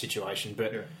him in that situation.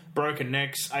 But broken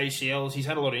necks, ACLs, he's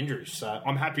had a lot of injuries. So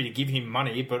I'm happy to give him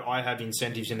money, but I have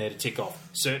incentives in there to tick off.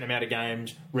 Certain amount of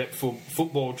games, rep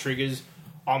football triggers.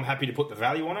 I'm happy to put the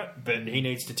value on it, but he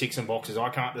needs to tick some boxes. I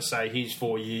can't just say he's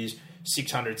 4 years,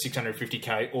 600,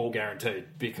 650k, all guaranteed,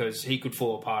 because he could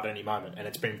fall apart at any moment, and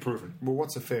it's been proven. Well,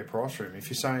 what's a fair price for him? If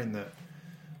you're saying that,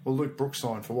 Luke Brooks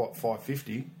signed for what,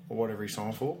 550 or whatever he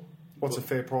signed for? What's a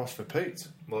fair price for Pete?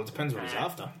 Well, it depends what he's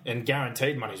after. And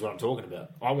guaranteed money is what I'm talking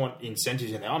about. I want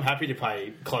incentives in there. I'm happy to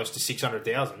pay close to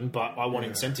 600,000, but I want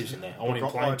incentives in there. I want him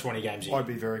playing 20 games a year. I'd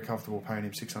be very comfortable paying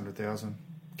him 600,000,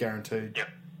 guaranteed. Yep.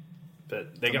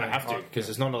 But they're going to have to, because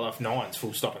there's not enough nines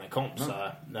full stop in the comp. No.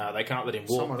 So, no, they can't let him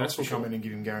walk. Someone else will come in and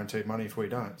give him guaranteed money if we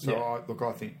don't. So,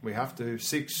 I think we have to.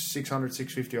 600,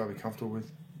 650 I'll be comfortable with.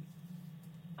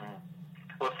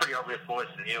 Well, it's pretty obvious, boys,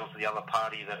 to the Eels, the other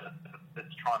party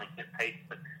that's trying to get Pete.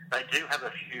 But they do have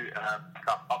a few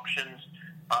backup options.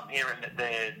 I'm hearing that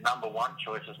their number one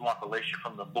choice is Michael Leisha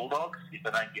from the Bulldogs, if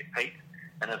they don't get Pete.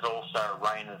 And there's also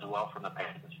Rain as well from the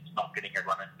Panthers. He's not getting a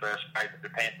run in first grade, but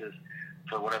the Panthers,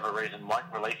 for whatever reason, won't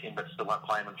release him, but still won't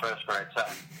play him in first grade. So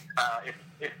if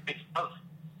it does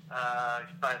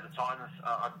stay at the Titans,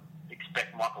 I'd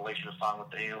expect Michael Leisha to sign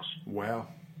with the Eels. Wow.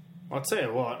 I'll tell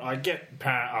you what, I get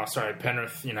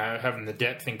Penrith, having the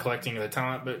depth and collecting the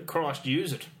talent, but Christ,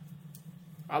 use it.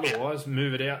 Otherwise,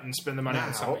 move it out and spend the money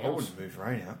on something else. I wouldn't move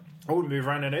Rain out. I wouldn't move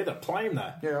Rain out either. Play him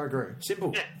though. Yeah, I agree.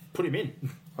 Simple. Yeah. Put him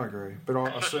in. I agree. But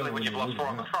I certainly when you block four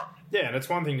on the front. Yeah, and it's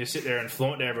one thing to sit there and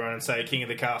flaunt to everyone and say, King of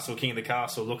the Castle,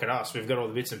 look at us, we've got all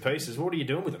the bits and pieces. What are you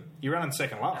doing with them? You're running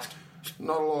second last.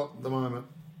 Not a lot at the moment.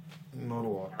 Not a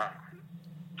lot.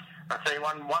 I tell you,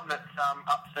 one that's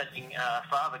upsetting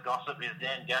father gossip is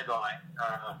Dan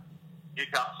Gagai,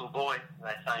 Newcastle boy.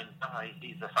 They're saying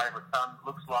he's the favourite son.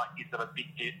 Looks like he's got a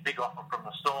big offer from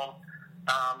the Storm.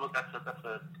 Look, that's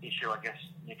the issue, I guess.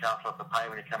 Newcastle have to pay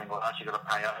when you're coming last. You've got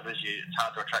to pay overs. It's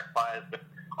hard to attract players. But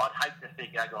I'd hate to see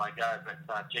Gagai go.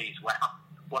 But geez, wow,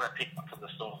 what a pick up for the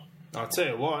Storm. I'll tell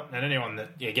you what, and anyone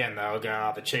that, again, they'll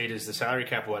go, the cheaters, the salary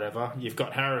cap or whatever, you've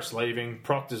got Harris leaving,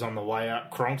 Proctor's on the way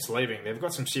out, Cronk's leaving. They've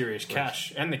got some serious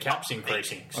cash, and the cap's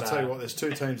increasing. I'll tell you what, there's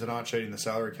two teams that aren't cheating the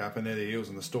salary cap, and they're the Eels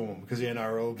and the Storm, because the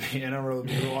NRL will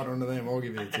be right onto them, I'll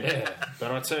give you the tip. Yeah,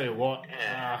 but I'll tell you what,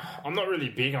 I'm not really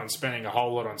big on spending a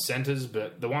whole lot on centres,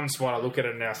 but the one spot I look at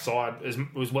it on our side,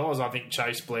 as well as I think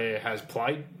Chase Blair has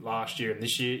played last year and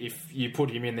this year, if you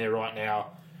put him in there right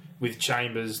now, with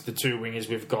Chambers, the two wingers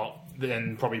we've got,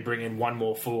 then probably bring in one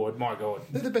more forward. My God.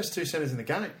 They're the best two centres in the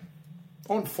game.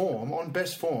 On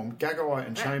best form, Gagai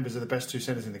and Chambers are the best two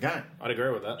centres in the game. I'd agree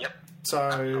with that. Yep. So,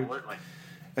 absolutely.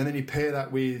 And then you pair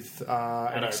that with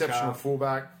an exceptional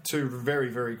fullback, two very,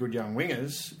 very good young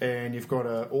wingers, and you've got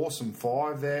an awesome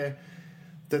five there.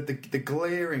 The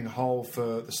glaring hole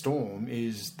for the Storm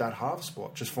is that half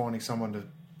spot, just finding someone to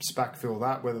backfill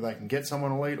that, whether they can get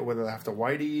someone elite or whether they have to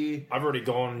wait a year. I've already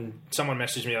gone. Someone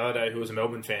messaged me the other day who was a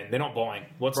Melbourne fan. They're not buying.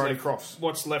 Brody Crofts.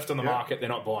 What's left on the market, they're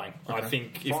not buying. Okay. I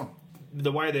think if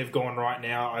the way they've gone right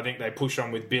now, I think they push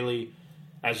on with Billy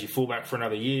as your fullback for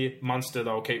another year. Munster,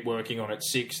 they'll keep working on at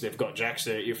 6. They've got Jacks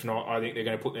there. If not, I think they're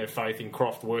going to put their faith in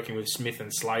Croft working with Smith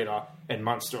and Slater, and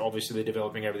Munster, obviously, they're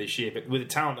developing over this year. But with the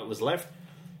talent that was left,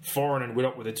 Foran and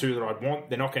Widdop were the two that I'd want.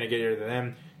 They're not going to get either of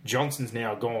them. Johnson's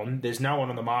now gone. There's no one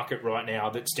on the market right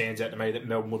now that stands out to me that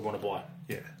Melbourne would want to buy.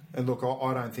 Yeah. And look,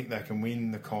 I don't think they can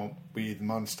win the comp with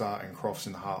Munster and Crofts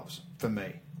in the halves, for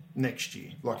me. next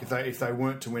year. Like if they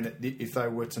weren't to win it, if they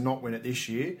were to not win it this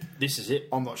year, this is it.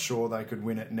 I'm not sure they could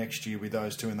win it next year with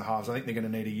those two in the halves. I think they're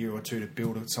going to need a year or two to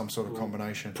build some sort of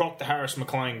combination. Proctor, Harris,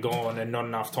 McLean gone, and not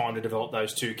enough time to develop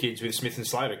those two kids with Smith and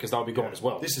Slater because they'll be gone as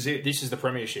well. This is it. This is the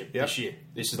premiership this year.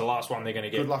 This is the last one they're going to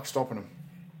get. Good luck stopping them.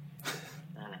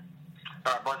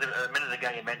 All right, boys, a minute ago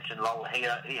you mentioned Lowell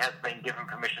here. He has been given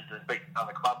permission to speak to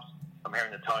other clubs. I'm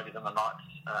hearing the Tigers and the Knights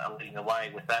are leading the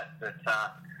way with that. But,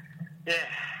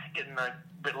 getting a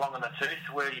bit long in the tooth.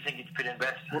 Where do you think he'd fit in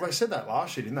best? Well, they said that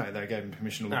last year, didn't they? They gave him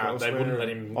permission to look elsewhere. They wouldn't let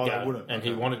him go. They wouldn't. And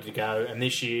he wanted to go. And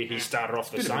this year he started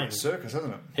off the Bit of same. a circus,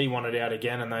 hasn't it? He wanted out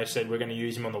again, and they said, we're going to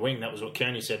use him on the wing. That was what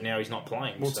Kearney said. Now he's not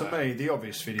playing. Well, to me, the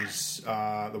obvious fit is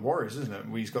the Warriors, isn't it?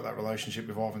 He's got that relationship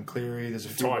with Ivan Cleary. There's a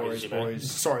few Tigers, Warriors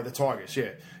boys. Sorry, the Tigers,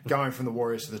 yeah. Going from the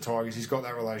Warriors to the Tigers, he's got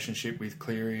that relationship with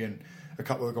Cleary and a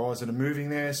couple of the guys that are moving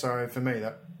there. So for me,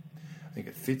 I think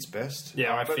it fits best.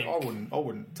 Yeah, I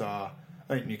wouldn't.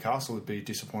 I think Newcastle would be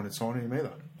disappointed signing him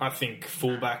either. I think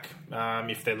fullback,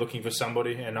 if they're looking for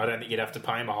somebody, and I don't think you'd have to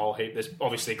pay him a whole heap. There's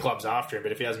obviously clubs after him,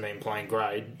 but if he hasn't been playing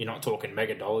grade, you're not talking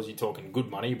mega dollars, you're talking good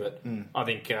money. But I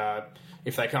think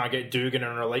if they can't get Dugan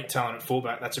and an elite talent at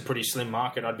fullback, that's a pretty slim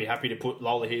market. I'd be happy to put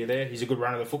Lola here there. He's a good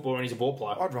runner of the football and he's a ball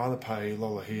player. I'd rather pay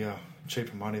Lola here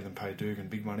cheaper money than pay Dugan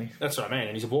big money. That's what I mean,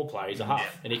 and he's a ball player, he's a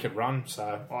half, and he could run.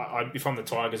 So if I'm the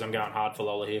Tigers, I'm going hard for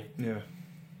Lola here. Yeah.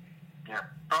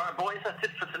 All right, boys, that's it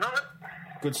for tonight.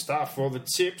 Good stuff. Well, the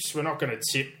tips, we're not going to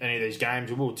tip any of these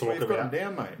games. We'll talk You've about got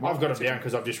them down, mate. I've got them down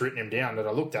because I've just written them down that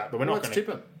I looked at, but we're not going to tip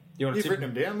them. You've written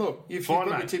them down. Look, you've got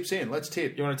your tips in. Let's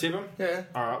tip. You want to tip them? Yeah.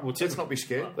 All right, we'll tip. Let's not be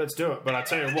scared. Let's do it. But I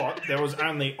tell you what, there was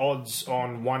only odds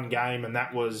on one game, and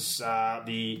that was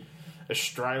the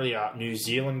Australia-New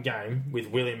Zealand game with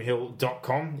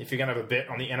WilliamHill.com. If you're going to have a bet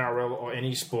on the NRL or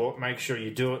any sport, make sure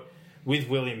you do it with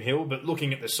William Hill. But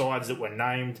looking at the sides that were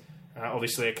named,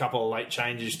 obviously a couple of late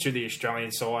changes to the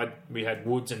Australian side. We had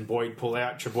Woods and Boyd pull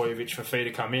out, Trebojevic for Fee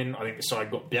to come in. I think the side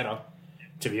got better,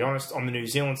 to be honest. On the New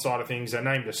Zealand side of things, they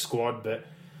named a squad, but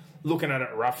looking at it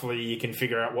roughly, you can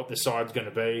figure out what the side's going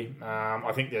to be.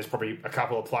 I think there's probably a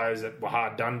couple of players that were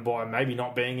hard done by maybe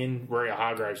not being in. Ria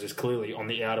Hargraves is clearly on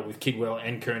the outer with Kidwell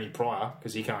and Kearney Pryor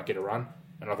because he can't get a run.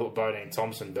 And I thought Bodine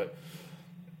Thompson, but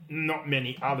not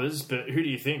many others. But who do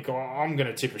you think? I'm going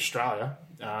to tip Australia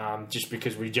just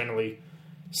because we generally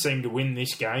seem to win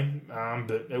this game.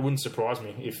 But it wouldn't surprise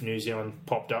me if New Zealand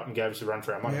popped up and gave us a run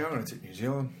for our money. Yeah, I'm going to tip New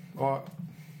Zealand. I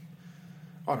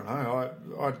don't know.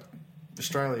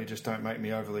 Australia just don't make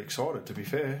me overly excited, to be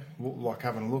fair. Like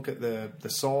having a look at the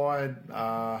side, we've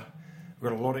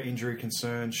got a lot of injury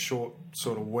concerns, short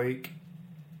sort of week.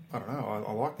 I don't know.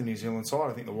 I like the New Zealand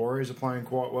side. I think the Warriors are playing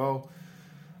quite well.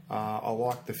 I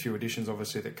like the few additions,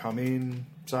 obviously, that come in.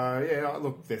 So, yeah,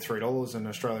 look, they're $3 and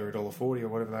Australia are $1.40 or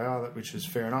whatever they are, which is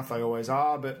fair enough. They always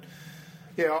are. But,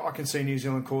 yeah, I can see New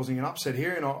Zealand causing an upset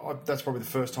here, and that's probably the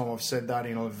first time I've said that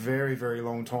in a very, very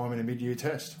long time in a mid-year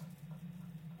test.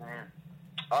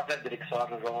 I've been a bit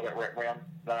excited as well about Rep Round.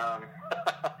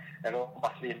 It all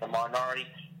must be in the minority.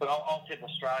 But I'll tip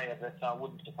Australia, but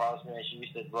wouldn't surprise me, as you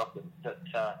said, Rock, that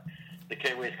the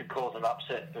Kiwis could cause an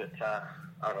upset. But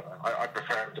I don't know. I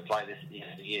prefer them to play this at the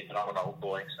end of the year, but I'm an old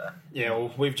boy. So. Yeah,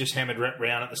 well, we've just hammered Rep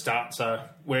Round at the start, so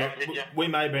we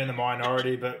may be in the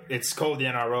minority, but it's called the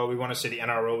NRL. We want to see the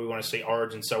NRL. We want to see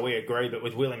Origin, so we agree. But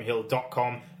with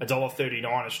WilliamHill.com, $1.39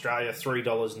 Australia,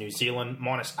 $3 New Zealand,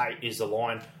 -8 is the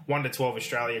line. 1 to 12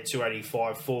 Australia,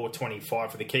 $2.85,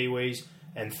 $4.25 for the Kiwis,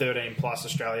 and 13 plus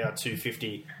Australia,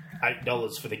 $2.50,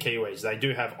 $8 for the Kiwis. They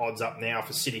do have odds up now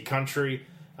for City Country.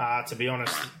 To be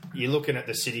honest, you're looking at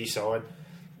the City side.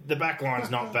 The back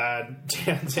line's not bad.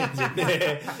 Townsend's in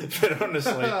there. But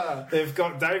honestly, they've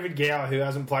got David Gower, who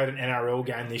hasn't played an NRL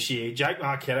game this year. Jake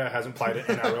Marketto hasn't played an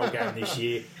NRL game this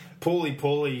year.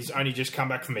 Paulie's only just come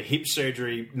back from a hip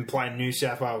surgery and playing New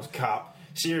South Wales Cup.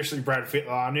 Seriously, Brad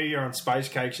Fittler, I knew you're on space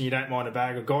cakes and you don't mind a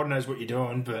bag. God knows what you're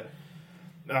doing, but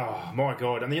oh, my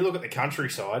God. And then you look at the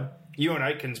countryside. Ewan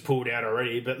Aitken's pulled out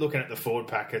already, but looking at the forward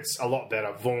pack, it's a lot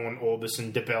better. Vaughan,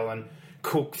 Orbison, DeBellin,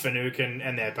 Cook, Finucane,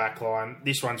 and their back line.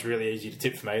 This one's really easy to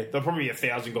tip for me. There'll probably be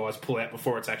 1,000 guys pull out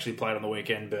before it's actually played on the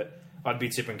weekend, but I'd be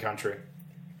tipping country.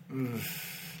 I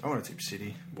want to tip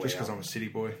City, just because I'm a City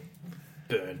boy.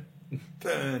 Burn.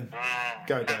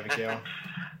 Go, David Gower.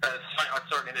 I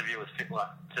saw an interview with Fittler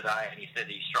today, and he said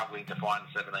he's struggling to find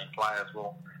 17 players.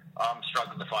 Well, I'm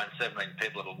struggling to find 17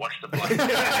 people that'll watch the play. I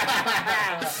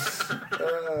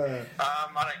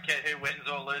don't care who wins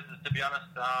or loses, to be honest.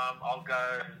 I'll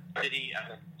go City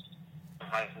and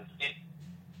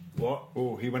What?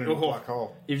 Oh, he went into a black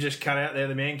hole. You've just cut out there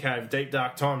the man cave, deep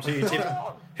dark times. Who you tipping?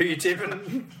 Who you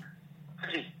tipping?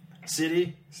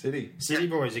 City City.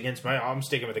 boys against me. I'm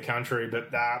sticking with the country,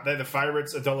 but they're the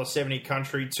favourites. $1.70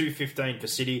 country, $2.15 for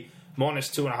City.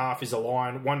 -2.5 is the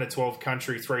line. 1 to 12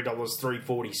 country, $3,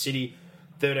 $3.40 City.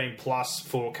 13 plus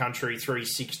for country,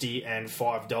 $3.60 and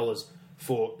 $5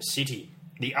 for City.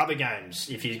 The other games,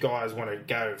 if you guys want to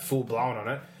go full blown on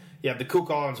it, you have the Cook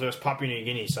Islands versus Papua New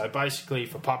Guinea. So basically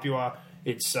for Papua,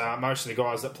 it's most of the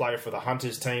guys that play for the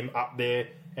Hunters team up there,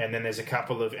 and then there's a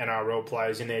couple of NRL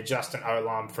players in there. Justin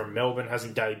Olam from Melbourne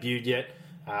hasn't debuted yet.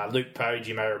 Luke Page,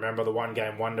 you may remember, the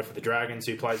one-game wonder for the Dragons,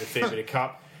 who plays a fair bit of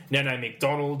cup. Nene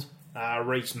McDonald,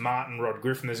 Reece Martin, Rod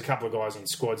Griffin. There's a couple of guys in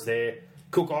squads there.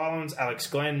 Cook Islands, Alex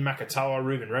Glenn, Makatoa,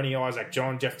 Ruben Rennie, Isaac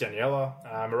John, Jeff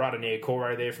Daniela, Murata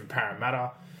Niokore there from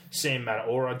Parramatta, Sam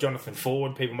Mataora, Jonathan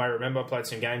Ford, people may remember, played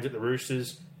some games at the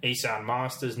Roosters, Isan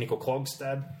Masters, Nickel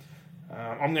Klogstad.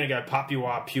 I'm going to go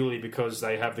Papua purely because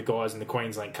they have the guys in the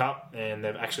Queensland Cup and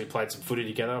they've actually played some footy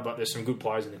together, but there's some good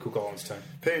players in the Cook Islands team.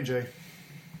 PNG.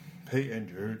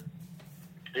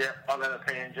 Yeah, I've got a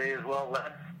PNG as well,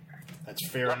 lad. That's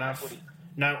fair enough.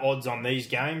 No odds on these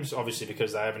games, obviously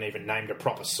because they haven't even named a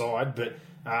proper side, but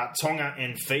Tonga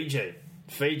and Fiji.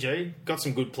 Fiji, got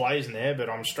some good players in there, but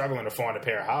I'm struggling to find a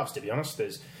pair of halves, to be honest.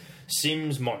 There's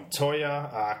Sims,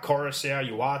 Montoya, Coruscant,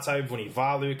 Uate,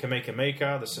 Vunivalu, Kamika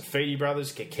Mika, the Safidi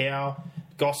brothers, Kakao,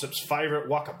 Gossip's favourite,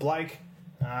 Waka Blake.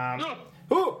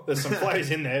 There's some players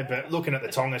in there, but looking at the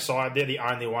Tonga side, they're the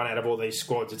only one out of all these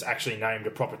squads that's actually named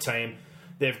a proper team.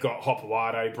 They've got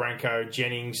Hopewado, Branko,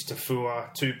 Jennings,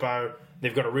 Tafua, Tupou.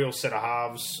 They've got a real set of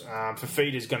halves.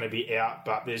 Fafita's going to be out,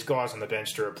 but there's guys on the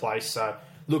bench to replace. So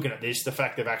looking at this, the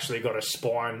fact they've actually got a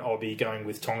spine, I'll be going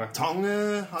with Tonga. I'm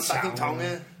backing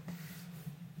Tonga.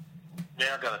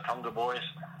 Yeah, I've got a Tonga, boys.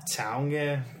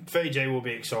 Tonga. Fiji will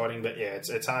be exciting, but yeah,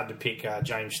 it's hard to pick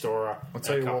James Storer. I'll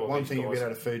tell you what, one thing you'll get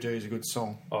out of Fiji is a good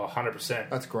song. Oh,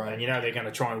 100%. That's great. And you know they're going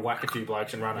to try and whack a few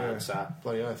blokes and run out. So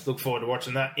bloody oath. Look forward to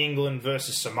watching that. England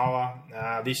versus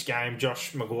Samoa. This game,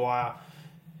 Josh Maguire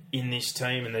in this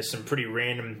team, and there's some pretty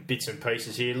random bits and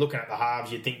pieces here. Looking at the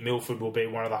halves, you'd think Milford will be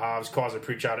one of the halves. Kaiser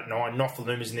Pritchard at 9.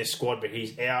 Nofaluma's in this squad, but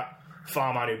he's out.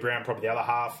 Farmanu Brown probably the other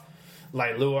half.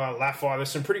 Leilua, Lafai, there's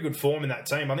some pretty good form in that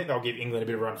team. I think they'll give England a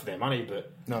bit of a run for their money, but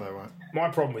no, they won't. My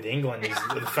problem with England is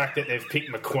the fact that they've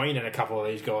picked McQueen and a couple of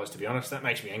these guys, to be honest. That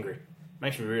makes me angry.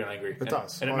 Makes me really angry. It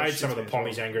does. And it made some of the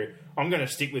Pommies angry. I'm going to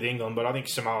stick with England, but I think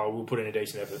Samoa will put in a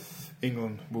decent effort.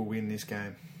 England will win this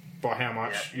game. By how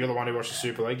much? Yeah. You're the one who watched the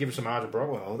Super League. Give us a margin, bro.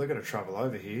 Well, they've got to travel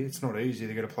over here. It's not easy.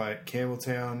 They've got to play at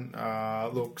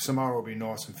Campbelltown. Look, Samoa will be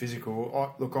nice and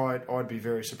physical. I'd be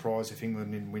very surprised if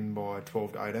England didn't win by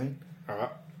 12 to 18. All right.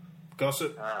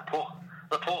 Gossip.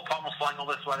 The poor Pommels flying all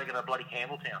this way to get a bloody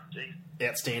Campbelltown. Jeez.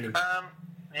 Outstanding.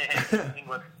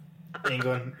 England.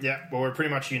 England. Yeah. Well, we're pretty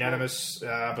much unanimous.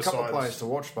 A couple of players to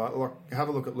watch, but have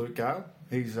a look at Luke Gale.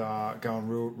 He's going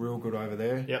real good over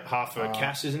there. Yep, half for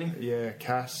Cass, isn't he? Yeah,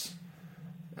 Cass.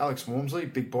 Alex Walmsley,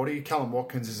 big body. Callum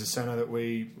Watkins is a centre that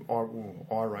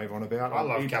I rave on about. I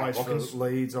love Callum Watkins. For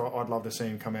Leeds. I'd love to see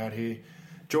him come out here.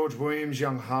 George Williams,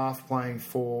 young half, playing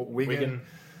for Wigan.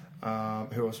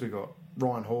 Who else we got?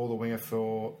 Ryan Hall, the winger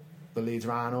for the Leeds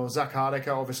Rhinos. Zach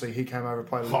Hardaker, obviously he came over and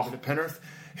played a little bit at Penrith.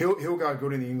 He'll go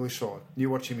good in the English side. You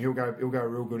watch him, he'll go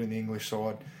real good in the English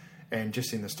side, and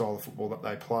just in the style of football that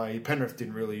they play. Penrith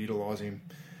didn't really utilise him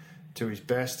to his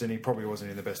best, and he probably wasn't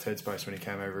in the best headspace when he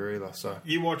came over either. So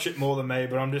you watch it more than me,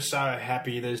 but I'm just so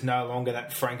happy there's no longer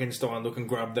that Frankenstein-looking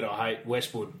grub that I hate,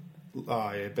 Westwood.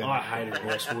 Oh yeah, Ben. I hated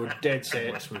Westwood. Dead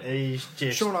set. Westwood. He's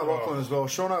just Sean O'Loughlin as well.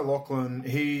 Sean O'Loughlin,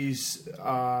 he's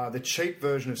the cheap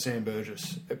version of Sam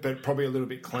Burgess, but probably a little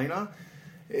bit cleaner.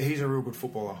 He's a real good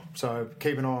footballer, so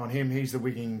keep an eye on him. He's the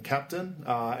Wigan captain,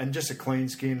 and just a clean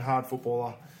skin, hard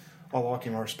footballer. I like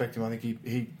him. I respect him. I think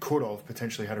he could have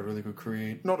potentially had a really good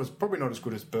career. Probably not as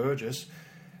good as Burgess,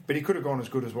 but he could have gone as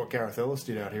good as what Gareth Ellis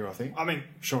did out here, I think. I mean,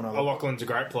 Sean O'Loughlin's a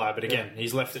great player, but again,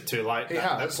 he's left it too late.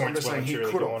 That point's well and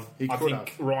truly gone. I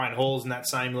think Ryan Hall's in that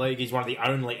same league. He's one of the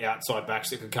only outside backs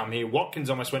that could come here. Watkins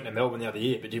almost went to Melbourne the other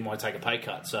year, but didn't want to take a pay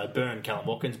cut. So burn Callum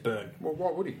Watkins, burn. Well,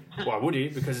 why would he? Why would he?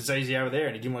 Because it's easy over there,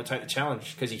 and he didn't want to take the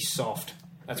challenge because he's soft.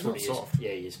 That's what he is. Soft.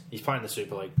 Yeah, he is. He's playing the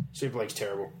Super League. Super League's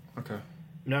terrible. Okay.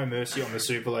 No mercy on the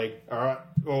Super League. All right.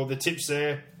 Well, the tips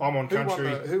there. I'm on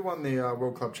country. Who won the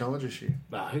World Club Challenge this year?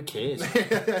 Who cares?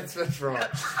 that's right.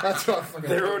 That's right.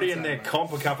 They're already in their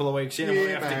comp a couple of weeks in, and we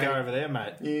have to go over there,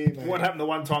 mate. Yeah, mate. What happened the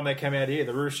one time they came out here?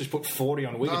 The Roosters put 40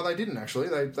 on Wigan. No, they didn't actually.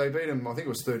 They beat them. I think it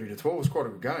was 30-12. It was quite a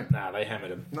good game. Nah, they hammered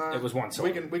them. No, it was one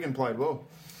side. Wigan played well.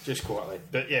 Just quietly.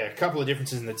 But yeah, a couple of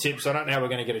differences in the tips. I don't know how we're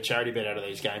going to get a charity bet out of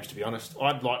these games, to be honest.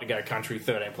 I'd like to go country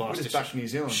 13 plus. We're just back in New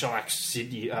Zealand. Shellac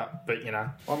Sydney up, but you know.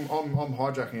 I'm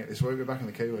hijacking it this week. We're back in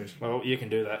the Kiwis. Well, you can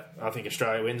do that. I think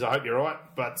Australia wins. I hope you're right,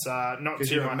 but not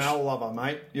too You're much. a Mal lover,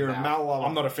 mate. You're a Mal lover.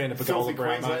 I'm not a fan of Filthy Pagola Brow,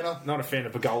 mate. Queenslander. Not a fan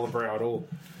of Pagola Brow at all.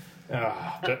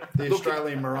 But The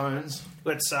Australian Maroons.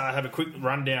 let's have a quick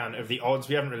rundown of the odds.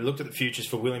 We haven't really looked at the futures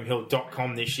for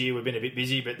WilliamHill.com this year. We've been a bit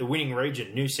busy, but the winning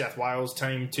region, New South Wales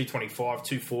team, 225,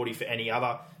 240 for any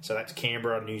other. So that's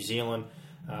Canberra, New Zealand,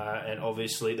 and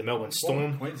obviously the Melbourne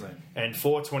Storm. Queensland. And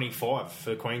 425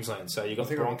 for Queensland. So you've I got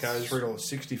the think Broncos.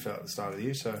 $3.60 for at the start of the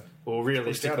year, so... Well,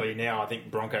 realistically now, I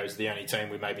think Broncos are the only team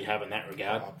we maybe have in that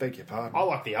regard. I beg your pardon. I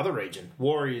like the other region.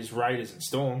 Warriors, Raiders and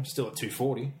Storm, still at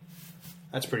 240.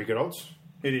 That's pretty good odds.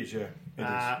 It is, yeah. It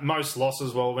is. Most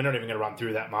losses, well, we're not even going to run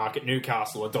through that market.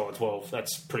 Newcastle, $1.12.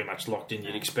 That's pretty much locked in,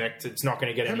 you'd expect. It's not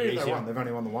going to get How any many have easier. they won? They've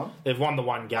only won the one? They've won the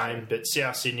one game, but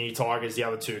South Sydney, Tigers, the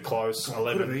other two close, Could have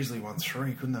 11 easily won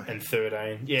 3, couldn't they? and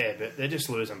 13. Yeah, but they're just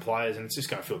losing players, and it's just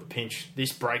going to feel the pinch.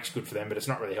 This break's good for them, but it's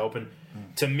not really helping.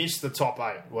 To miss the top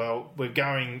 8, well, we're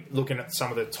looking at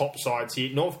some of the top sides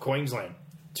here. North Queensland,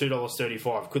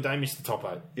 $2.35. Could they miss the top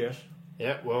 8? Yes.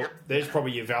 Yeah, well, there's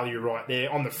probably your value right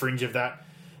there. On the fringe of that,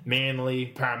 Manly,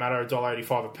 Parramatta,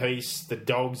 $1.85 a piece. The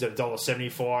Dogs at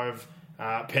 $1.75.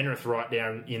 Penrith right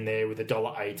down in there with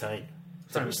 $1.18.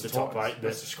 So it's the top 8.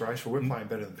 That's But disgraceful. We're playing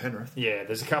better than Penrith. yeah,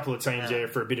 there's a couple of teams there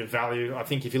for a bit of value. I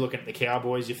think if you're looking at the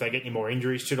Cowboys, if they get any more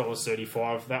injuries,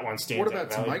 $2.35. That one stands What out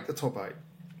about to value. make the top 8?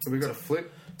 Have we got a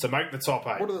flip? To make the top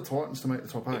 8, What are the Titans to make the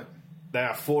top 8? they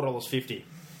are $4.50.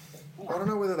 I don't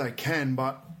know whether they can,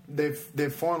 but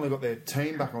they've finally got their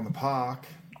team back on the park.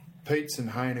 Peets and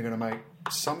Hayne are going to make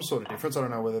some sort of difference. I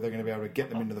don't know whether they're going to be able to get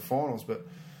them into the finals, but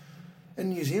in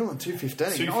New Zealand, $2.15. I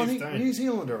think $2.15. New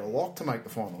Zealand are a lock to make the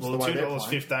finals. Well, the way they're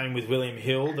playing. $2.15 with William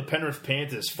Hill. The Penrith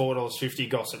Panthers, $4.50.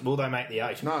 Gossip. Will they make the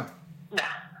 8? No. Nah,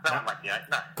 they won't make the 8,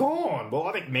 no. Go on. Well,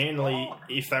 I think Manly,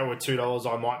 if they were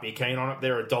 $2, I might be keen on it.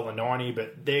 They're $1.90,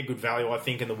 but they're good value, I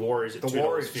think, and the Warriors at The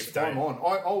Warriors, $2.15. I'm on.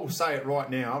 I'll say it right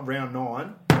now, round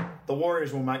 9, the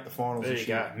Warriors will make the finals There this you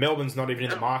go. year. Melbourne's not even in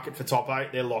the market for top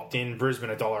 8. They're locked in. Brisbane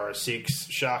 $1.06,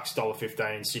 Sharks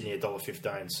 $1.15, Sydney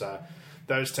 $1.15. So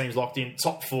those teams locked in.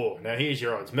 Top 4. Now here's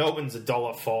your odds. Melbourne's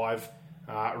 $1.05,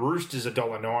 Roosters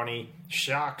 $1.90,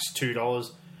 Sharks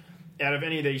 $2. Out of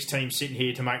any of these teams sitting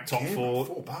here to make top Canberra,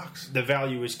 four, $4. the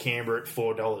value is Canberra at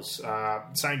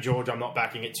 $4. St George, I'm not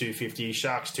backing at $2.50.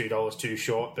 Sharks $2, too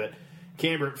short, but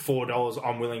Canberra at $4,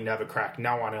 I'm willing to have a crack.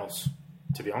 No one else,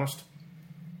 to be honest.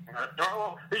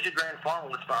 Well, who's your grand final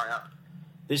this far out?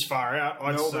 This far out,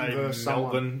 I'd Melbourne say versus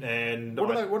Melbourne, and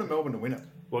What are Melbourne to win it?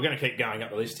 we're going to keep going up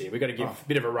the list here. We've got to give a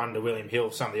bit of a run to William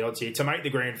Hill, some of the odds here. To make the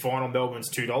grand final, Melbourne's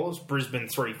 $2, Brisbane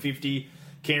 $3.50,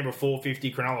 Canberra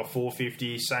 $4.50, Cronulla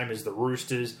 $4.50, same as the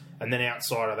Roosters. And then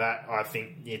outside of that, I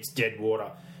think it's dead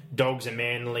water. Dogs and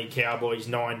Manly, Cowboys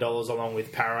 $9, along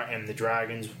with Para and the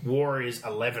Dragons. Warriors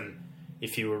 $11,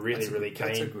 if you were really keen.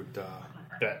 That's a good...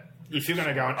 But if you're going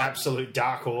to go an absolute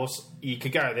dark horse, you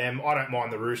could go them. I don't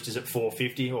mind the Roosters at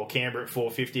 $4.50 or Canberra at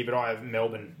 $4.50, but I have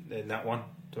Melbourne in that one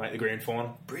to make the grand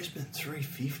final. Brisbane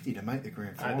 $3.50 to make the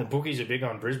grand final. The bookies are big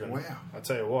on Brisbane. Wow. I'll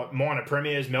tell you what. Minor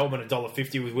premiers, Melbourne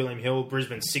 $1.50 with William Hill,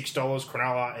 Brisbane $6,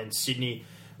 Cronulla and Sydney,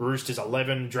 Roosters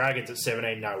 $11, Dragons at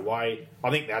 $17, no way. I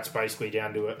think that's basically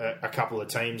down to a couple of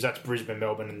teams. That's Brisbane,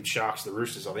 Melbourne and Sharks, the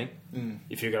Roosters, I think,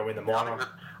 if you're going to win the minor.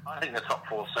 I think the top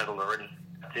 4 settled already.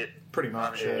 That's it. Pretty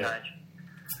much, Nothing yeah. to change.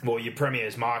 Well, your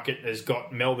Premier's market has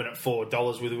got Melbourne at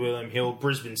 $4 with William Hill,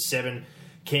 Brisbane $7,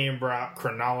 Canberra,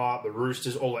 Cronulla, the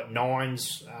Roosters all at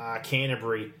 9s,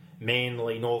 Canterbury,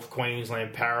 Manly, North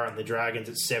Queensland, Para and the Dragons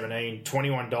at $17,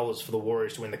 $21 for the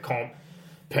Warriors to win the comp,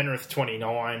 Penrith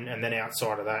 $29, and then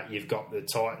outside of that you've got the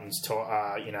Titans,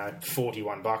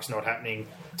 $41 not happening,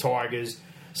 Tigers,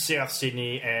 South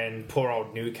Sydney and poor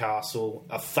old Newcastle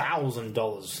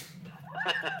 $1,000.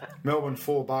 Melbourne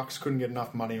 $4, couldn't get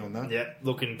enough money on that. Yeah,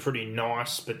 looking pretty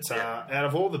nice. But out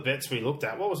of all the bets we looked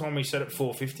at, what was one we said at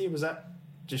 $4.50? Was that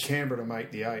just Canberra to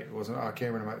make the 8, wasn't it?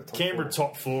 Canberra to make the top Canberra 4.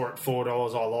 top 4 at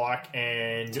 $4? I like,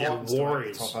 and Titans the to make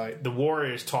Warriors, the top 8. the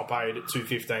Warriors top 8 at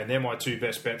 $2.15. They're my two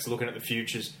best bets. Looking at the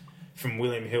futures from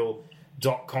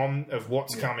WilliamHill.com of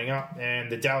what's coming up,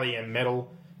 and the Dally M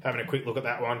medal. Having a quick look at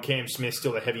that one. Cam Smith's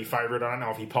still a heavy favourite. I don't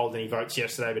know if he polled any votes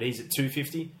yesterday, but he's at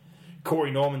 $2.50. Corey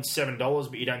Norman's $7,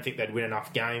 but you don't think they'd win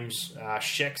enough games.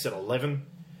 Sheck's at 11.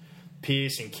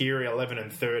 Pearce and Keary 11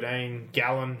 and 13.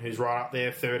 Gallen, who's right up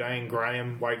there, 13.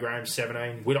 Wade Graham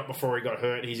 17. Widdock before he got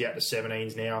hurt, he's out to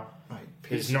 17s now. Mate,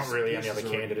 There's not really Pearce any other is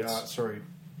already, candidates.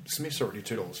 Smith's already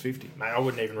 $2.50. Mate, I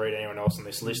wouldn't even read anyone else on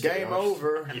this list. Game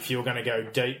over. If you're going to go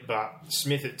deep, but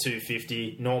Smith at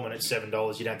 $2.50, Norman at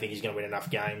 $7, you don't think he's going to win enough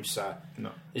games. So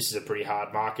This is a pretty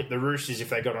hard market. The Roosters, if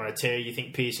they got on a tear, you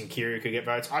think Pearce and Keary could get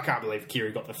votes? I can't believe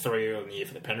Keary got the 3 early in the year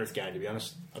for the Penrith game, to be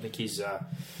honest. I think his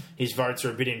votes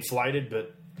are a bit inflated,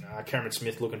 but Cameron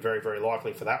Smith looking very, very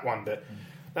likely for that one. But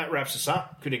that wraps us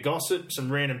up. Bit of gossip, some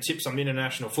random tips on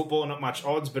international football. Not much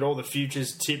odds, but all the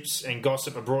futures, tips and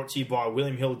gossip are brought to you by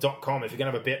WilliamHill.com. If you're going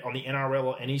to have a bet on the NRL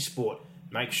or any sport,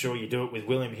 make sure you do it with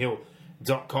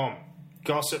WilliamHill.com.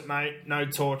 Gossip, mate. No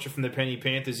torture from the Penny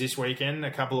Panthers this weekend.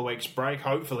 A couple of weeks break.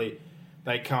 Hopefully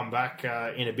they come back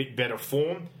in a bit better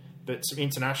form. But some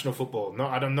international football.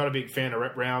 I'm not a big fan of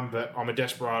rep round, but I'm a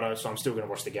desperado, so I'm still going to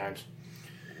watch the games.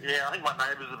 Yeah, I think my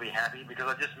neighbours will be happy because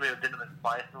I just moved into this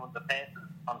place, and with the Panthers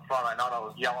on Friday night I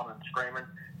was yelling and screaming.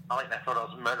 I think they thought I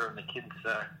was murdering the kids,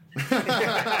 so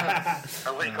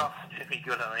a week off should be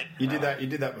good, I think. You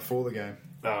did that before the game.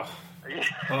 Oh. Yeah.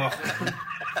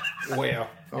 Wow.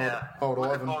 Old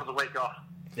Looking Ivan. forward to the week off.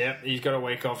 Yeah, he's got a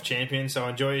week off, champion, so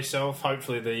enjoy yourself.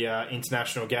 Hopefully the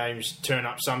international games turn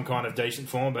up some kind of decent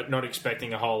form, but not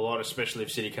expecting a whole lot, especially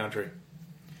if City Country.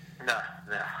 No.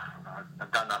 I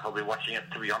don't know if I'll be watching it,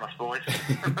 to be honest, boys.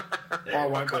 I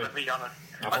won't I've got to be honest.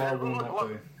 I will not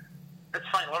be. It's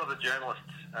funny, a lot of the journalists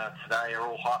today are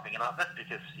all hyping it up. That's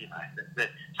because,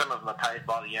 some of them are paid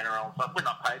by the NRL and stuff. We're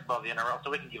not paid by the NRL,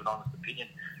 so we can give an honest opinion,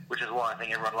 which is why I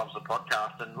think everyone loves the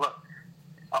podcast. And look,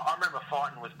 I remember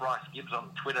fighting with Bryce Gibbs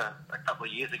on Twitter a couple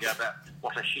of years ago about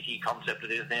what a shitty concept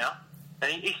it is now.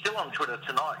 And he's still on Twitter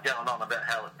tonight going on about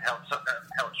how it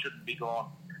shouldn't be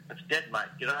gone. It's dead, mate.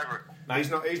 Get over it. Mate,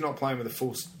 He's not playing with a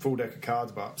full deck of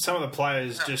cards, but some of the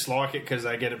players just like it because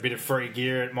they get a bit of free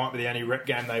gear. It might be the only rep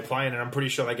game they play in, and I'm pretty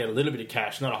sure they get a little bit of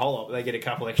cash, not a whole lot, but they get a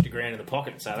couple extra grand in the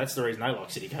pocket. So that's the reason they like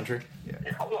City Country. Yeah,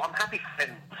 well, I'm happy for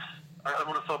Ben. I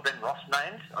would have thought Ben Ross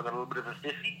named. I got a little bit of a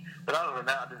stiffy, but other than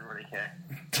that, I didn't really care.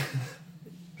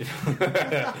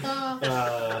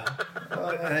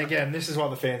 And again, this is why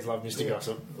the fans love Mr.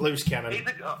 Gossip. Loose cannon. If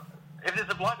there's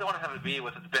a bloke I want to have a beer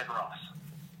with, it's Ben Ross.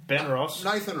 Ben Ross?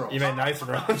 Nathan Ross. You mean Nathan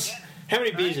Ross? How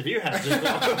many beers have you had?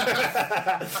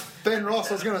 Ben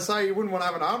Ross, I was going to say you wouldn't want to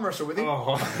have an arm wrestle with him.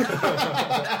 Oh.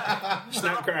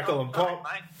 Snap, crackle and pop.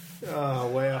 Oh,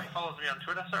 wow. He follows me on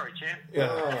Twitter. Sorry, champ.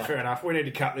 Yeah, fair enough. We need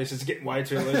to cut this. It's getting way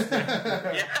too loose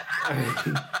now.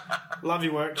 Love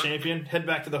your work, champion. Head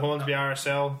back to the Hornsby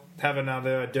RSL, have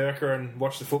another Durka and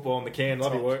watch the football in the can.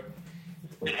 Love your work.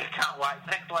 Yeah, can't wait.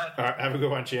 Thanks, lad. All right, have a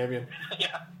good one, champion.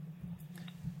 Yeah.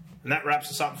 And that wraps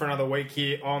us up for another week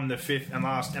here on the fifth and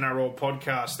last NRL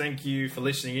podcast. Thank you for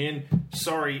listening in.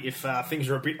 Sorry if things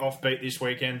are a bit offbeat this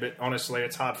weekend, but honestly,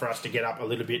 it's hard for us to get up a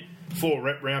little bit for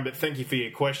rep round. But thank you for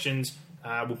your questions.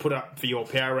 We'll put up for your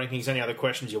power rankings. Any other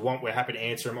questions you want, we're happy to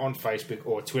answer them on Facebook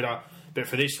or Twitter. But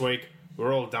for this week,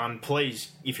 we're all done.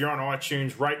 Please, if you're on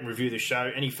iTunes, rate and review the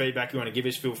show. Any feedback you want to give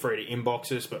us, feel free to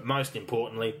inbox us. But most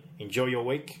importantly, enjoy your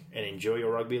week and enjoy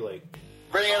your rugby league.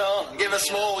 Bring it on. Give us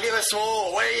more. Where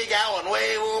are you going?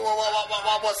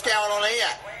 What's going on here?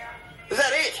 Is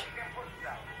that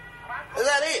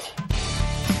it?